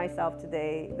 I'm more myself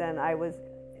today than I was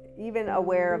even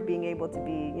aware of being able to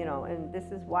be, and this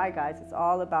is why, guys, it's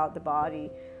all about the body,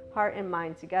 heart, and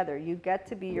mind together. You get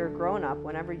to be your grown-up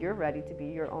whenever you're ready to be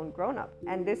your own grown-up.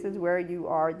 And this is where you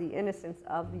are the innocence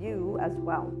of you as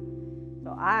well.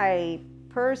 So I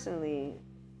personally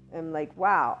am like,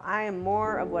 wow, I am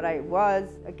more of what I was.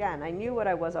 Again, I knew what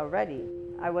I was already.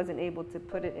 I wasn't able to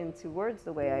put it into words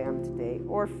the way I am today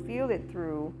or feel it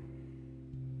through,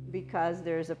 because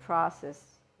there's a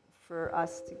process for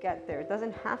us to get there. It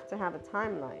doesn't have to have a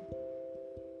timeline.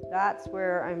 That's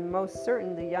where I'm most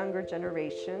certain the younger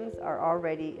generations are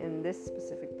already in this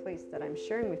specific place that I'm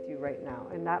sharing with you right now.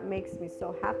 And that makes me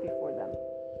so happy for them,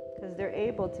 because they're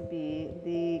able to be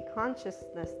the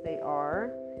consciousness they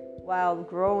are while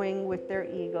growing with their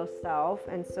ego self.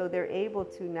 And so they're able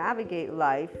to navigate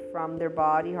life from their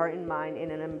body, heart, and mind in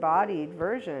an embodied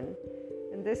version.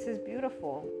 And this is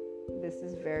beautiful. This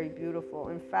is very beautiful.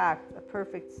 In fact, a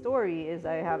perfect story is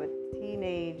I have a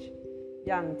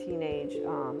young teenage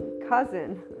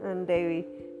cousin, and they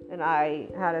and I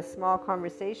had a small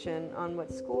conversation on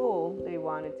what school they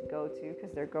wanted to go to,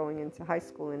 because they're going into high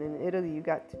school, and in Italy you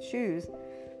got to choose.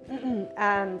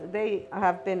 And they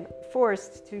have been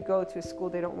forced to go to a school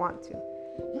they don't want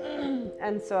to.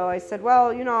 And so I said,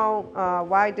 well,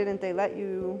 why didn't they let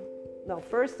you? No,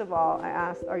 first of all, I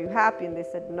asked, are you happy? And they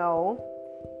said no.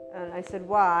 And I said,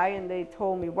 why? And they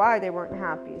told me why they weren't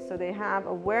happy. So they have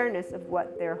awareness of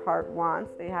what their heart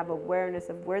wants. They have awareness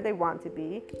of where they want to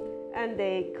be. And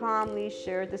they calmly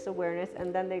shared this awareness.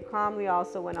 And then they calmly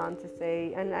also went on to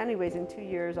say, and anyways, in 2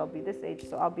 years, I'll be this age,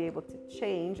 so I'll be able to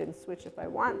change and switch if I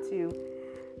want to.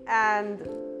 And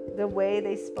the way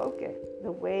they spoke it,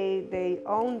 the way they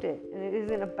owned it. And it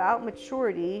isn't about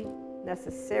maturity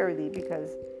necessarily, because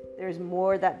there's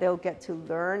more that they'll get to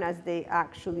learn as they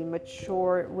actually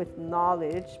mature with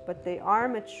knowledge, but they are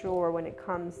mature when it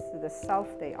comes to the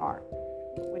self they are,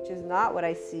 which is not what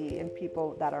I see in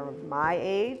people that are my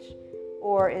age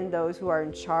or in those who are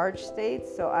in charge states.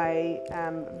 So I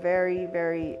am very,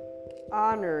 very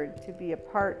honored to be a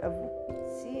part of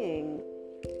seeing,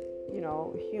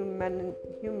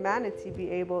 humanity be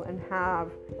able and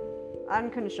have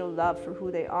unconditional love for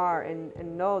who they are,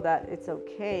 and know that it's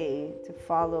okay to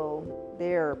follow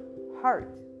their heart,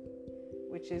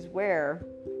 which is where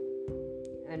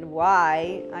and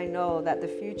why I know that the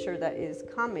future that is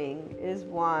coming is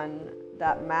one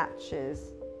that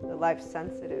matches the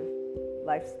life-sensitive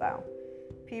lifestyle.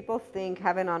 People think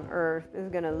heaven on earth is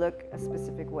going to look a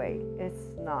specific way.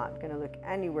 It's not going to look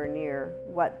anywhere near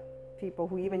what people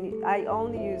who even, I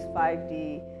only use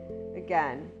 5D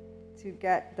again to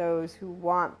get those who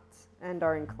want and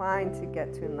are inclined to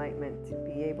get to enlightenment to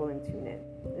be able to tune in,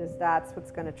 because that's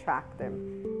what's going to attract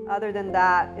them. Other than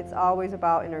that, it's always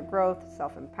about inner growth,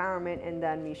 self-empowerment, and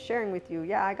then me sharing with you,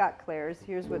 yeah, I got clairs,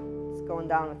 here's what's going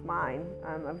down with mine.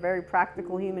 I'm a very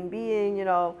practical human being,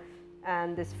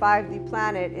 and this 5D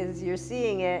planet is, you're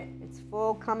seeing it, it's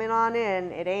full coming on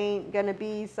in. It ain't gonna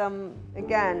be some,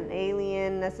 again,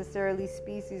 alien necessarily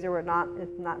species or whatnot.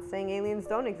 It's not saying aliens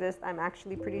don't exist. I'm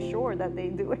actually pretty sure that they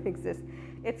do exist.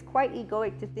 It's quite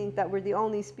egoic to think that we're the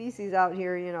only species out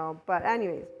here, but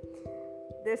anyways,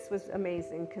 this was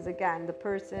amazing, because again, the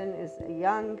person is a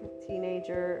young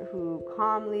teenager who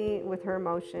calmly, with her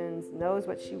emotions, knows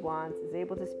what she wants, is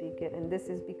able to speak it, and this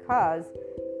is because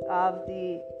of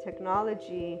the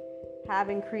technology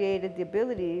having created the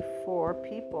ability for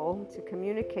people to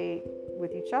communicate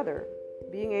with each other,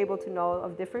 being able to know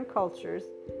of different cultures,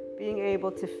 being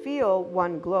able to feel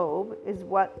one globe is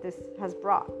what this has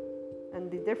brought. And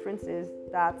the difference is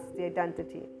that's the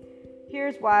identity.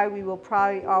 Here's why we will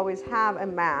probably always have a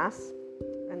mass,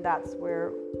 and that's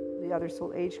where the other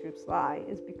soul age groups lie,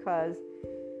 is because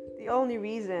the only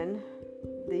reason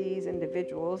these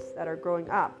individuals that are growing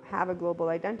up have a global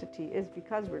identity is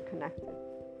because we're connected.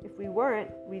 If we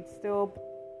weren't, we'd still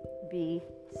be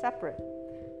separate.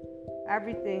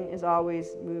 Everything is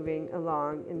always moving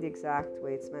along in the exact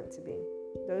way it's meant to be.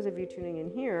 Those of you tuning in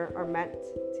here are meant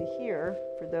to hear.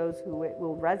 For those who it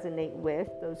will resonate with,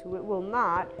 those who it will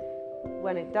not,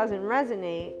 when it doesn't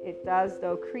resonate, it does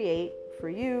though create for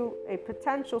you a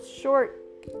potential short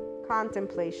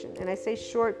contemplation. And I say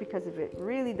short because if it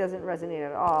really doesn't resonate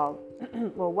at all,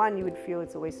 well, one, you would feel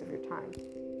it's a waste of your time.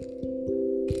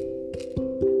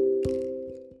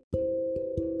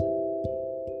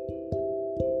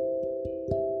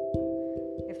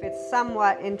 If it's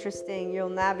somewhat interesting, you'll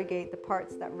navigate the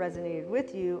parts that resonated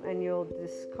with you and you'll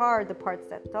discard the parts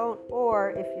that don't.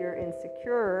 Or if you're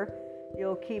insecure,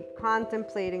 you'll keep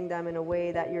contemplating them in a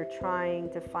way that you're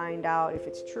trying to find out if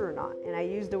it's true or not. And I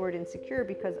use the word insecure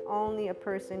because only a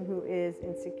person who is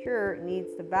insecure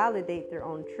needs to validate their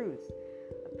own truths.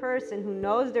 A person who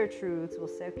knows their truths will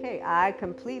say, okay, I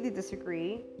completely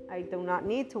disagree. I do not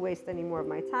need to waste any more of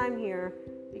my time here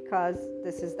because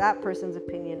this is that person's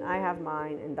opinion. I have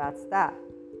mine, and that's that.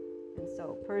 And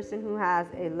so a person who has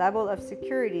a level of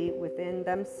security within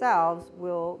themselves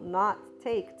will not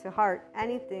take to heart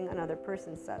anything another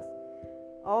person says.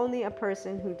 Only a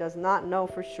person who does not know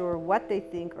for sure what they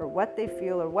think or what they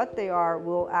feel or what they are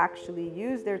will actually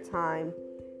use their time.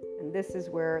 And this is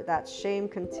where that shame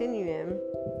continuum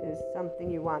is something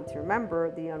you want to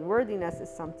remember. The unworthiness is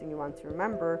something you want to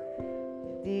remember.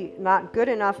 The not good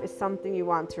enough is something you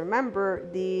want to remember.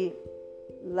 The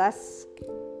less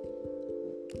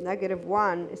negative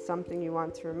one is something you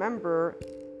want to remember.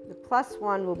 The plus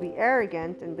one will be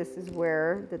arrogant, and this is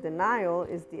where the denial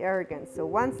is the arrogance. So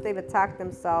once they've attacked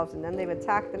themselves and then they've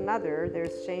attacked another,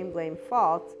 there's shame, blame,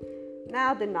 fault.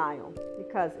 Now denial,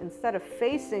 because instead of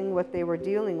facing what they were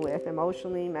dealing with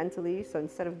emotionally, mentally, so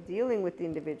instead of dealing with the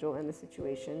individual and the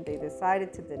situation, they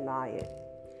decided to deny it.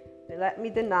 They let me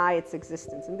deny its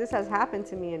existence. And this has happened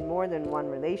to me in more than one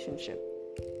relationship.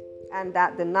 And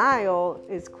that denial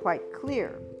is quite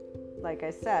clear. Like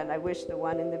I said, I wish the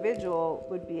one individual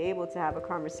would be able to have a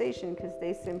conversation because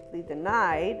they simply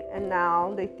denied, and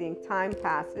now they think time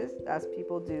passes, as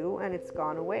people do, and it's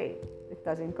gone away. It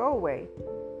doesn't go away.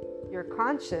 Your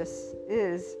conscious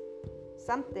is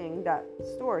something that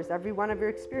stores every one of your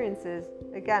experiences.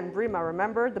 Again, Brima,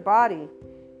 remember the body,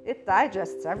 it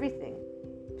digests everything.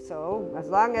 So as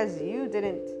long as you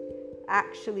didn't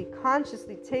actually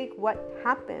consciously take what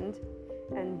happened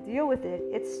and deal with it,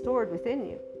 it's stored within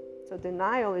you. So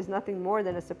denial is nothing more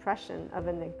than a suppression of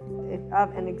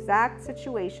an exact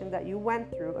situation that you went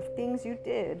through, of things you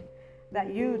did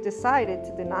that you decided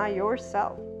to deny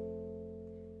yourself.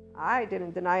 I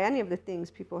didn't deny any of the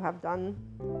things people have done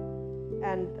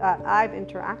and I've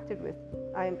interacted with.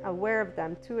 I'm aware of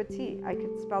them to a T. I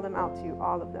could spell them out to you,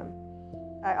 all of them.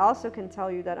 I also can tell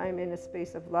you that I'm in a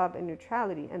space of love and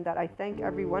neutrality, and that I thank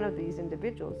every one of these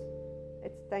individuals.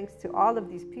 It's thanks to all of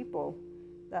these people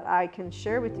that I can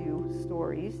share with you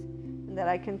stories, and that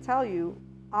I can tell you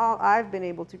all I've been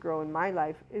able to grow in my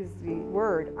life is the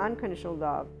word unconditional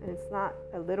love. And it's not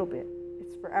a little bit.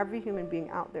 It's for every human being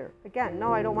out there. Again,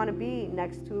 no, I don't want to be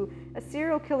next to a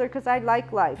serial killer because I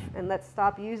like life. And let's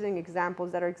stop using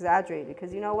examples that are exaggerated,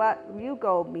 because you know what? You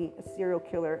go meet a serial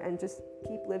killer and just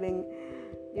keep living.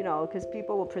 Because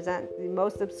people will present the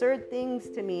most absurd things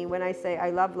to me when I say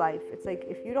I love life. It's like,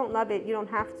 if you don't love it, you don't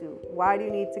have to. Why do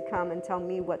you need to come and tell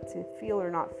me what to feel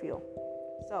or not feel?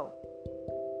 So,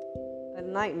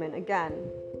 enlightenment, again,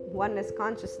 oneness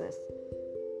consciousness.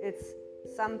 It's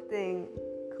something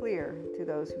clear to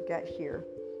those who get here.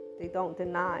 They don't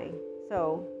deny.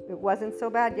 So, it wasn't so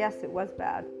bad. Yes, it was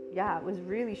bad. Yeah, it was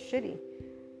really shitty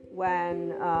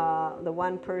when the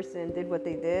one person did what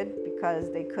they did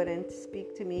because they couldn't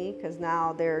speak to me, because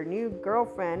now their new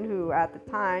girlfriend, who at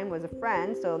the time was a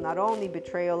friend, so not only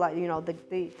betrayal,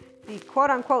 the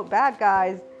quote-unquote bad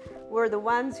guys were the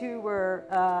ones who were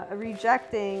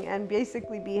rejecting and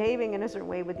basically behaving in a certain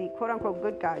way with the quote-unquote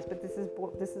good guys. But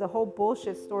this is a whole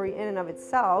bullshit story in and of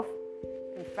itself.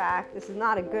 In fact, this is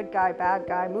not a good guy, bad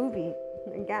guy movie.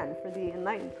 Again, for the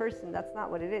enlightened person, that's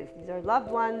not what it is. These are loved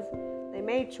ones. They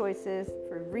made choices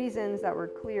for reasons that were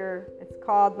clear. It's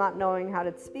called not knowing how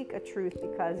to speak a truth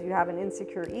because you have an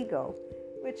insecure ego,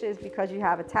 which is because you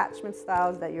have attachment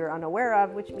styles that you're unaware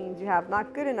of, which means you have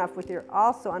not good enough, which you're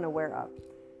also unaware of.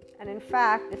 And in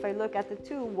fact, if I look at the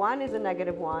two, one is a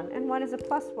negative one and one is a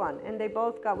plus one, and they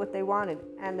both got what they wanted,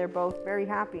 and they're both very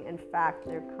happy. In fact,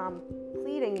 they're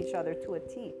completing each other to a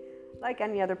T, like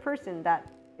any other person that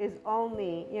is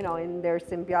only, in their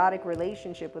symbiotic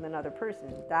relationship with another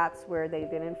person. That's where they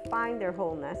didn't find their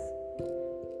wholeness.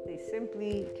 They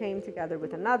simply came together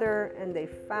with another, and they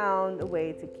found a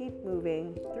way to keep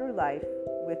moving through life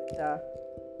with the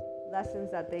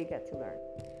lessons that they get to learn.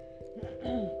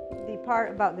 The part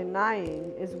about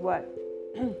denying is what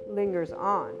lingers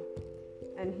on.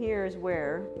 And here's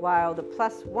where, while the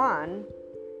plus one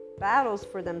battles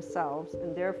for themselves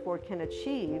and therefore can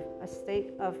achieve a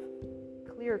state of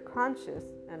clear conscious,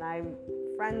 and I'm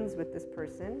friends with this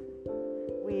person,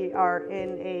 we are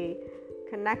in a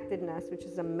connectedness which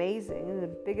is amazing, the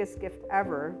biggest gift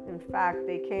ever. In fact,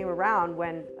 they came around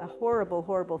when a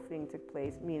horrible thing took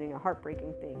place, meaning a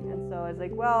heartbreaking thing. And so I was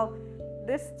like, well,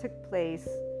 this took place,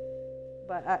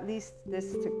 but at least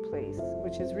this took place,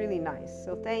 which is really nice.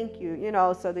 So thank you.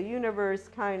 So the universe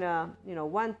kind of,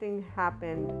 one thing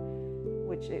happened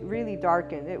which it really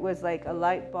darkened. It was like a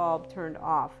light bulb turned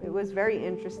off. It was very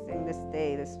interesting this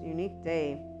day, this unique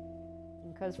day,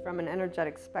 because from an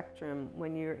energetic spectrum,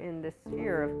 when you're in this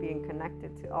sphere of being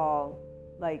connected to all,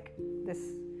 like this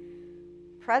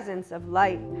presence of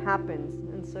light happens.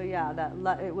 And so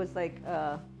it was like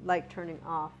a light turning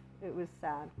off. It was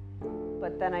sad.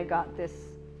 But then I got this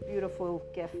beautiful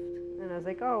gift, and I was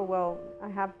like, oh, well, I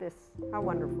have this. How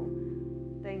wonderful.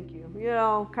 Thank you.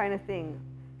 Kind of thing.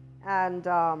 And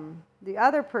the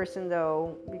other person,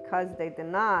 though, because they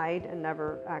denied and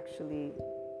never actually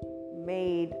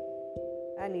made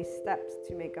any steps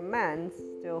to make amends,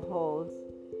 still holds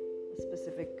a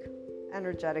specific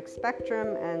energetic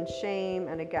spectrum and shame.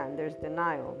 And again, there's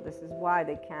denial. This is why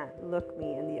they can't look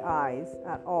me in the eyes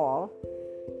at all.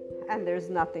 And there's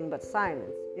nothing but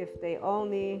silence. If they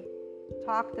only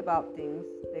talked about things,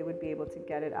 they would be able to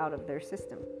get it out of their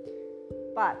system.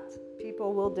 But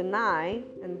people will deny,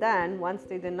 and then once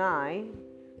they deny,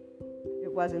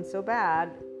 it wasn't so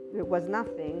bad, it was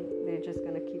nothing, they're just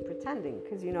going to keep pretending.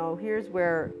 Because, here's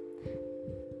where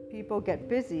people get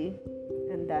busy,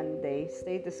 and then they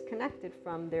stay disconnected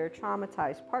from their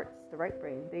traumatized parts, the right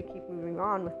brain. They keep moving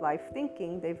on with life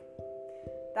thinking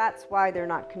that's why they're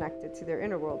not connected to their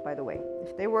inner world, by the way.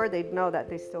 If they were, they'd know that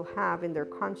they still have in their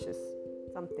conscious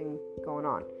something going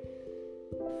on.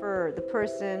 For the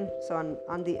person, so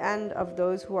on the end of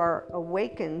those who are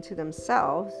awakened to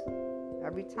themselves,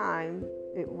 every time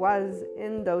it was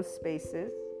in those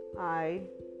spaces, I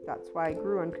That's why I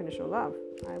grew unconditional love.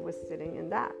 I was sitting in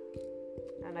that.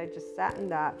 And I just sat in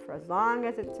that for as long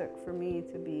as it took for me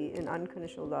to be in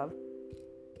unconditional love,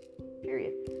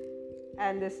 period.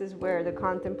 And this is where the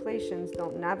contemplations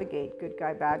don't navigate good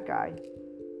guy, bad guy.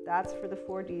 That's for the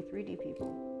 4D, 3D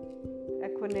people.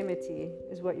 Equanimity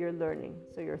is what you're learning.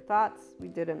 So your thoughts, we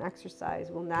did an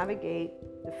exercise, will navigate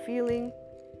the feeling,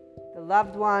 the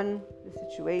loved one, the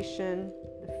situation,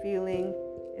 the feeling.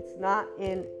 It's not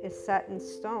set in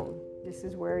stone. This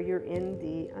is where you're in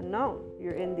the unknown.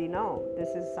 You're in the known. This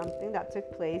is something that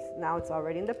took place. Now it's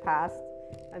already in the past.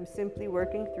 I'm simply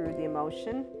working through the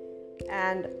emotion.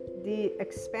 And the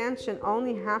expansion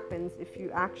only happens if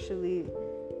you actually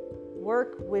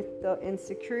work with the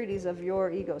insecurities of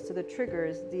your ego. So the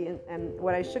triggers, and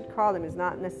what I should call them is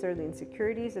not necessarily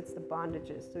insecurities, it's the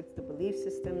bondages. So it's the belief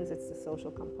systems, it's the social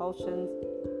compulsions.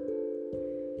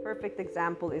 Perfect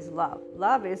example is love.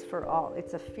 Love is for all.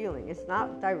 It's a feeling. It's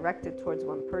not directed towards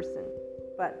one person,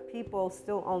 but people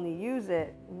still only use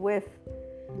it with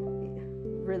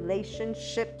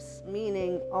relationships,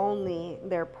 meaning only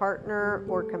their partner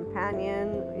or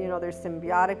companion, their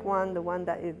symbiotic one, the one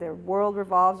that their world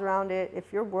revolves around it.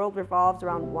 If your world revolves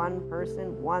around one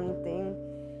person, one thing,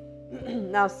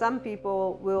 now some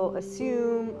people will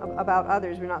assume about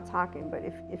others, we're not talking, but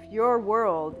if your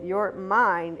world, your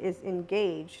mind is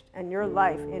engaged and your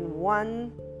life in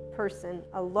one person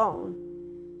alone,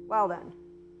 well then,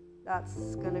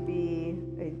 that's going to be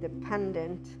a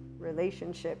dependent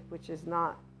relationship, which is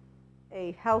not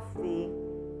a healthy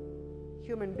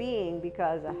human being,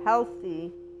 because a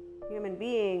healthy human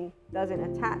being doesn't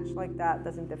attach like that,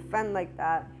 doesn't defend like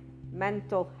that.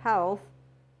 Mental health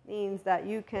means that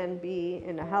you can be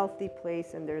in a healthy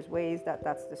place, and there's ways that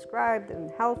that's described,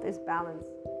 and health is balance.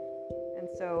 And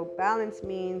so balance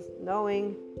means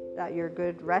knowing that you're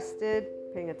good rested,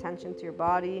 paying attention to your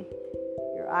body,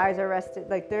 your eyes are rested.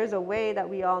 Like there's a way that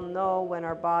we all know when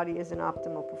our body is in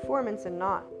optimal performance and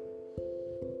not.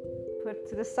 Put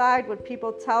to the side what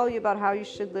people tell you about how you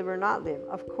should live or not live.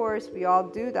 Of course, we all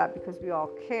do that because we all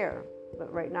care.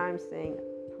 But right now I'm saying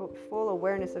full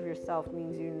awareness of yourself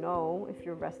means you know if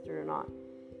you're rested or not.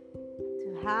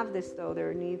 To have this though,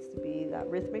 there needs to be that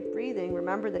rhythmic breathing.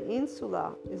 Remember, the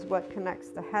insula is what connects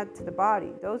the head to the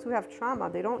body. Those who have trauma,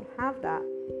 they don't have that.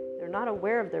 They're not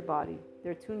aware of their body.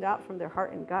 They're tuned out from their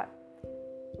heart and gut.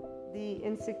 The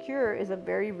insecure is a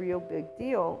very real big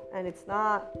deal, and it's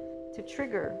not to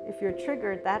trigger. If you're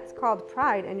triggered, that's called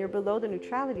pride, and you're below the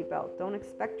neutrality belt. Don't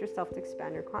expect yourself to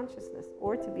expand your consciousness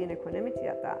or to be in equanimity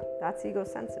at that. That's ego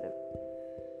sensitive.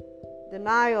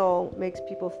 Denial makes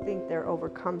people think they're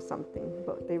overcome something,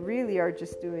 but they really are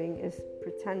just doing is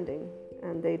pretending,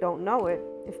 and they don't know it.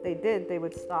 If they did, they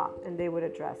would stop and they would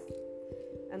address,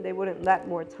 and they wouldn't let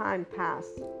more time pass.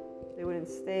 They wouldn't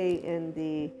stay in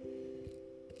the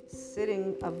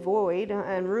sitting avoid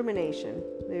and rumination.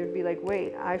 They would be like,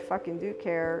 wait, I fucking do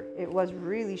care. It was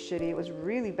really shitty. It was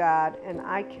really bad, and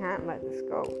I can't let this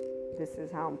go. This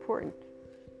is how important.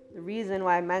 The reason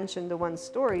why I mentioned the one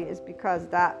story is because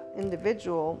that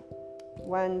individual,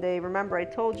 when they, remember I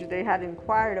told you they had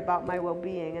inquired about my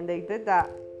well-being, and they did that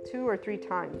 2 or 3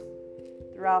 times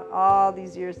throughout all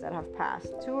these years that have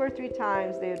passed. 2 or 3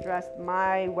 times they addressed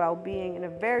my well-being in a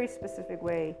very specific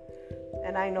way.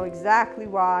 And I know exactly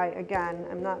why. Again,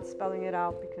 I'm not spelling it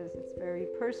out because it's very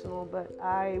personal, but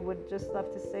I would just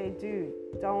love to say, dude,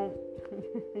 don't,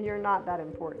 you're not that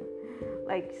important.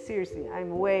 Like, seriously,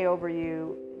 I'm way over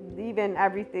you. Even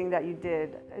everything that you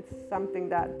did, it's something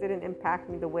that didn't impact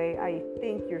me the way I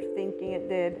think you're thinking it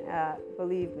did.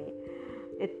 Believe me,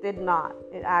 it did not.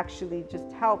 It actually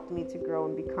just helped me to grow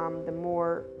and become the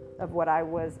more of what I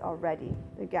was already.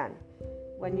 Again,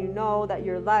 when you know that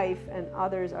your life and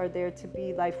others are there to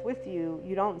be life with you,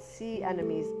 you don't see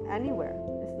enemies anywhere.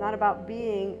 It's not about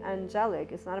being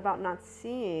angelic. It's not about not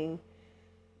seeing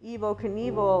Evel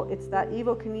Knievel. It's that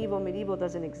Evel Knievel medieval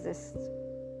doesn't exist.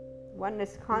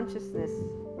 Oneness consciousness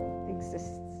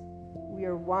exists. We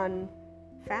are one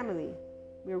family.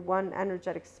 We're one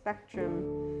energetic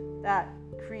spectrum that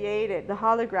created the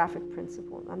holographic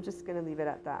principle. I'm just going to leave it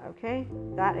at that, okay?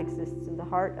 That exists in the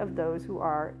heart of those who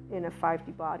are in a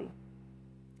 5D body.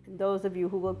 And those of you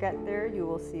who will get there, you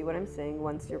will see what I'm saying.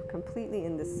 Once you're completely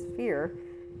in this sphere,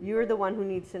 you're the one who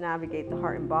needs to navigate the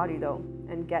heart and body, though,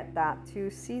 and get that to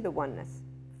see the oneness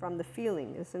from the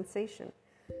feeling, the sensation,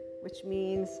 which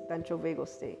means ventral vagal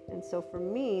state. And so for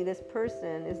me, this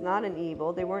person is not an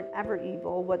evil. They weren't ever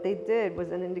evil. What they did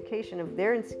was an indication of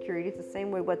their insecurities, the same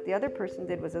way what the other person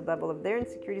did was a level of their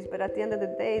insecurities. But at the end of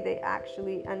the day, they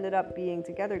actually ended up being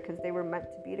together because they were meant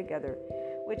to be together,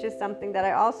 which is something that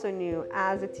I also knew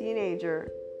as a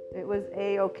teenager. It was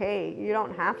a-okay. You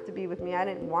don't have to be with me. I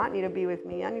didn't want you to be with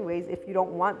me anyways if you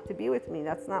don't want to be with me.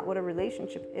 That's not what a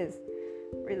relationship is.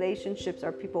 Relationships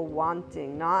are people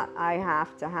wanting, not I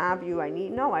have to have you, I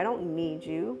need. No, I don't need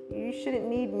you. You shouldn't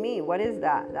need me. What is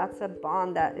that? That's a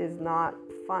bond that is not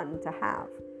fun to have.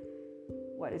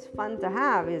 What is fun to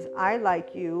have is I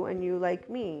like you and you like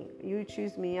me. You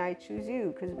choose me, I choose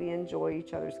you, because we enjoy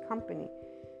each other's company.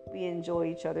 We enjoy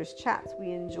each other's chats.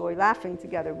 We enjoy laughing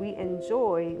together. We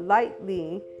enjoy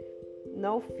lightly,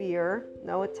 no fear,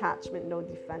 no attachment, no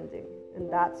defending. And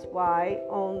that's why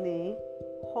only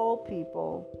whole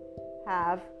people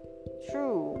have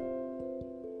true.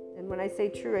 And when I say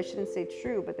true, I shouldn't say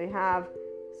true, but they have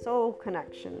soul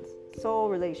connections, soul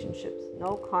relationships,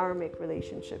 no karmic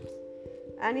relationships.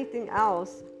 Anything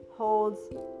else holds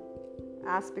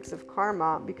aspects of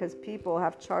karma because people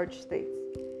have charged states.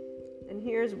 And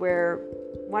here's where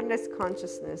oneness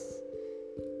consciousness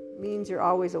means you're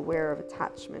always aware of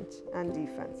attachment and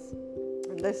defense.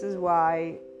 And this is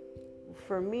why,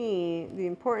 for me, the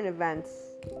important events,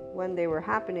 when they were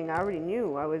happening, I already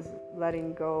knew I was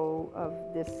letting go of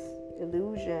this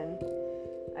illusion.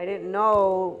 I didn't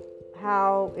know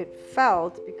how it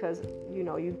felt because,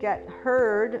 you get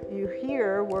heard, you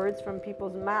hear words from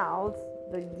people's mouths.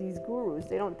 These gurus,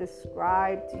 they don't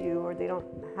describe to you, or they don't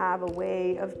have a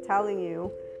way of telling you.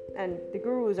 And the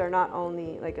gurus are not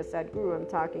only, like I said, guru, I'm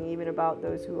talking even about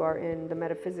those who are in the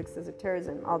metaphysics of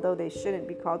esotericism, although they shouldn't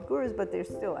be called gurus, but they're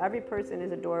still, every person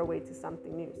is a doorway to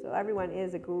something new. So everyone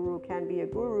is a guru, can be a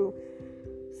guru.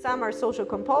 Some are social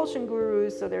compulsion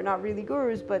gurus, so they're not really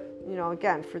gurus, but,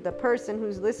 again, for the person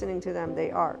who's listening to them,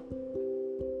 they are.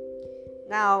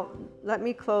 Now, let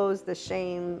me close the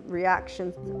shame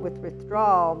reactions with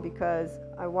withdrawal, because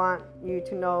I want you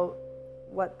to know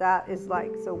what that is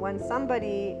like. So when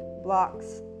somebody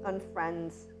blocks,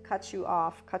 unfriends, cuts you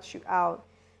off, cuts you out,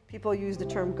 people use the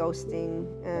term ghosting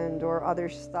and or other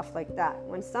stuff like that.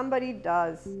 When somebody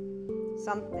does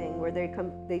something where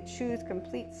they choose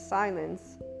complete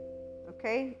silence,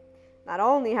 okay? Not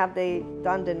only have they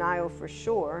done denial for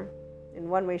sure, in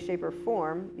one way, shape, or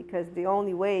form, because the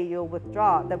only way you'll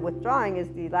withdraw, that withdrawing is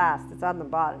the last, it's on the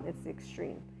bottom, it's the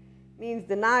extreme. Means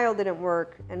denial didn't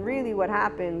work, and really what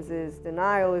happens is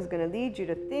denial is going to lead you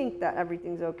to think that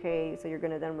everything's okay, so you're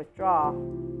going to then withdraw,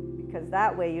 because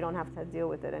that way you don't have to deal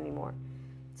with it anymore.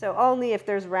 So only if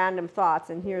there's random thoughts,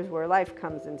 and here's where life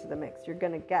comes into the mix, you're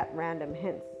going to get random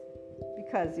hints,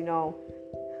 because,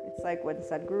 it's like what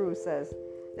Sadhguru says.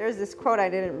 There's this quote I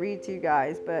didn't read to you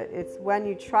guys, but it's when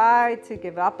you try to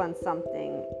give up on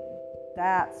something,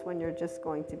 that's when you're just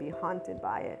going to be haunted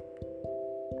by it.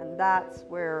 And that's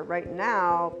where right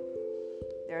now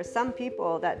there are some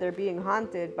people that they're being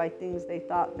haunted by things they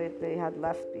thought that they had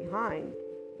left behind.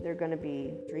 They're going to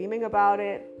be dreaming about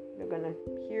it. They're going to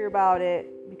hear about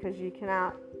it, because you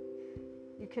cannot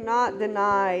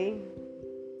deny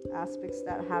aspects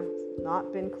that have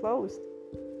not been closed,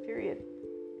 period.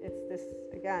 It's this,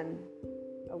 again,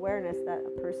 awareness that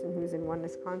a person who's in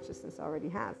oneness consciousness already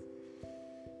has.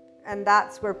 And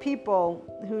that's where people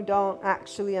who don't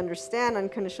actually understand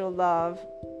unconditional love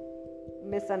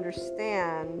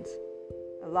misunderstand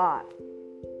a lot,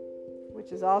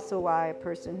 which is also why a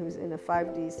person who's in a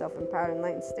 5D self-empowered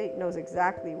enlightened state knows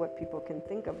exactly what people can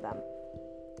think of them.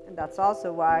 And that's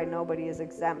also why nobody is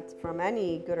exempt from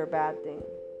any good or bad thing.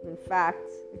 In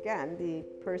fact, again, the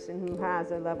person who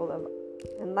has a level of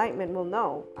enlightenment will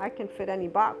know I can fit any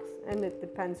box, and it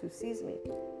depends who sees me.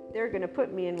 They're going to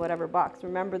put me in whatever box.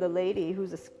 Remember the lady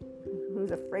who's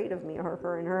afraid of me, or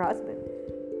her and her husband.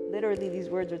 Literally, these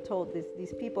words are told.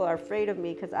 These people are afraid of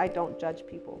me because I don't judge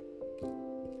people.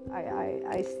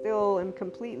 I still am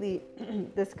completely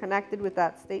disconnected with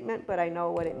that statement, but I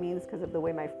know what it means because of the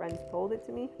way my friends told it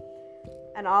to me.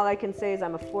 And all I can say is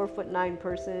I'm a 4'9"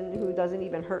 person who doesn't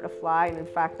even hurt a fly. And in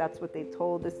fact, that's what they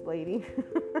told this lady.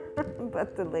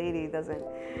 But the lady doesn't,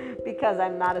 because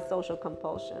I'm not a social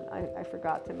compulsion. I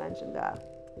forgot to mention that.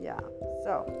 Yeah.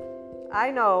 So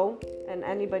I know, and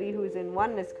anybody who's in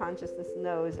oneness consciousness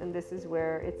knows, and this is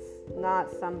where it's not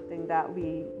something that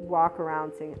we walk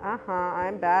around saying,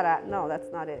 I'm bad at. No,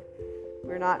 that's not it.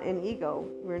 We're not in ego.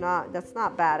 That's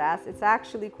not badass. It's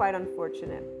actually quite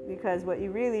unfortunate, because what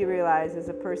you really realize is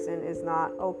a person is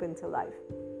not open to life,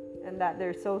 and that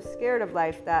they're so scared of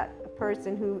life that a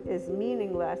person who is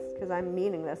meaningless, because I'm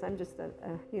meaningless, I'm just a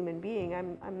human being,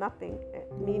 I'm nothing,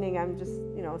 meaning I'm just,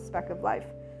 a speck of life,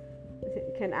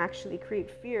 it can actually create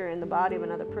fear in the body of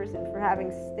another person for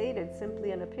having stated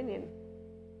simply an opinion.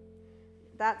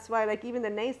 That's why, like, even the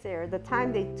naysayer, the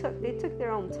time they took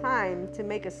their own time to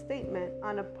make a statement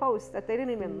on a post that they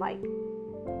didn't even like.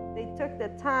 they took the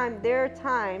time, their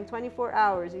time, 24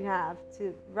 hours you have,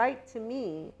 to write to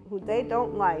me who they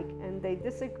don't like and they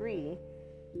disagree.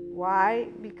 Why?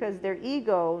 Because their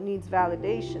ego needs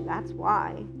validation. That's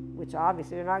why, which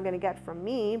obviously they're not going to get from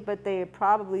me, but they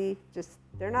probably just,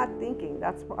 they're not thinking.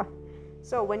 That's why.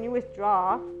 So when you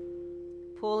withdraw,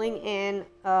 pulling in,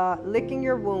 licking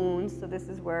your wounds. So this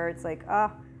is where it's like,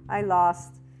 I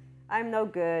lost. I'm no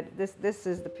good. This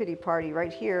is the pity party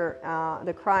right here.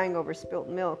 The crying over spilt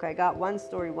milk. I got one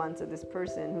story once of this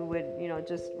person who would,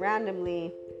 just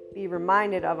randomly be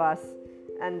reminded of us,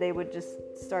 and they would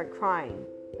just start crying.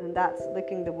 And that's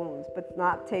licking the wounds, but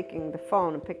not taking the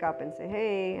phone and pick up and say,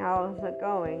 hey, how's it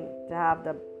going? To have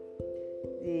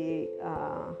the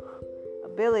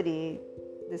ability.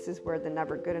 This is where the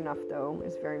never good enough, though,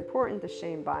 is very important. The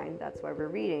shame bind. That's why we're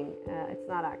reading. It's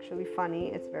not actually funny.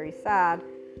 It's very sad.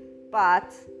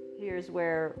 But here's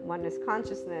where oneness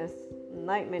consciousness,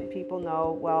 enlightenment people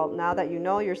know, well, now that you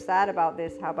know you're sad about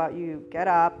this, how about you get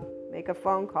up, make a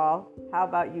phone call? How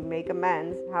about you make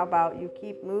amends? How about you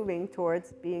keep moving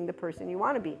towards being the person you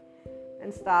want to be?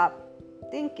 And stop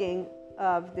thinking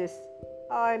of this,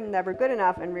 I'm never good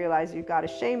enough, and realize you've got a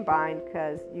shame bind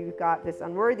because you've got this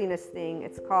unworthiness thing.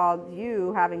 It's called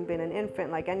you having been an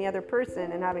infant like any other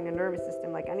person and having a nervous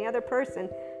system like any other person,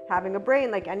 having a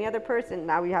brain like any other person.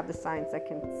 Now we have the science that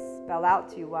can spell out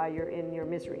to you why you're in your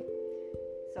misery.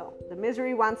 So the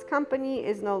misery wants company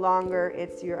is no longer,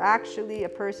 you're actually a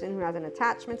person who has an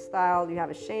attachment style, you have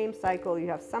a shame cycle, you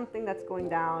have something that's going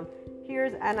down.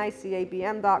 Here's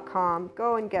nicabm.com.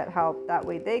 Go and get help. That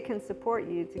way they can support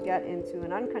you to get into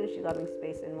an unconsciously loving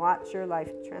space and watch your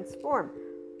life transform.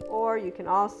 Or you can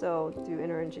also do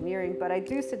inner engineering, but I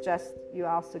do suggest you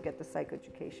also get the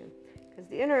psychoeducation, because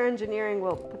the inner engineering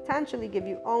will potentially give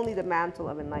you only the mantle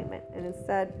of enlightenment. And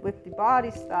instead, with the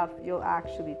body stuff, you'll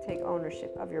actually take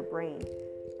ownership of your brain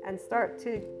and start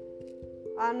to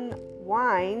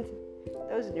unwind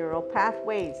those neural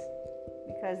pathways,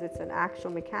 because it's an actual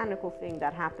mechanical thing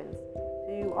that happens.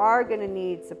 So you are going to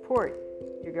need support.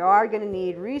 You are going to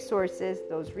need resources.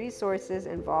 Those resources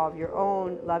involve your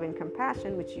own love and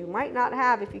compassion, which you might not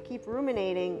have if you keep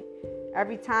ruminating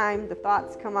every time the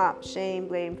thoughts come up, shame,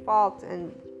 blame, fault.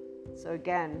 And so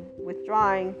again,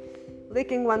 withdrawing,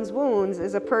 licking one's wounds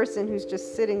is a person who's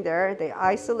just sitting there. They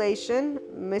isolation,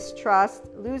 mistrust,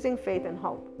 losing faith and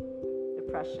hope,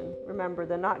 depression. Remember,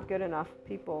 the not good enough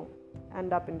people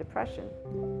end up in depression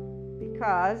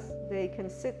because they can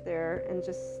sit there and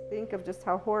just think of just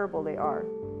how horrible they are.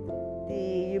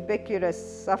 The ubiquitous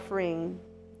suffering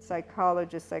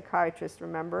psychologist, psychiatrist,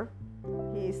 remember?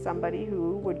 He's somebody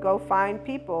who would go find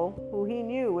people who he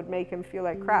knew would make him feel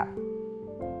like crap.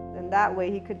 And that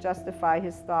way he could justify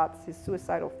his thoughts, his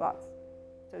suicidal thoughts.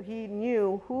 So he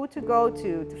knew who to go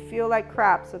to feel like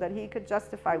crap so that he could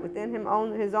justify within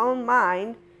his own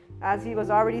mind, as he was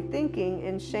already thinking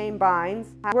in shame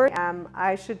binds, where I am,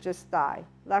 I should just die.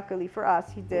 Luckily for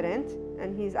us, he didn't.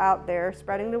 And he's out there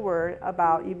spreading the word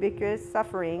about ubiquitous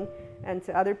suffering. And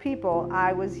to other people,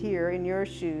 I was here in your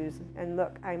shoes, and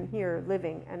look, I'm here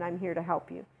living, and I'm here to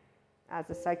help you as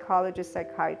a psychologist,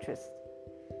 psychiatrist.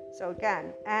 So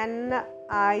again,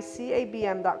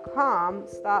 nicabm.com.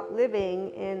 Stop living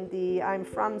in the I'm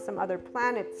from some other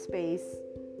planet space,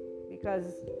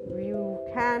 because you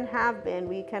can have been,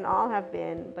 we can all have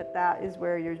been, but that is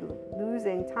where you're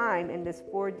losing time in this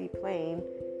 4D plane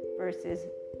versus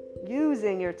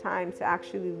using your time to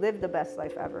actually live the best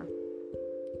life ever.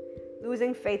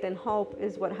 Losing faith and hope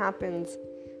is what happens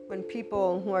when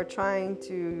people who are trying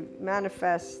to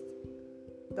manifest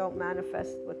don't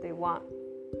manifest what they want.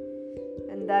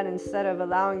 And then instead of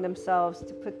allowing themselves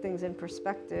to put things in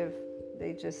perspective,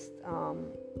 they just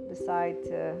decide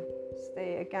to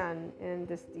stay again in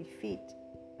this defeat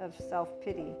of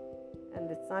self-pity.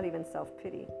 And it's not even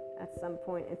self-pity. At some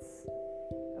point, it's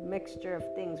a mixture of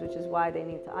things, which is why they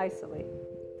need to isolate.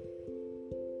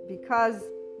 Because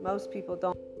most people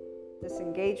don't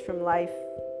disengage from life,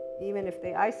 even if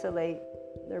they isolate,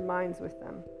 their mind's with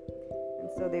them. And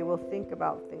so they will think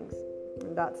about things.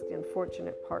 And that's the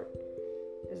unfortunate part,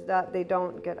 is that they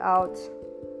don't get out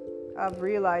of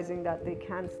realizing that they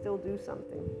can still do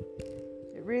something.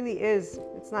 It really is.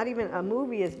 It's not even a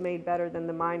movie is made better than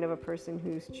the mind of a person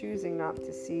who's choosing not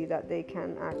to see that they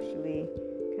can actually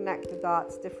connect the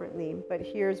dots differently. But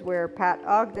here's where Pat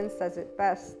Ogden says it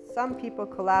best. Some people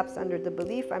collapse under the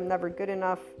belief I'm never good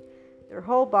enough. Their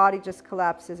whole body just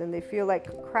collapses and they feel like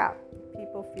crap.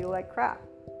 People feel like crap.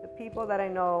 The people that I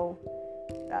know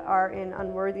that are in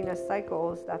unworthiness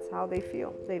cycles, that's how they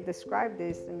feel. They've described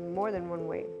this in more than one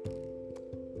way.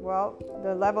 Well,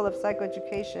 the level of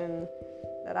psychoeducation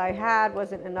that I had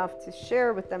wasn't enough to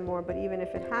share with them more. But even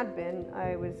if it had been,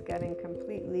 I was getting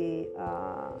completely,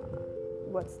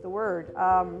 what's the word?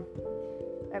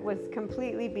 It was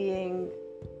completely being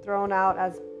thrown out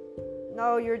as,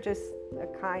 no, you're just a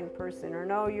kind person, or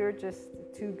no, you're just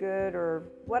too good, or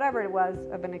whatever it was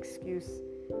of an excuse.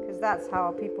 Because that's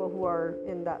how people who are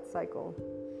in that cycle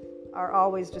are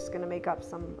always just going to make up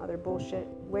some other bullshit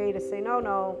way to say,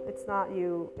 no, it's not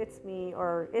you, it's me,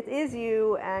 or it is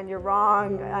you and you're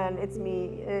wrong and it's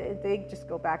me. They just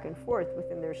go back and forth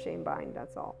within their shame bind,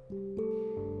 that's all.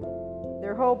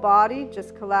 Their whole body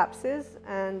just collapses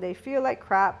and they feel like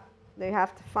crap. They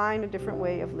have to find a different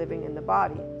way of living in the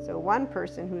body. So one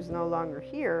person who's no longer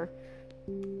here,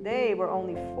 they were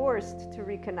only forced to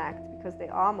reconnect because they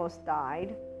almost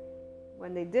died.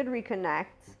 When they did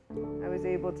reconnect, I was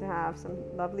able to have some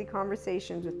lovely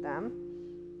conversations with them.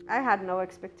 I had no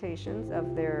expectations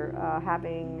of their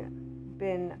having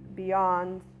been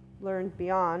learned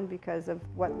beyond, because of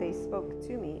what they spoke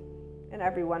to me in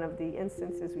every one of the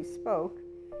instances we spoke.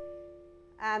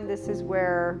 And this is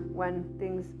where, when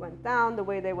things went down the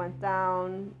way they went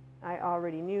down, I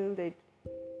already knew they'd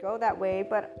go that way.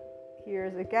 But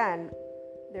here's again,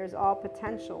 there's all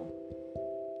potential.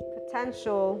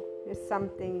 Potential is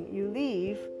something you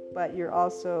leave, but you're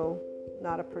also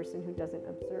not a person who doesn't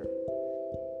observe.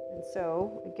 And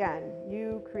so, again,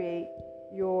 you create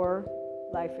your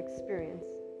life experience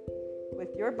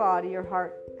with your body, your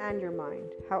heart, and your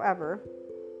mind. However,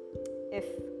 if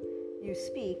you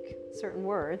speak certain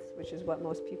words, which is what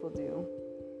most people do,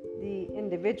 the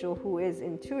individual who is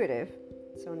intuitive,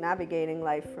 so navigating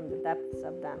life from the depths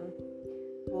of them,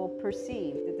 will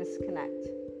perceive the disconnect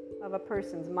of a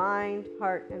person's mind,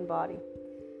 heart, and body.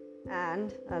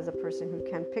 And as a person who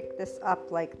can pick this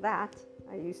up like that,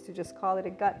 I used to just call it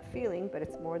a gut feeling, but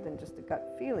it's more than just a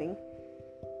gut feeling.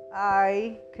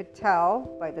 I could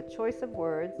tell by the choice of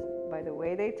words, by the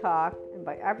way they talked, and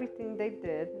by everything they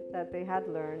did, that they had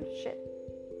learned shit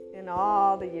in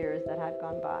all the years that had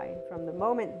gone by. From the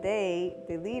moment they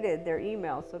deleted their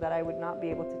email so that I would not be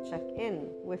able to check in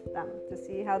with them to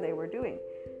see how they were doing.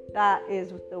 That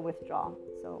is the withdrawal.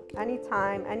 So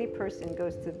anytime any person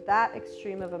goes to that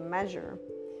extreme of a measure,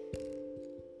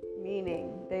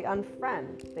 meaning they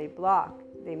unfriend, they block,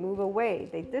 they move away,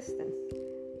 they distance,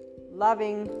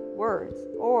 loving words,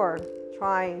 or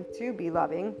trying to be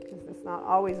loving, because it's not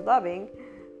always loving,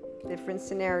 different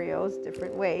scenarios,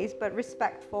 different ways, but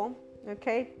respectful,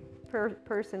 okay?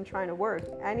 Person trying to work.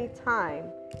 Anytime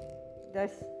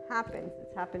this happens,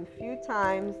 it's happened few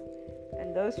times,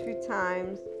 and those few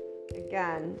times,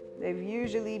 again, they've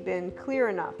usually been clear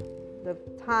enough. The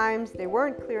times they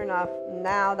weren't clear enough,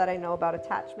 now that I know about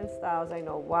attachment styles, I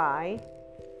know why.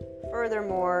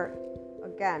 Furthermore,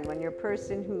 again, when you're a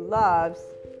person who loves,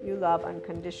 you love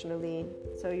unconditionally.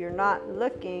 So you're not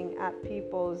looking at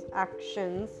people's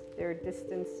actions, their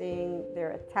distancing,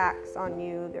 their attacks on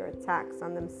you, their attacks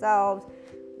on themselves,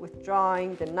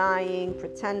 withdrawing, denying,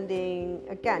 pretending.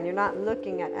 Again, you're not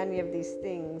looking at any of these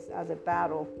things as a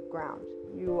battleground.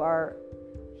 You are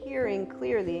hearing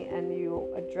clearly and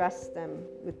you address them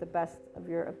with the best of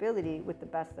your ability, with the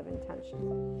best of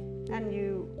intentions. And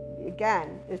you,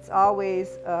 again, it's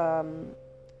always,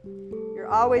 you're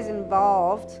always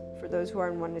involved, for those who are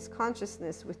in oneness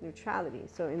consciousness, with neutrality.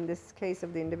 So in this case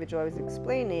of the individual I was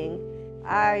explaining,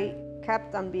 I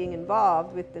kept on being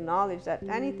involved with the knowledge that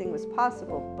anything was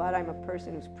possible, but I'm a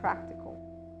person who's practical.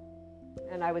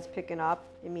 And I was picking up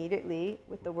immediately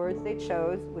with the words they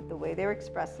chose, with the way they were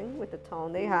expressing, with the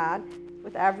tone they had,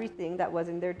 with everything that was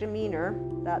in their demeanor,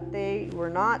 that they were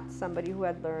not somebody who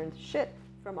had learned shit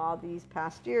from all these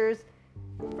past years,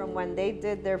 from when they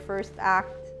did their first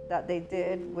act that they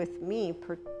did with me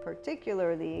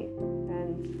particularly,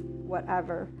 and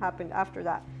whatever happened after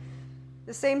that.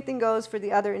 The same thing goes for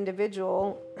the other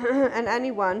individual and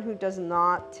anyone who does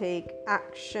not take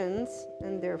actions.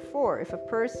 And therefore, if a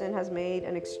person has made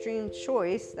an extreme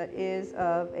choice that is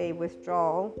of a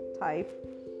withdrawal type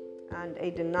and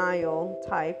a denial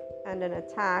type and an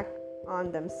attack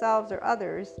on themselves or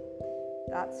others,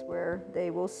 that's where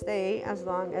they will stay as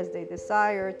long as they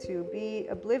desire to be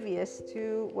oblivious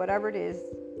to whatever it is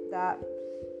that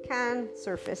can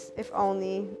surface, if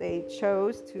only they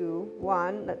chose to,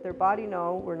 one, let their body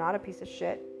know we're not a piece of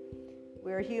shit.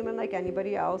 We're human like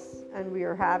anybody else, and we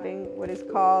are having what is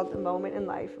called a moment in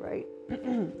life, right?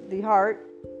 The heart,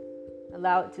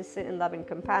 allow it to sit in love and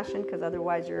compassion, because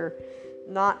otherwise you're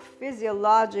not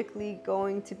physiologically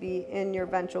going to be in your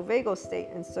ventral vagal state,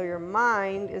 and so your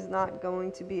mind is not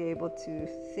going to be able to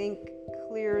think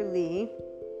clearly.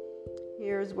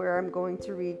 Here's where I'm going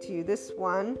to read to you this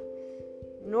one.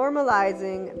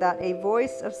 Normalizing that a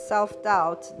voice of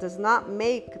self-doubt does not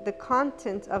make the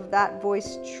content of that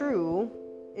voice true.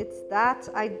 It's that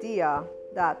idea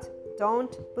that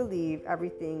don't believe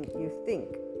everything you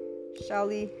think.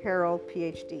 Shelley Harrell,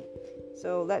 PhD.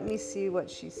 So let me see what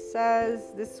she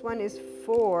says. This one is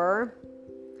for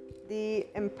the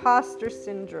imposter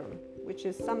syndrome, which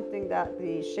is something that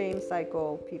the shame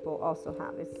cycle people also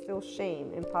have. It's still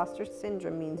shame. Imposter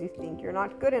syndrome means you think you're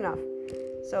not good enough.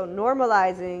 So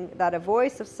normalizing that a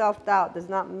voice of self-doubt does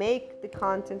not make the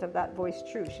content of that voice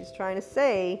true. She's trying to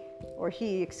say, or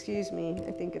he, excuse me,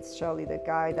 I think it's Shelley, the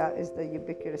guy that is the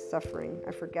ubiquitous suffering.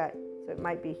 I forget. So it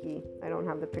might be he. I don't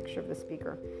have the picture of the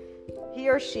speaker. He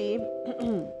or she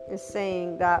is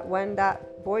saying that when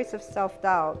that voice of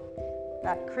self-doubt,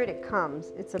 that critic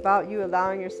comes, it's about you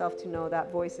allowing yourself to know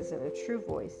that voice isn't a true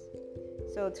voice.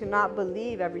 So to not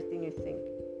believe everything you think.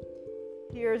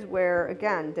 Here's where,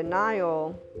 again,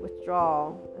 denial,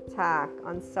 withdrawal, attack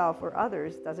on self or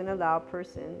others doesn't allow a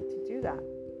person to do that.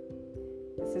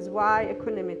 This is why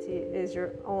equanimity is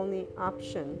your only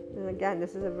option. And again,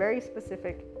 this is a very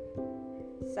specific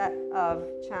set of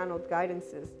channeled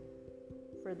guidances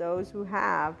for those who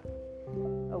have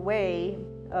a way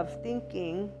of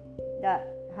thinking that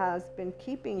has been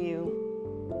keeping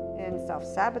you in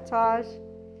self-sabotage,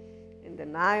 in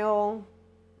denial,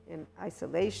 in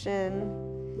isolation,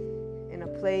 in a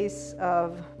place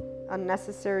of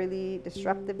unnecessarily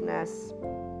disruptiveness,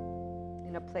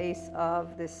 in a place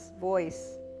of this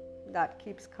voice that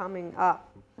keeps coming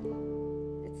up.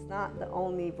 It's not the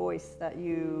only voice that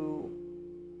you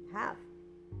have.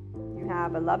 You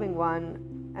have a loving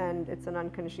one, and it's an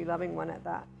unconditionally loving one at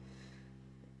that.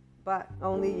 But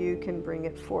only you can bring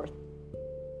it forth.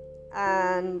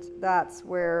 And that's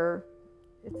where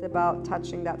it's about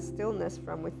touching that stillness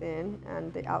from within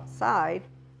and the outside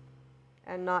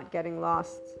and not getting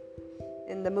lost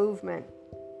in the movement.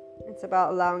 It's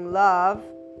about allowing love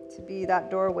to be that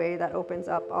doorway that opens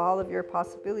up all of your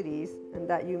possibilities, and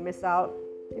that you miss out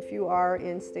if you are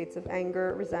in states of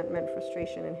anger, resentment,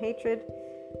 frustration, and hatred.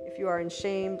 If you are in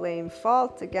shame, blame,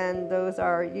 fault, again, those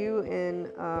are you in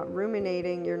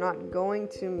ruminating. You're not going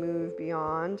to move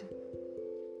beyond.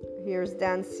 Here's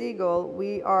Dan Siegel.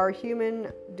 We are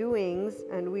human doings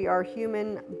and we are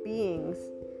human beings.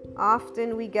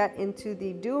 Often we get into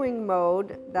the doing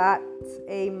mode. That's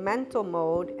a mental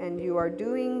mode, and you are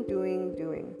doing,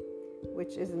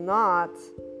 which is not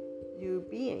you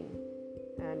being.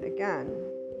 And again,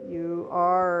 you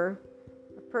are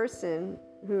a person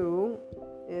who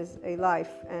is a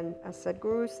life. And as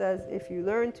Sadhguru says, if you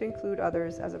learn to include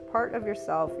others as a part of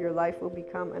yourself, your life will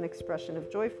become an expression of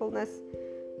joyfulness,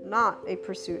 not a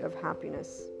pursuit of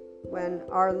happiness. When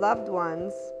our loved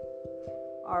ones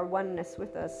are oneness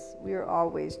with us, we are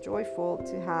always joyful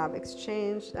to have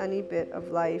exchanged any bit of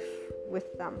life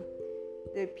with them.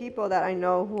 The people that I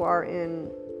know who are in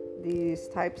these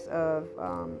types of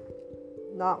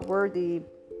not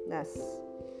worthiness,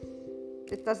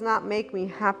 it does not make me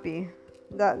happy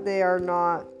that they are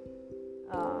not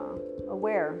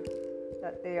aware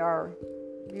that they are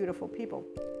beautiful people.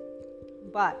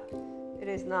 But it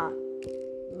is not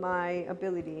my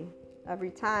ability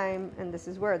every time, and this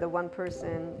is where the one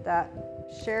person that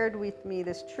shared with me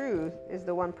this truth is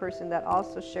the one person that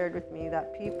also shared with me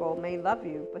that people may love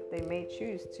you, but they may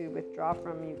choose to withdraw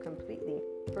from you completely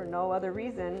for no other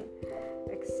reason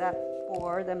except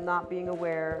for them not being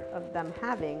aware of them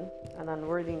having an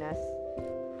unworthiness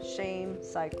shame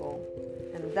cycle,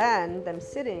 and then them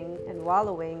sitting and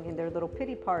wallowing in their little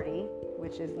pity party,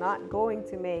 which is not going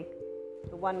to make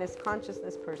the oneness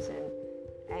consciousness person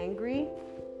angry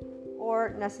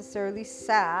or necessarily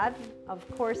sad. Of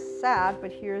course sad,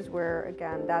 but here's where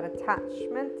again that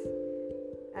attachment,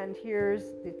 and here's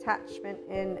the attachment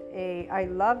in a I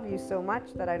love you so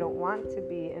much that I don't want to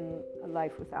be in a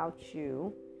life without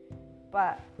you,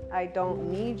 but I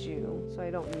don't need you, so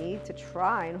I don't need to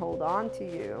try and hold on to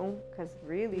you, because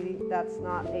really that's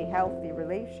not a healthy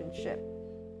relationship.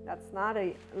 That's not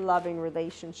a loving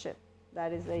relationship.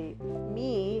 That is a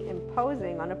me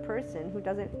imposing on a person who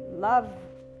doesn't love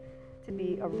to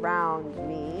be around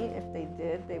me. If they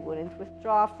did, they wouldn't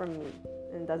withdraw from me.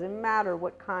 And it doesn't matter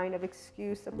what kind of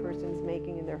excuse a person's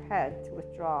making in their head to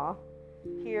withdraw.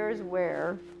 Here's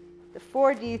where the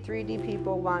 4D, 3D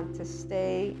people want to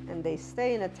stay, and they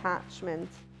stay in attachment,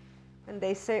 and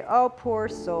they say, oh, poor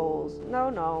souls.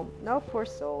 No poor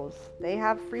souls. They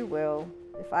have free will.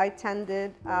 If I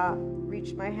tended,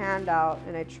 reached my hand out,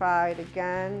 and I tried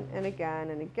again and again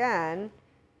and again,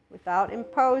 without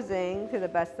imposing to the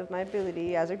best of my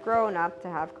ability as a grown-up to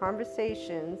have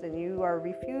conversations, and you are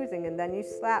refusing, and then you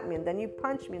slap me, and then you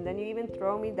punch me, and then you even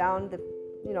throw me down the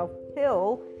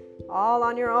hill all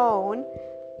on your own.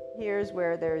 Here's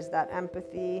where there's that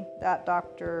empathy, that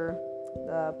doctor,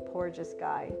 the Porges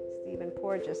guy, Stephen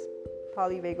Porges,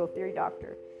 polyvagal theory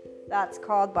doctor. That's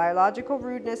called biological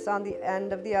rudeness on the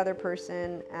end of the other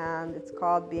person, and it's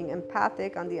called being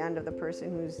empathic on the end of the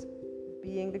person who's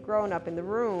being the grown-up in the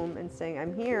room and saying,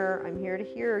 I'm here to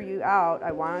hear you out.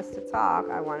 I want us to talk.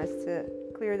 I want us to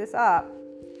clear this up.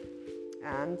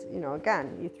 And,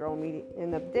 again, you throw me in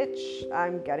the ditch,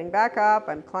 I'm getting back up,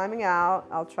 I'm climbing out,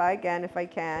 I'll try again if I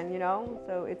can,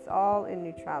 So it's all in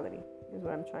neutrality is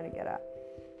what I'm trying to get at.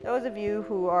 Those of you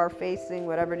who are facing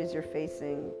whatever it is you're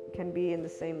facing can be in the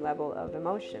same level of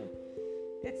emotion.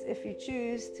 It's if you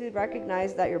choose to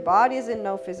recognize that your body is in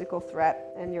no physical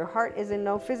threat and your heart is in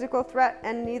no physical threat,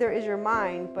 and neither is your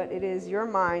mind, but it is your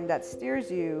mind that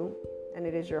steers you, and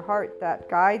it is your heart that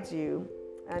guides you,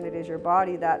 and it is your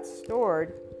body that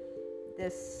stored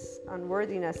this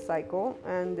unworthiness cycle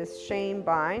and this shame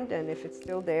bind. And if it's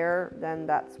still there, then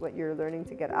that's what you're learning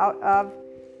to get out of.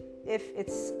 If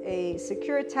it's a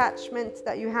secure attachment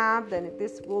that you have, then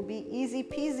this will be easy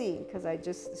peasy, because I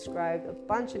just described a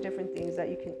bunch of different things that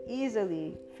you can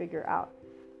easily figure out.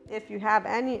 If you have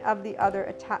any of the other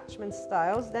attachment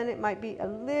styles, then it might be a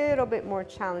little bit more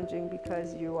challenging,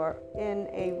 because you are in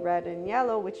a red and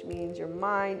yellow, which means your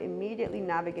mind immediately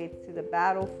navigates to the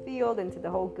battlefield, into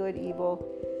the whole good, evil.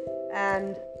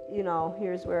 And,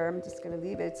 here's where I'm just going to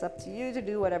leave it. It's up to you to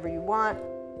do whatever you want.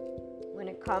 When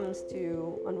it comes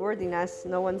to unworthiness,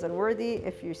 no one's unworthy.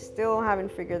 If you still haven't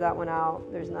figured that one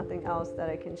out, there's nothing else that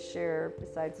I can share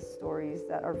besides the stories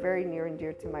that are very near and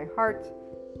dear to my heart.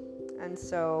 And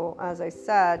so, as I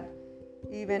said,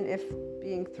 even if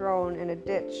being thrown in a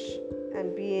ditch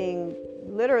and being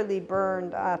literally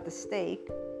burned at the stake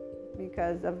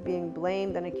because of being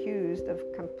blamed and accused of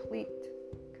complete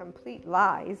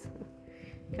lies,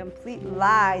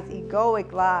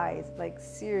 egoic lies, like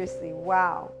seriously,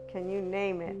 wow, can you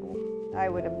name it? I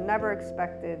would have never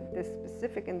expected this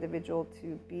specific individual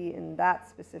to be in that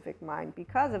specific mind,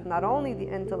 because of not only the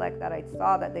intellect that I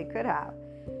saw that they could have.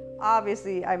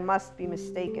 Obviously, I must be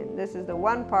mistaken. This is the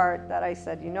one part that I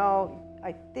said,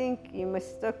 I think you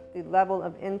mistook the level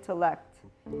of intellect,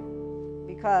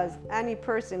 because any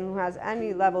person who has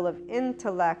any level of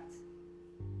intellect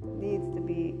needs to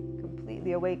be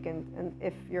completely awakened. And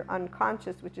if you're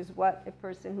unconscious, which is what a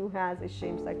person who has a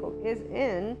shame cycle is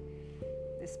in,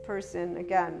 this person,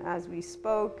 again, as we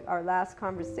spoke, our last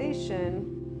conversation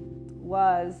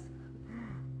was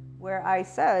where I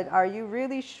said, are you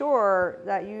really sure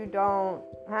that you don't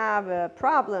have a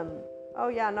problem? Oh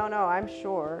yeah, no, I'm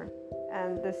sure.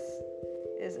 And this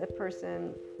is the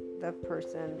person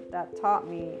that taught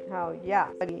me how,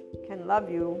 somebody can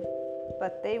love you,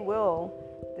 but they will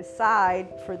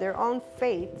decide for their own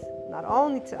fate, not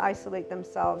only to isolate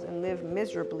themselves and live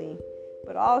miserably,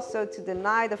 but also to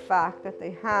deny the fact that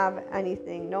they have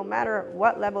anything, no matter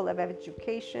what level of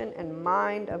education and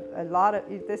mind of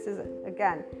this is,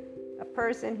 again, a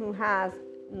person who has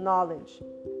knowledge,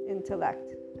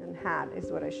 intellect, and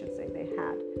is what I should say, they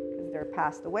had, because they're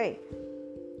passed away.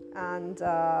 And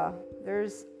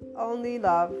there's only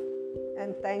love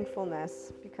and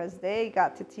thankfulness, because they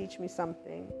got to teach me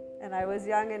something, and I was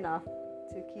young enough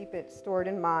to keep it stored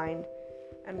in mind.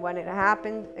 And when it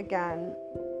happened again,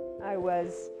 I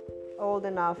was old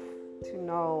enough to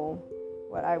know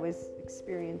what I was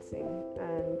experiencing,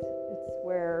 and it's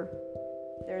where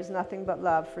there's nothing but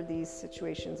love for these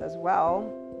situations as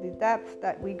well. The depth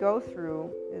that we go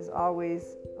through is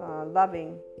always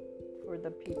loving for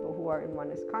the people who are in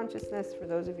oneness consciousness. For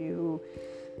those of you who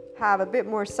have a bit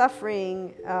more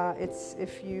suffering, it's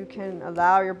if you can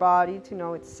allow your body to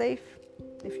know it's safe,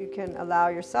 if you can allow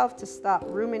yourself to stop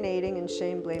ruminating in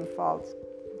shame, blame, fault,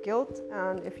 guilt,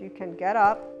 and if you can get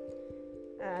up,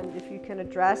 and if you can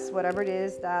address whatever it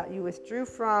is that you withdrew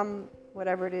from,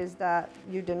 whatever it is that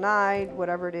you denied,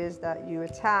 whatever it is that you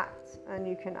attacked, and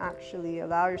you can actually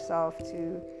allow yourself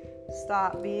to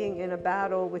stop being in a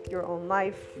battle with your own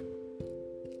life,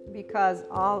 because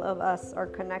all of us are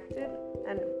connected,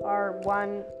 and our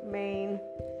one main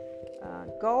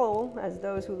goal, as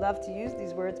those who love to use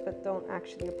these words but don't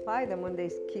actually apply them when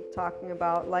they keep talking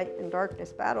about light and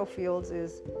darkness battlefields,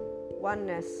 is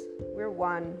oneness. We're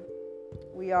one.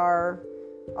 We are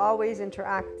always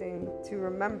interacting to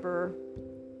remember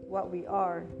what we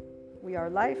are. We are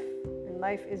life, and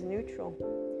life is neutral.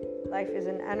 Life is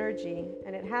an energy,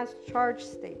 and it has charged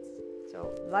states.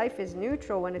 So life is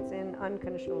neutral when it's in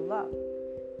unconditional love.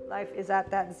 Life is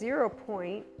at that 0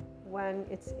 point when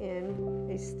it's in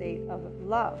a state of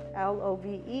love.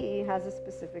 LOVE has a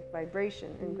specific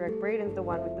vibration, and Greg Braden's the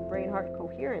one with the brain-heart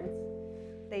coherence.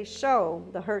 They show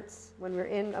the hertz when we're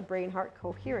in a brain-heart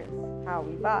coherence, how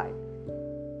we vibe.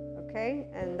 Okay?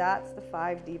 And that's the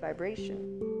 5D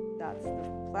vibration. That's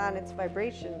the planet's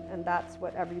vibration. And that's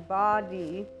what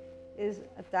everybody is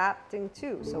adapting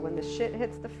to. So when the shit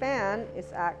hits the fan,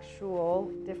 it's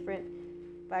actual different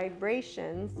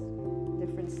vibrations,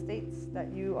 different states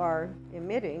that you are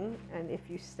emitting. And if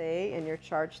you stay in your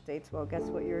charged states, well, guess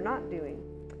what you're not doing?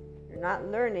 You're not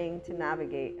learning to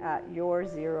navigate at your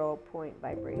 0 point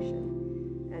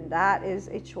vibration. And that is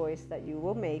a choice that you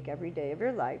will make every day of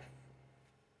your life.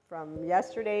 From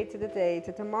yesterday to the day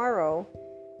to tomorrow,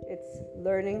 it's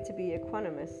learning to be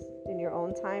equanimous in your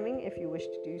own timing if you wish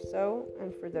to do so.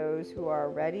 And for those who are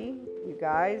ready, you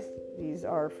guys, these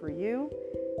are for you.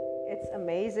 It's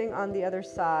amazing on the other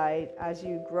side as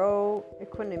you grow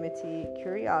equanimity,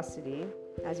 curiosity,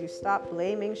 as you stop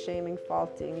blaming, shaming,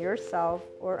 faulting yourself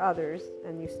or others,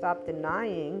 and you stop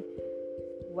denying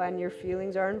when your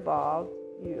feelings are involved.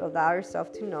 You allow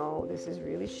yourself to know this is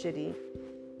really shitty.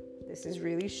 This is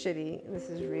really shitty. This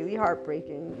is really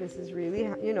heartbreaking. This is really,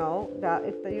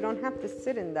 that you don't have to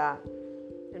sit in that.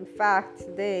 In fact,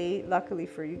 today, luckily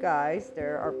for you guys,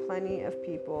 there are plenty of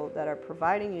people that are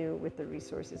providing you with the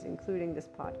resources, including this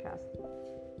podcast.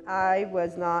 I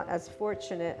was not as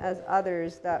fortunate as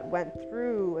others that went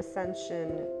through ascension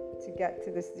to get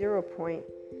to this 0 point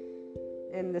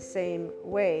in the same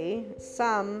way.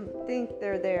 Some think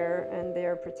they're there and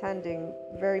they're pretending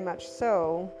very much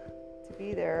so to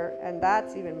be there, and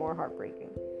that's even more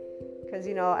heartbreaking. Because,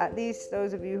 at least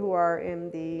those of you who are in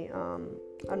the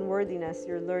unworthiness,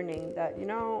 you're learning that,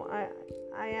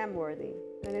 I am worthy.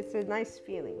 And it's a nice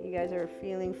feeling. You guys are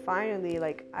feeling finally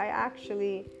like I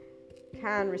actually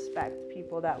can respect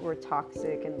people that were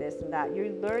toxic and this and that. You're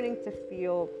learning to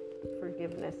feel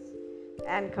forgiveness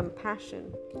and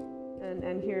compassion.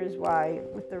 And here's why,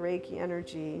 with the Reiki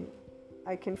energy,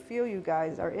 I can feel you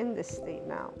guys are in this state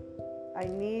now. I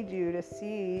need you to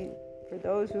see, for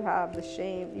those who have the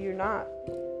shame, you're not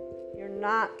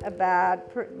a bad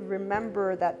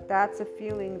remember that that's a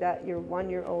feeling that your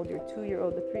 1-year-old, your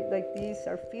 2-year-old, the 3, like these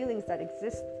are feelings that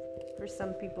exist for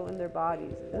some people in their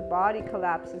bodies. The body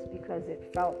collapses because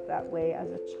it felt that way as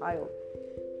a child.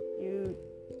 You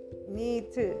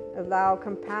need to allow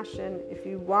compassion if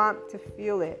you want to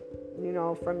feel it,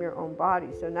 from your own body.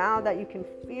 So now that you can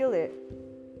feel it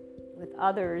with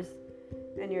others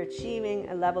and you're achieving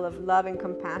a level of love and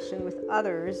compassion with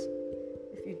others,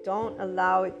 if you don't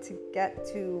allow it to get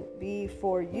to be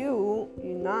for you,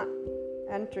 you're not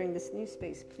entering this new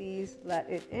space. Please let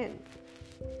it in.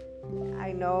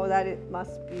 I know that it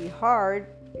must be hard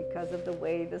because of the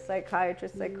way the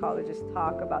psychiatrists, psychologists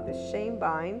talk about the shame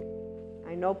bind.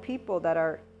 I know people that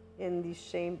are in these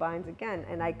shame binds again,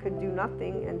 and I could do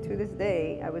nothing, and to this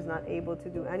day I was not able to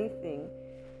do anything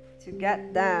to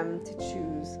get them to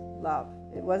choose love.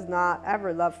 It was not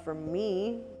ever love for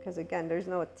me, because again, there's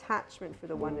no attachment for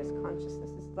the oneness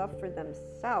consciousness. It's love for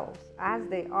themselves as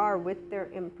they are with their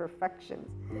imperfections.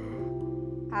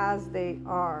 As they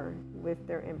are with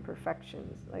their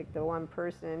imperfections. Like the one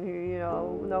person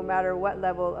who, no matter what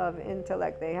level of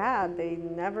intellect they had, they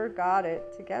never got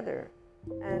it together.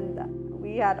 And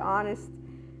we had honest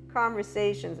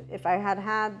conversations. If I had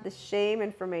had the shame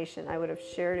information, I would have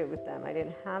shared it with them. I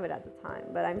didn't have it at the time,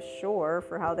 but I'm sure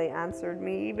for how they answered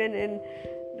me, even in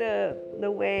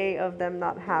the way of them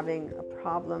not having a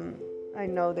problem, I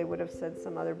know they would have said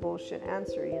some other bullshit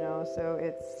answer, so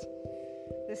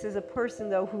this is a person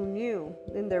though who knew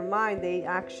in their mind, they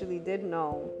actually did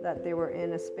know that they were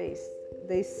in a space.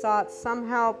 They sought some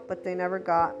help, but they never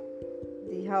got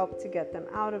the help to get them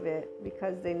out of it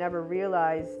because they never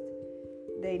realized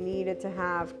they needed to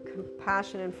have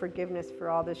compassion and forgiveness for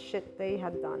all the shit they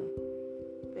had done.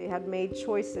 They had made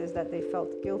choices that they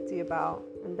felt guilty about,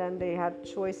 and then they had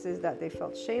choices that they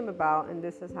felt shame about, and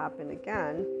this has happened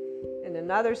again in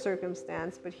another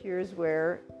circumstance. But here's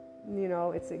where,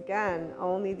 it's again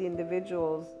only the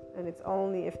individuals, and it's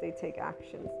only if they take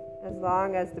actions. As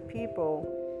long as the people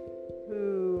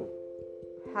who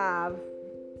have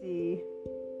the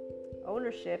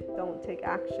ownership don't take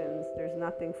actions, there's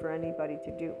nothing for anybody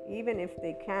to do, even if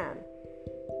they can,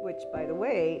 which, by the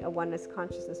way, a oneness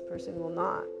consciousness person will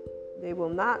not. They will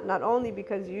not only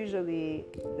because usually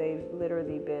they've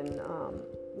literally been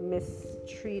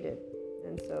mistreated,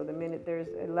 and so the minute there's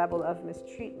a level of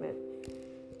mistreatment,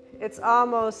 it's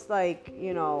almost like,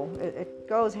 it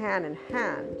goes hand in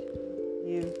hand.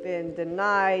 You've been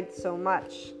denied so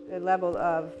much, a level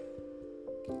of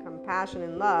compassion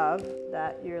and love,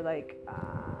 that you're like,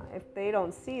 if they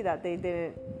don't see that they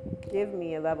didn't give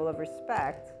me a level of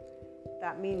respect,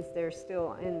 that means they're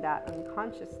still in that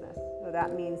unconsciousness. So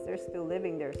that means they're still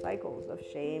living their cycles of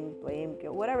shame, blame,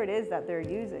 guilt, whatever it is that they're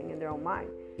using in their own mind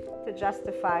to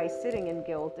justify sitting in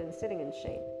guilt and sitting in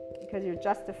shame, because you're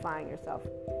justifying yourself.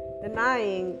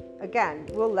 Denying, again,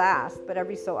 will last, but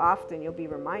every so often you'll be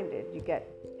reminded. You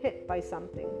get hit by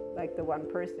something, like the one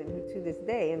person who to this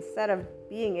day, instead of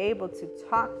being able to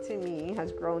talk to me,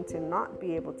 has grown to not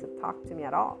be able to talk to me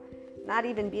at all, not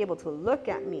even be able to look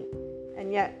at me,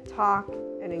 and yet talk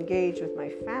and engage with my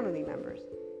family members.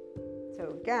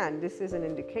 So again, this is an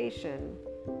indication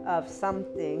of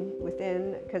something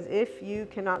within, because if you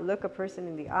cannot look a person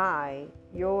in the eye,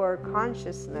 your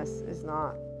consciousness is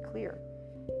not clear.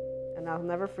 And I'll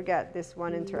never forget this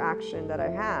one interaction that I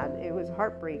had. It was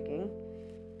heartbreaking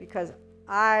because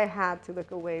I had to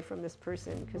look away from this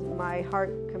person because my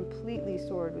heart completely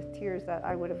soared with tears that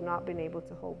I would have not been able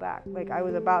to hold back. Like I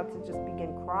was about to just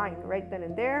begin crying right then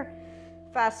and there.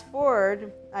 Fast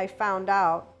forward, I found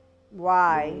out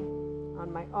why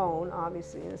on my own.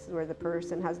 Obviously, this is where the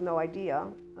person has no idea.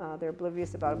 They're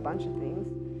oblivious about a bunch of things.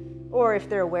 Or if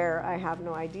they're aware, I have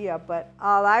no idea. But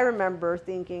all I remember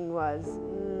thinking was,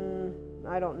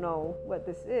 I don't know what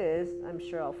this is. I'm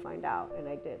sure I'll find out. And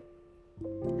I did.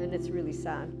 And it's really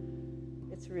sad.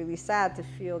 It's really sad to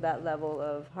feel that level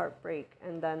of heartbreak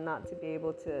and then not to be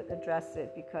able to address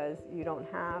it because you don't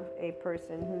have a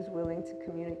person who's willing to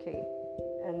communicate,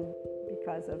 and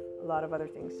because of a lot of other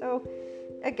things. So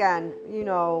again,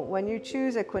 when you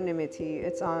choose equanimity,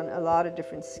 it's on a lot of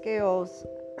different scales.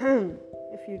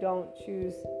 If you don't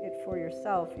choose it for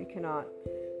yourself, you cannot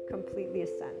completely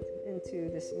ascend into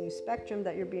this new spectrum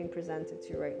that you're being presented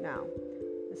to right now.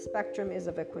 The spectrum is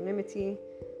of equanimity.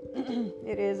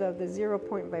 It is of the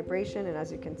 0-point vibration, and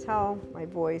as you can tell, my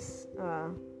voice,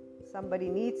 somebody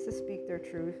needs to speak their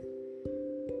truth.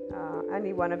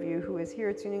 Any one of you who is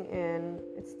here tuning in,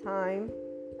 it's time.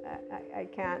 I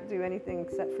can't do anything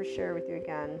except for share with you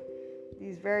again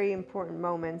these very important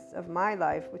moments of my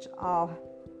life, which all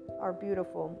are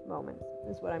beautiful moments,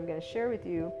 is what I'm going to share with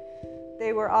you.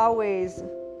 They were always,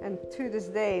 and to this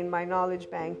day, in my knowledge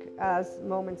bank as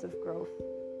moments of growth.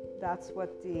 That's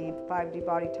what the 5D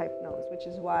body type knows, which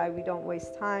is why we don't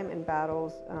waste time in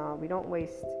battles. We don't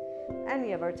waste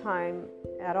any of our time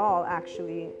at all,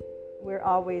 actually. We're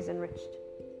always enriched.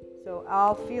 So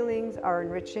all feelings are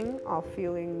enriching. All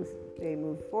feelings, they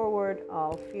move forward.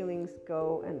 All feelings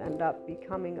go and end up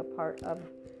becoming a part of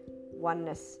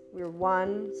oneness. We're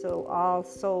one, so all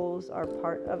souls are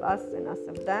part of us and us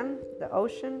of them, the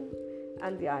ocean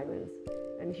and the islands.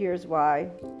 And here's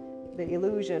why. The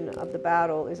illusion of the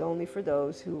battle is only for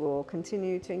those who will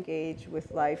continue to engage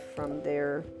with life from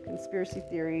their conspiracy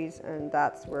theories, and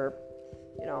that's where,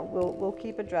 we'll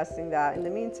keep addressing that. In the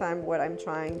meantime, what I'm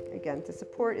trying, again, to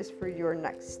support is for your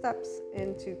next steps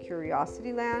into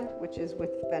curiosity land, which is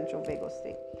with ventral vagal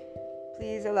state.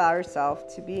 Please allow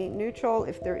yourself to be neutral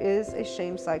if there is a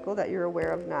shame cycle that you're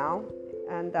aware of now,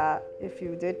 and that if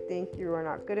you did think you are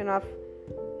not good enough,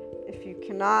 if you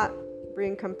cannot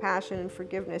bring compassion and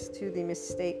forgiveness to the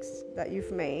mistakes that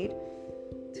you've made,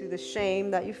 to the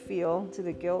shame that you feel, to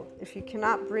the guilt, if you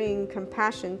cannot bring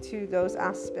compassion to those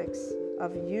aspects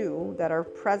of you that are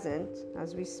present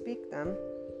as we speak them,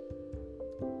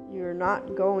 you're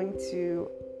not going to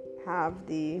have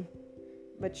the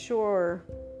mature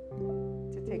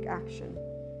to take action.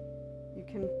 You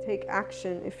can take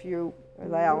action if you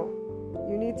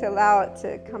need to allow it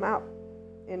to come out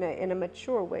in a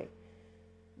mature way.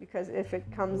 Because if it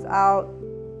comes out,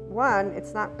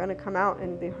 it's not going to come out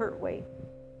in the hurt way.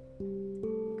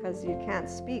 Because you can't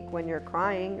speak when you're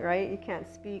crying, right? You can't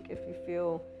speak if you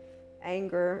feel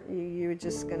anger. You're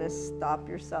just going to stop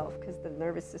yourself because the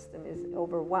nervous system is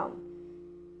overwhelmed.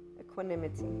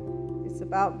 Equanimity. It's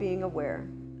about being aware.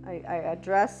 I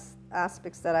address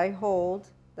aspects that I hold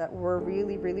that were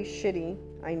really, really shitty.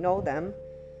 I know them.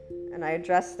 And I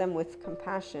address them with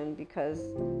compassion because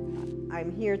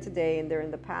I'm here today and they're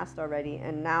in the past already.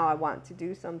 And now I want to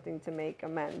do something to make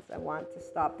amends. I want to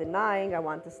stop denying. I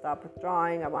want to stop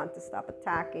withdrawing. I want to stop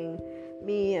attacking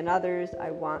me and others.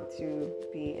 I want to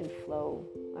be in flow.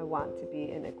 I want to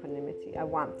be in equanimity. I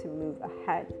want to move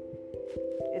ahead.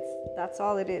 That's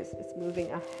all it is. It's moving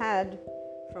ahead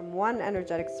from one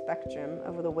energetic spectrum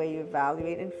of the way you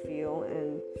evaluate and feel.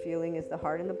 And feeling is the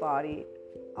heart and the body.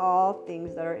 All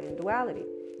things that are in duality,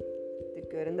 the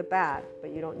good and the bad,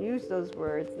 but you don't use those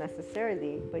words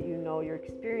necessarily, but you know you're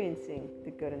experiencing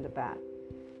the good and the bad.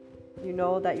 You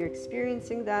know that you're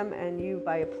experiencing them, and you,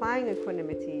 by applying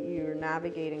equanimity, you're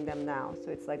navigating them now.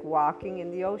 So it's like walking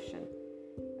in the ocean.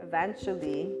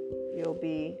 Eventually, you'll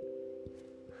be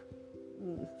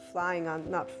flying on,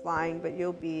 not flying, but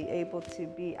you'll be able to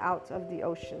be out of the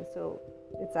ocean. So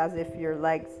it's as if your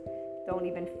legs don't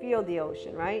even feel the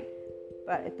ocean, right?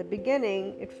 But at the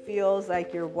beginning, it feels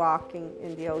like you're walking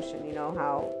in the ocean. You know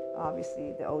how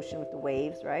obviously the ocean with the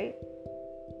waves, right?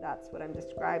 That's what I'm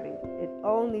describing. It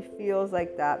only feels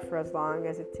like that for as long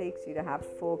as it takes you to have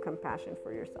full compassion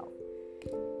for yourself.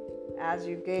 As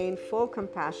you gain full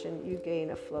compassion, you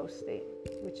gain a flow state,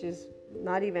 which is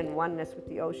not even oneness with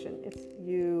the ocean. It's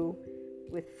you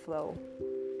with flow.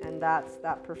 And that's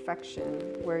that perfection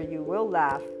where you will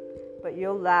laugh, but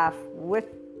you'll laugh with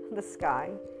the sky,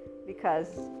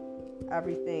 because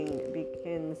everything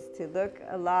begins to look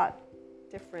a lot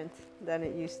different than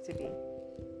it used to be.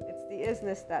 It's the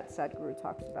isness that Sadhguru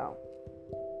talks about.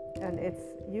 And it's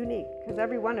unique because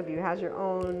every one of you has your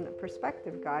own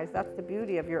perspective, guys. That's the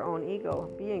beauty of your own ego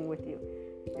being with you,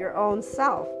 your own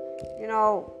self. You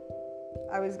know,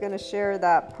 I was going to share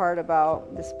that part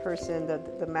about this person,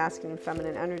 the masculine and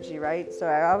feminine energy, right? So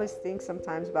I always think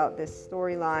sometimes about this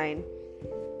storyline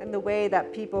and the way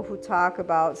that people who talk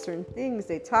about certain things,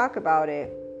 they talk about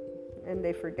it and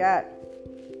they forget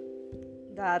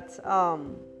that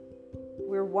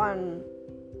we're one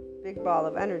big ball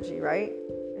of energy, right?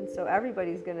 And so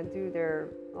everybody's going to do their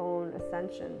own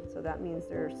ascension. So that means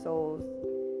their soul's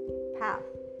path.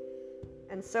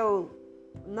 And so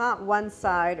not one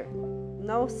side,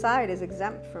 no side is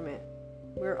exempt from it.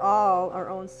 We're all our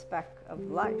own speck of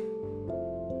life.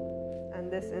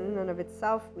 And this in and of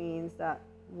itself means that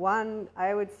one,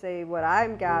 I would say what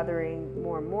I'm gathering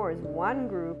more and more is one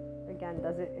group, again,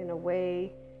 does it in a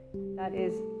way that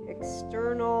is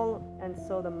external, and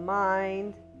so the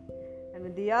mind,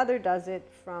 and the other does it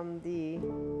from the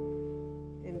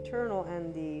internal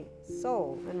and the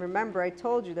soul. And remember, I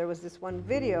told you there was this one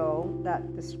video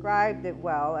that described it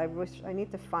well. I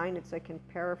need to find it so I can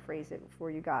paraphrase it for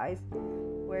you guys,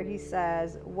 where he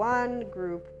says one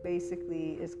group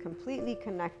basically is completely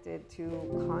connected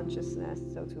to consciousness,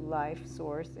 so to life,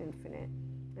 source, infinite,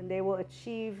 and they will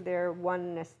achieve their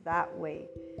oneness that way.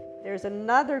 There's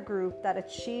another group that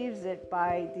achieves it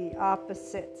by the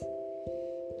opposite.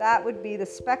 That would be the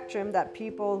spectrum that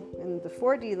people in the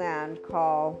 4D land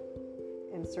call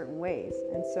in certain ways.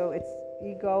 And so it's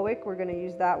egoic. We're going to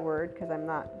use that word because I'm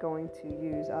not going to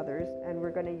use others. And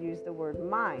we're going to use the word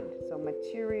mind. So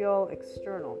material,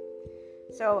 external.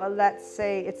 So let's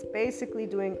say it's basically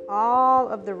doing all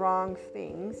of the wrong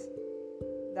things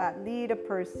that lead a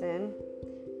person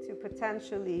to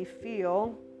potentially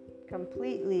feel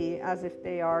completely as if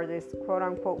they are this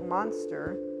quote-unquote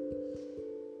monster,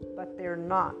 but they're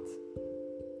not.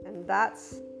 And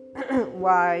that's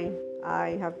why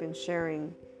I have been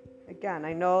sharing. Again,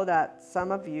 I know that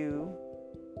some of you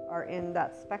are in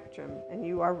that spectrum and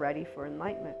you are ready for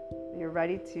enlightenment. You're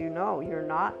ready to know you're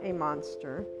not a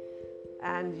monster,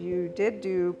 and you did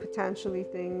do potentially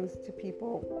things to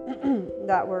people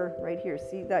that were right here.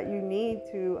 See, that you need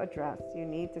to address. You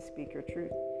need to speak your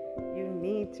truth. You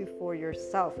need to for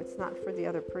yourself. It's not for the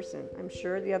other person. I'm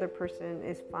sure the other person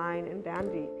is fine and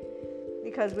dandy,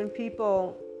 because when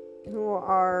people who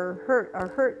are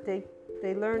hurt,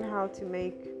 they learn how to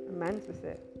make amends with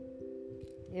it.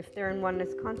 If they're in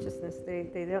oneness consciousness, they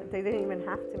didn't even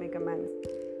have to make amends.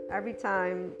 Every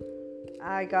time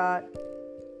I got,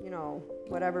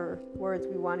 whatever words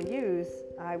we want to use,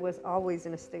 I was always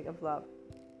in a state of love,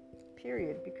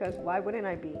 period. Because why wouldn't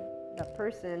I be? That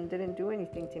person didn't do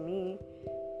anything to me.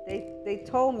 They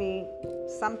told me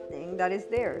something that is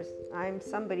theirs. I'm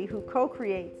somebody who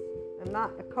co-creates. I'm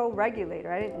not a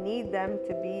co-regulator. I didn't need them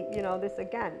to be, this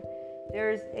again.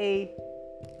 There's a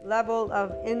level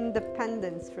of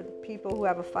independence for the people who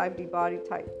have a 5D body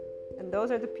type. And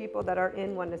those are the people that are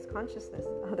in oneness consciousness.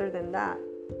 Other than that,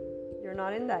 you're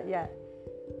not in that yet.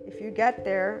 If you get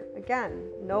there, again,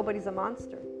 nobody's a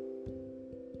monster.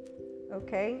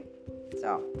 Okay?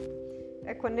 So,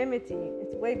 equanimity,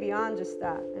 it's way beyond just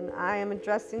that. And I am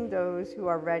addressing those who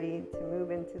are ready to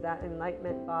move into that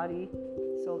enlightenment body,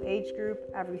 soul age group,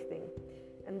 everything.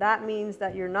 And that means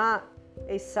that you're not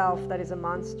a self that is a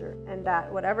monster, and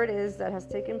that whatever it is that has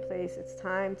taken place, it's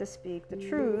time to speak the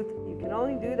truth. You can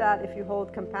only do that if you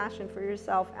hold compassion for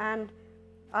yourself and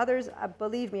others.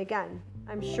 Believe me, again,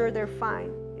 I'm sure they're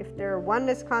fine. If they're a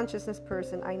oneness consciousness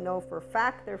person, I know for a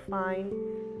fact they're fine,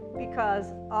 because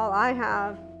all I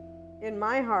have in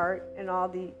my heart, and all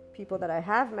the people that I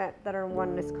have met that are in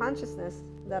oneness consciousness,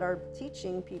 that are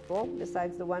teaching people,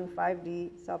 besides the one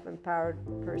 5D self-empowered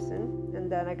person,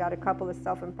 and then I got a couple of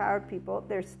self-empowered people,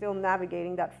 they're still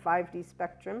navigating that 5D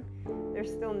spectrum. They're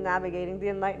still navigating the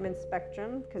enlightenment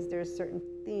spectrum, because there's certain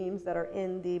themes that are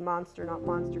in the monster, not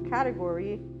monster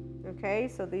category, Okay,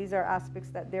 so these are aspects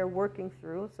that they're working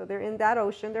through. So they're in that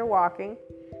ocean, they're walking,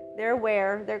 they're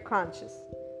aware, they're conscious.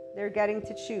 They're getting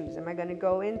to choose. Am I going to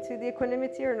go into the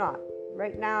equanimity or not?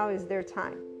 Right now is their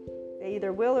time. They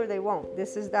either will or they won't.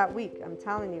 This is that week. I'm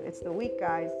telling you, it's the week,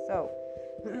 guys. So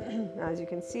as you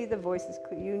can see, the voice is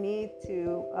clear. You need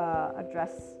to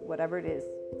address whatever it is.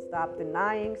 Stop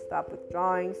denying, stop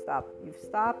withdrawing, You've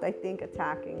stopped, I think,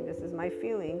 attacking. This is my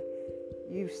feeling.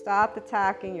 You've stopped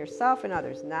attacking yourself and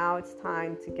others. Now it's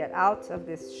time to get out of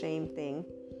this shame thing.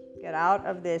 Get out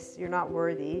of this, you're not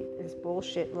worthy, this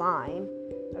bullshit line.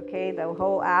 Okay, the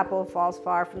whole apple falls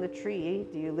far from the tree.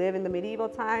 Do you live in the medieval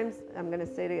times? I'm going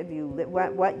to say to you, do you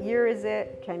what year is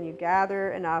it? Can you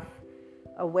gather enough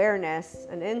awareness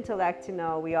and intellect to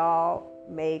know we all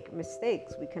make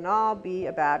mistakes? We can all be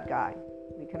a bad guy.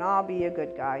 We can all be a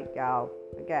good guy, gal.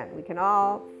 Again, we can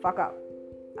all fuck up.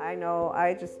 I know,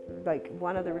 I just, like,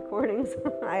 one of the recordings,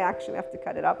 I actually have to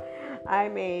cut it up. I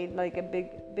made like a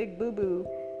big boo-boo,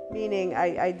 meaning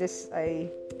I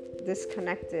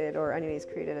disconnected, or anyways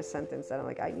created a sentence that I'm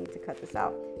like, I need to cut this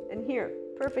out. And here,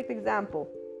 perfect example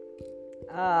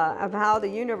of how the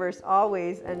universe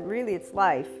always, and really it's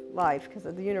life, because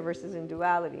the universe is in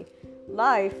duality.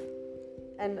 Life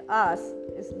and us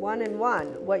is one in one.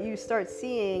 What you start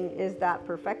seeing is that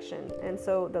perfection. And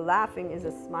so the laughing is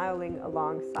a smiling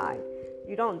alongside.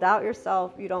 You don't doubt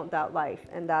yourself, you don't doubt life.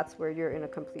 And that's where you're in a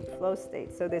complete flow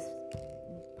state. So this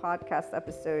podcast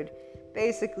episode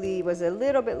basically was a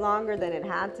little bit longer than it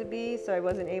had to be. So I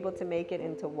wasn't able to make it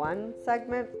into one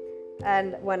segment.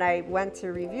 And when I went to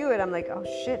review it, I'm like, oh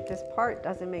shit, this part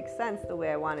doesn't make sense the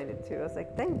way I wanted it to. I was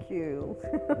like, thank you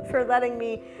for letting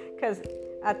me, because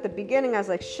at the beginning I was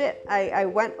like, shit, I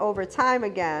went over time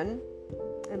again.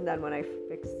 And then when I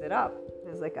fixed it up,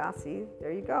 I was like, see,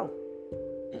 there you go.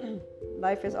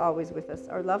 Life is always with us.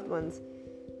 Our loved ones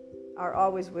are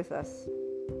always with us.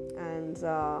 And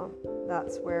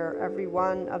that's where every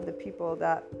one of the people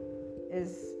that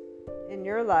is in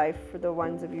your life, for the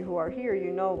ones of you who are here,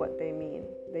 you know what they mean.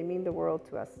 They mean the world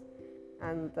to us.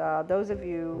 And those of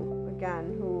you,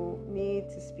 again, who need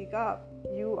to speak up,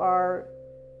 you are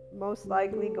most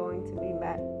likely going to be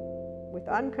met with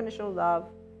unconditional love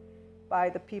by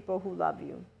the people who love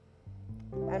you.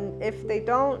 And if they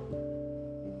don't,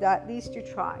 at least you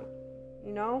tried.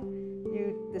 You know,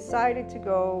 you decided to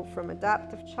go from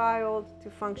adaptive child to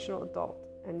functional adult,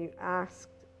 and you asked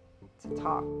to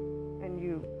talk, and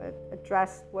you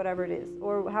addressed whatever it is,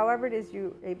 or however it is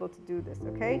you're able to do this,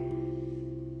 okay?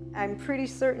 I'm pretty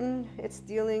certain it's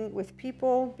dealing with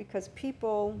people, because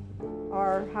people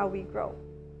are how we grow.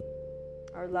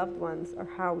 Our loved ones are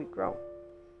how we grow.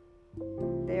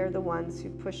 They're the ones who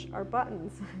push our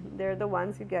buttons. They're the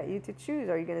ones who get you to choose.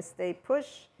 Are you going to stay push?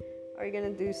 Or are you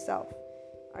going to do self?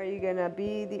 Are you going to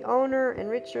be the owner,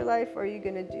 enrich your life? Or are you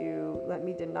going to do, let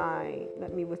me deny,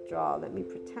 let me withdraw, let me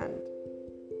pretend,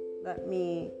 let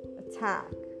me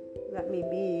attack, let me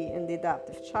be in the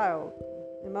adaptive child,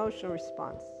 emotional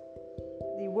response?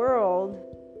 The world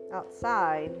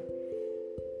outside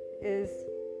is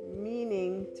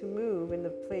meaning to move in the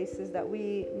places that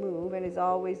we move, and is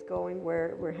always going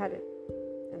where we're headed.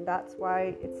 And that's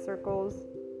why it circles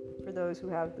for those who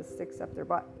have the sticks up their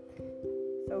butt.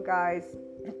 So guys,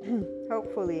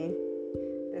 hopefully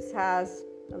this has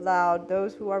allowed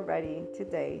those who are ready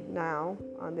today, now,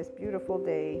 on this beautiful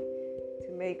day,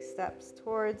 to make steps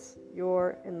towards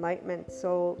your enlightenment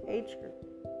soul age group,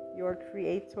 your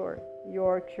creator,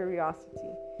 your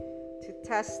curiosity, to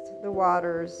test the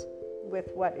waters with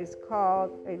what is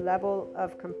called a level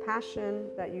of compassion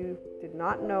that you did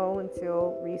not know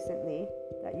until recently,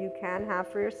 that you can have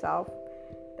for yourself,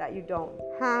 that you don't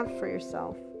have for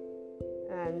yourself.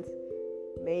 And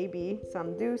maybe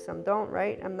some do, some don't,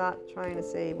 right? I'm not trying to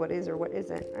say what is or what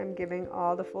isn't. I'm giving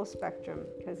all the full spectrum,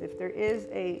 because if there is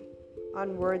a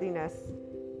unworthiness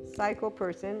cycle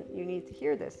person, you need to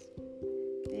hear this.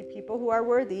 The people who are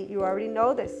worthy, you already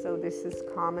know this, so this is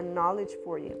common knowledge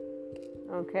for you.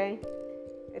 Okay?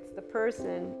 It's the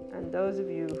person, and those of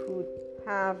you who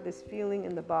have this feeling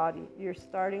in the body, you're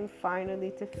starting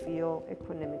finally to feel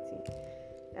equanimity.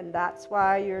 And that's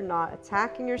why you're not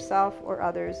attacking yourself or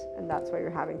others, and that's why you're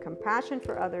having compassion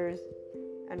for others,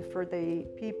 and for the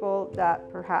people that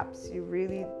perhaps you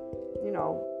really,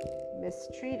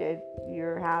 mistreated.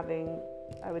 You're having,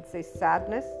 I would say,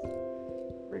 sadness,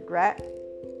 regret.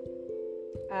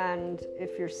 And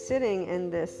if you're sitting in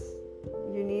this,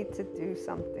 you need to do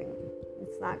something.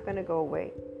 It's not going to go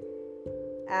away.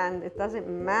 And it doesn't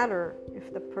matter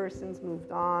if the person's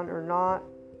moved on or not,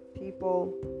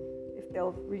 people, if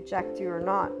they'll reject you or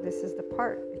not. This is the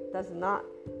part. It does not.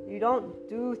 You don't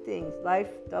do things.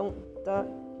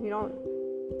 You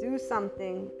don't do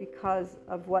something because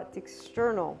of what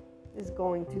external is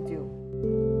going to do.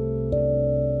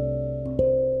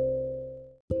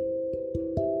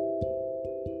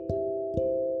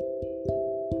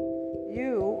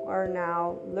 You are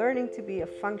now learning to be a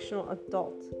functional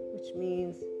adult, which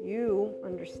means you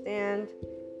understand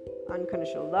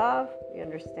unconditional love, you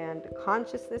understand the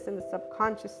consciousness and the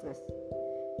subconsciousness.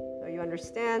 So you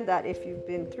understand that if you've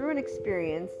been through an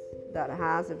experience that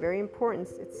has a very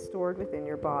importance, it's stored within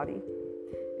your body.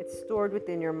 It's stored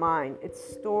within your mind. It's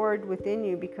stored within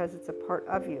you because it's a part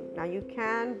of you. Now you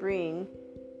can bring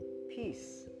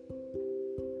peace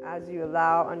as you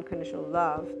allow unconditional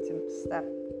love to step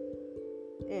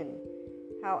in.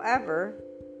 However,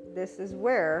 this is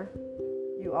where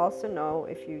you also know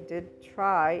if you did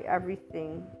try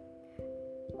everything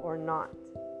or not.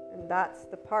 And that's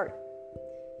the part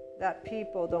that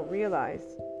people don't realize.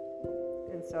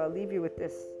 And so I'll leave you with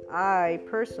this. I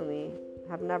personally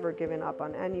have never given up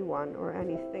on anyone or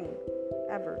anything,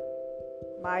 ever.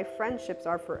 My friendships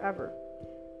are forever.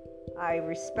 I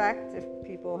respect if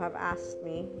people have asked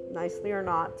me, nicely or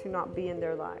not, to not be in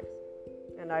their lives.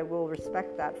 And I will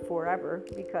respect that forever,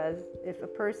 because if a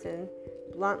person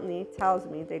bluntly tells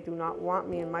me they do not want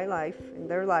me in my life, in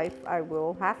their life, I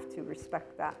will have to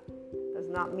respect that. Does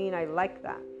not mean I like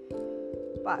that.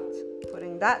 But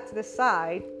putting that to the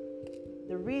side,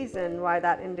 the reason why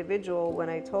that individual, when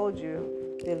I told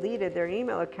you, deleted their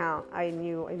email account, I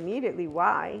knew immediately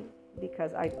why,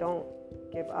 because I don't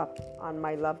give up on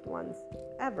my loved ones,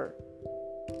 ever.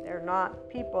 They're not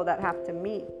people that have to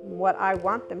meet what I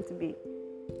want them to be.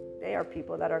 They are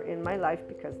people that are in my life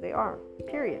because they are,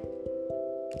 period.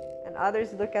 And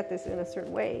others look at this in a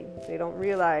certain way. They don't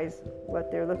realize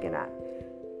what they're looking at.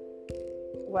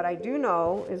 What I do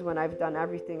know is when I've done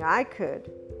everything I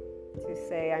could to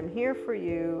say, I'm here for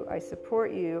you, I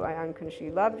support you, I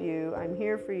unconditionally love you, I'm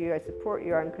here for you, I support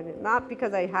you, not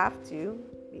because I have to,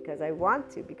 because I want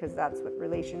to, because that's what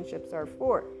relationships are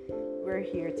for. We're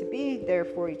here to be there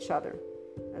for each other.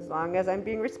 As long as I'm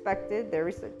being respected, they're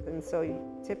respected. And so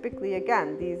typically,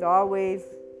 again, these always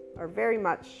are very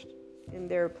much in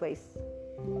their place.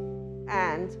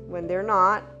 And when they're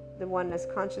not, the oneness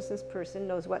consciousness person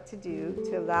knows what to do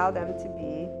to allow them to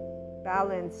be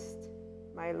balanced.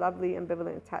 My lovely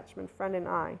ambivalent attachment friend and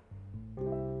I,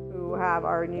 who have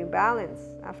our new balance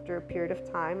after a period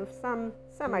of time of some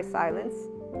semi-silence.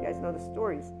 You guys know the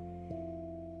stories.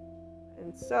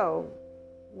 And so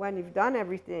when you've done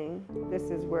everything,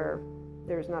 this is where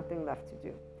there's nothing left to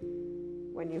do.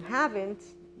 When you haven't,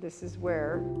 this is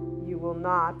where you will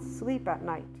not sleep at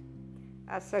night.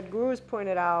 As Sadhguru has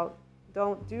pointed out,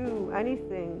 don't do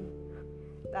anything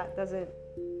that doesn't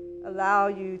allow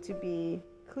you to be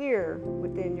clear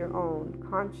within your own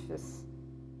consciousness.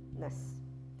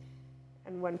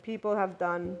 And when people have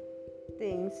done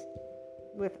things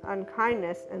with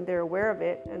unkindness and they're aware of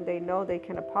it and they know they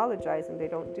can apologize and they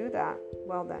don't do that,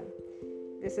 well then,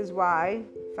 this is why,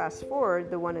 fast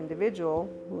forward, the one individual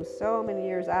who so many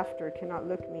years after cannot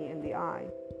look me in the eye,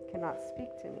 cannot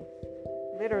speak to me,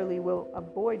 literally will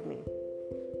avoid me.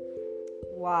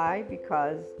 Why?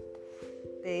 Because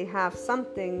they have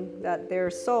something that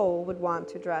their soul would want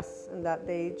to address and that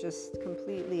they just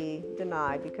completely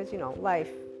deny because, life.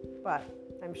 But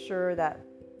I'm sure that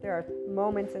there are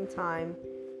moments in time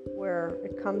where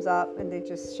it comes up and they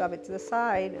just shove it to the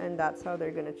side, and that's how they're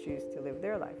going to choose to live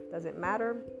their life. Does it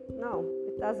matter? No,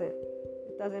 it doesn't.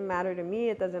 It doesn't matter to me.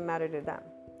 It doesn't matter to them.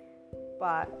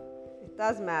 But it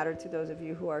does matter to those of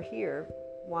you who are here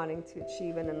wanting to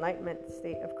achieve an enlightenment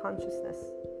state of consciousness,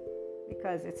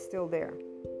 because it's still there.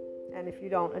 And if you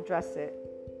don't address it,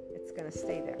 it's going to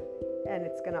stay there. And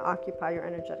it's going to occupy your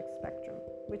energetic spectrum,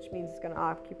 which means it's going to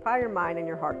occupy your mind and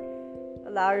your heart.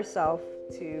 Allow yourself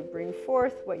to bring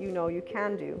forth what you know you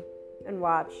can do and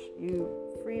watch you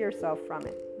free yourself from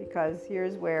it. Because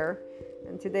here's where,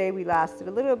 and today we lasted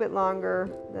a little bit longer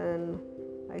than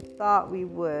I thought we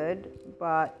would,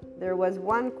 but there was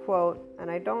one quote, and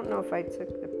I don't know if I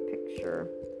took the picture,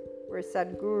 where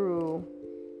Sadhguru,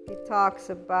 he talks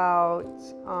about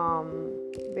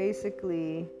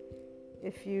basically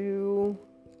if you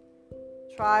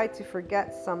try to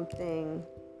forget something,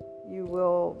 you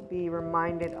will be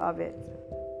reminded of it.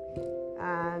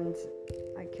 And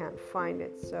I can't find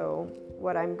it. So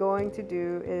what I'm going to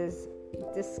do is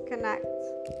disconnect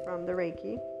from the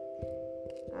Reiki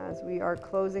as we are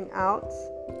closing out.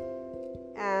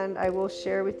 And I will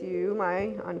share with you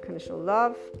my unconditional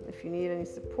love. If you need any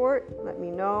support, let me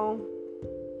know.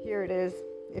 Here it is.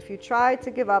 If you try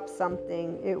to give up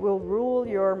something, it will rule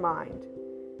your mind.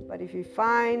 But if you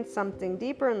find something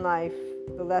deeper in life,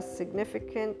 the less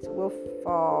significant will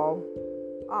fall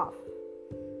off.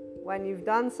 When you've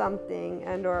done something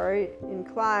and are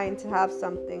inclined to have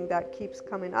something that keeps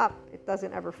coming up, it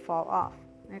doesn't ever fall off.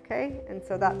 Okay? And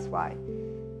so that's why.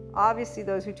 Obviously,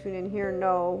 those who tune in here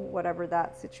know whatever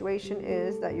that situation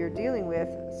is that you're dealing with.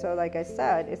 So like I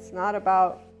said, it's not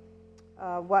about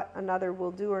what another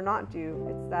will do or not do.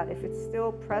 It's that if it's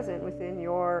still present within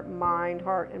your mind,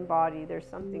 heart, and body, there's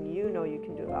something you know you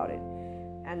can do about it.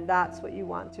 And that's what you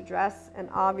want to address. And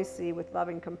obviously with love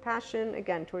and compassion,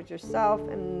 again, towards yourself,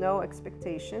 and no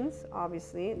expectations.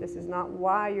 Obviously, this is not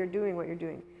why you're doing what you're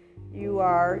doing. You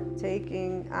are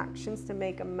taking actions to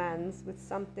make amends with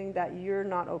something that you're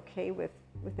not okay with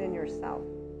within yourself,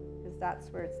 because that's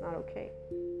where it's not okay.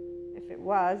 If it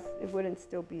was, it wouldn't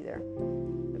still be there.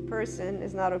 The person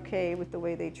is not okay with the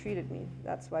way they treated me.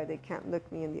 That's why they can't look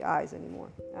me in the eyes anymore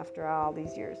after all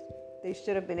these years. They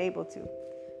should have been able to,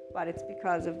 but it's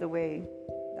because of the way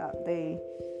that they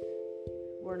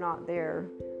were not there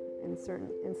in certain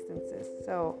instances.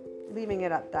 So leaving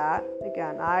it at that,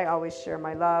 again, I always share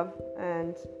my love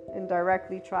and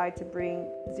indirectly try to bring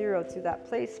zero to that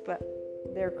place, but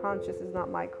their conscious is not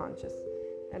my conscious.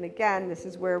 And again, this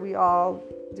is where we all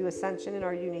do ascension in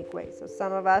our unique way. So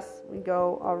some of us, we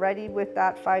go already with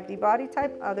that 5D body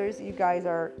type. Others, you guys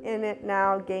are in it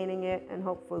now, gaining it, and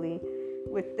hopefully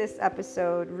with this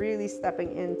episode, really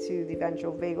stepping into the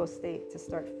ventral vagal state to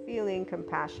start feeling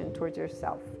compassion towards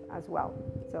yourself as well.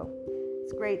 So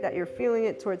it's great that you're feeling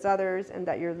it towards others and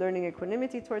that you're learning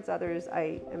equanimity towards others.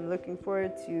 I am looking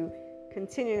forward to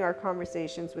continuing our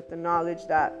conversations with the knowledge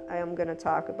that I am going to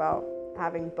talk about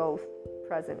having both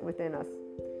present within us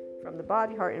from the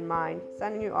body, heart, and mind.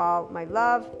 Sending you all my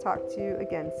love. Talk to you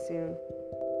again soon.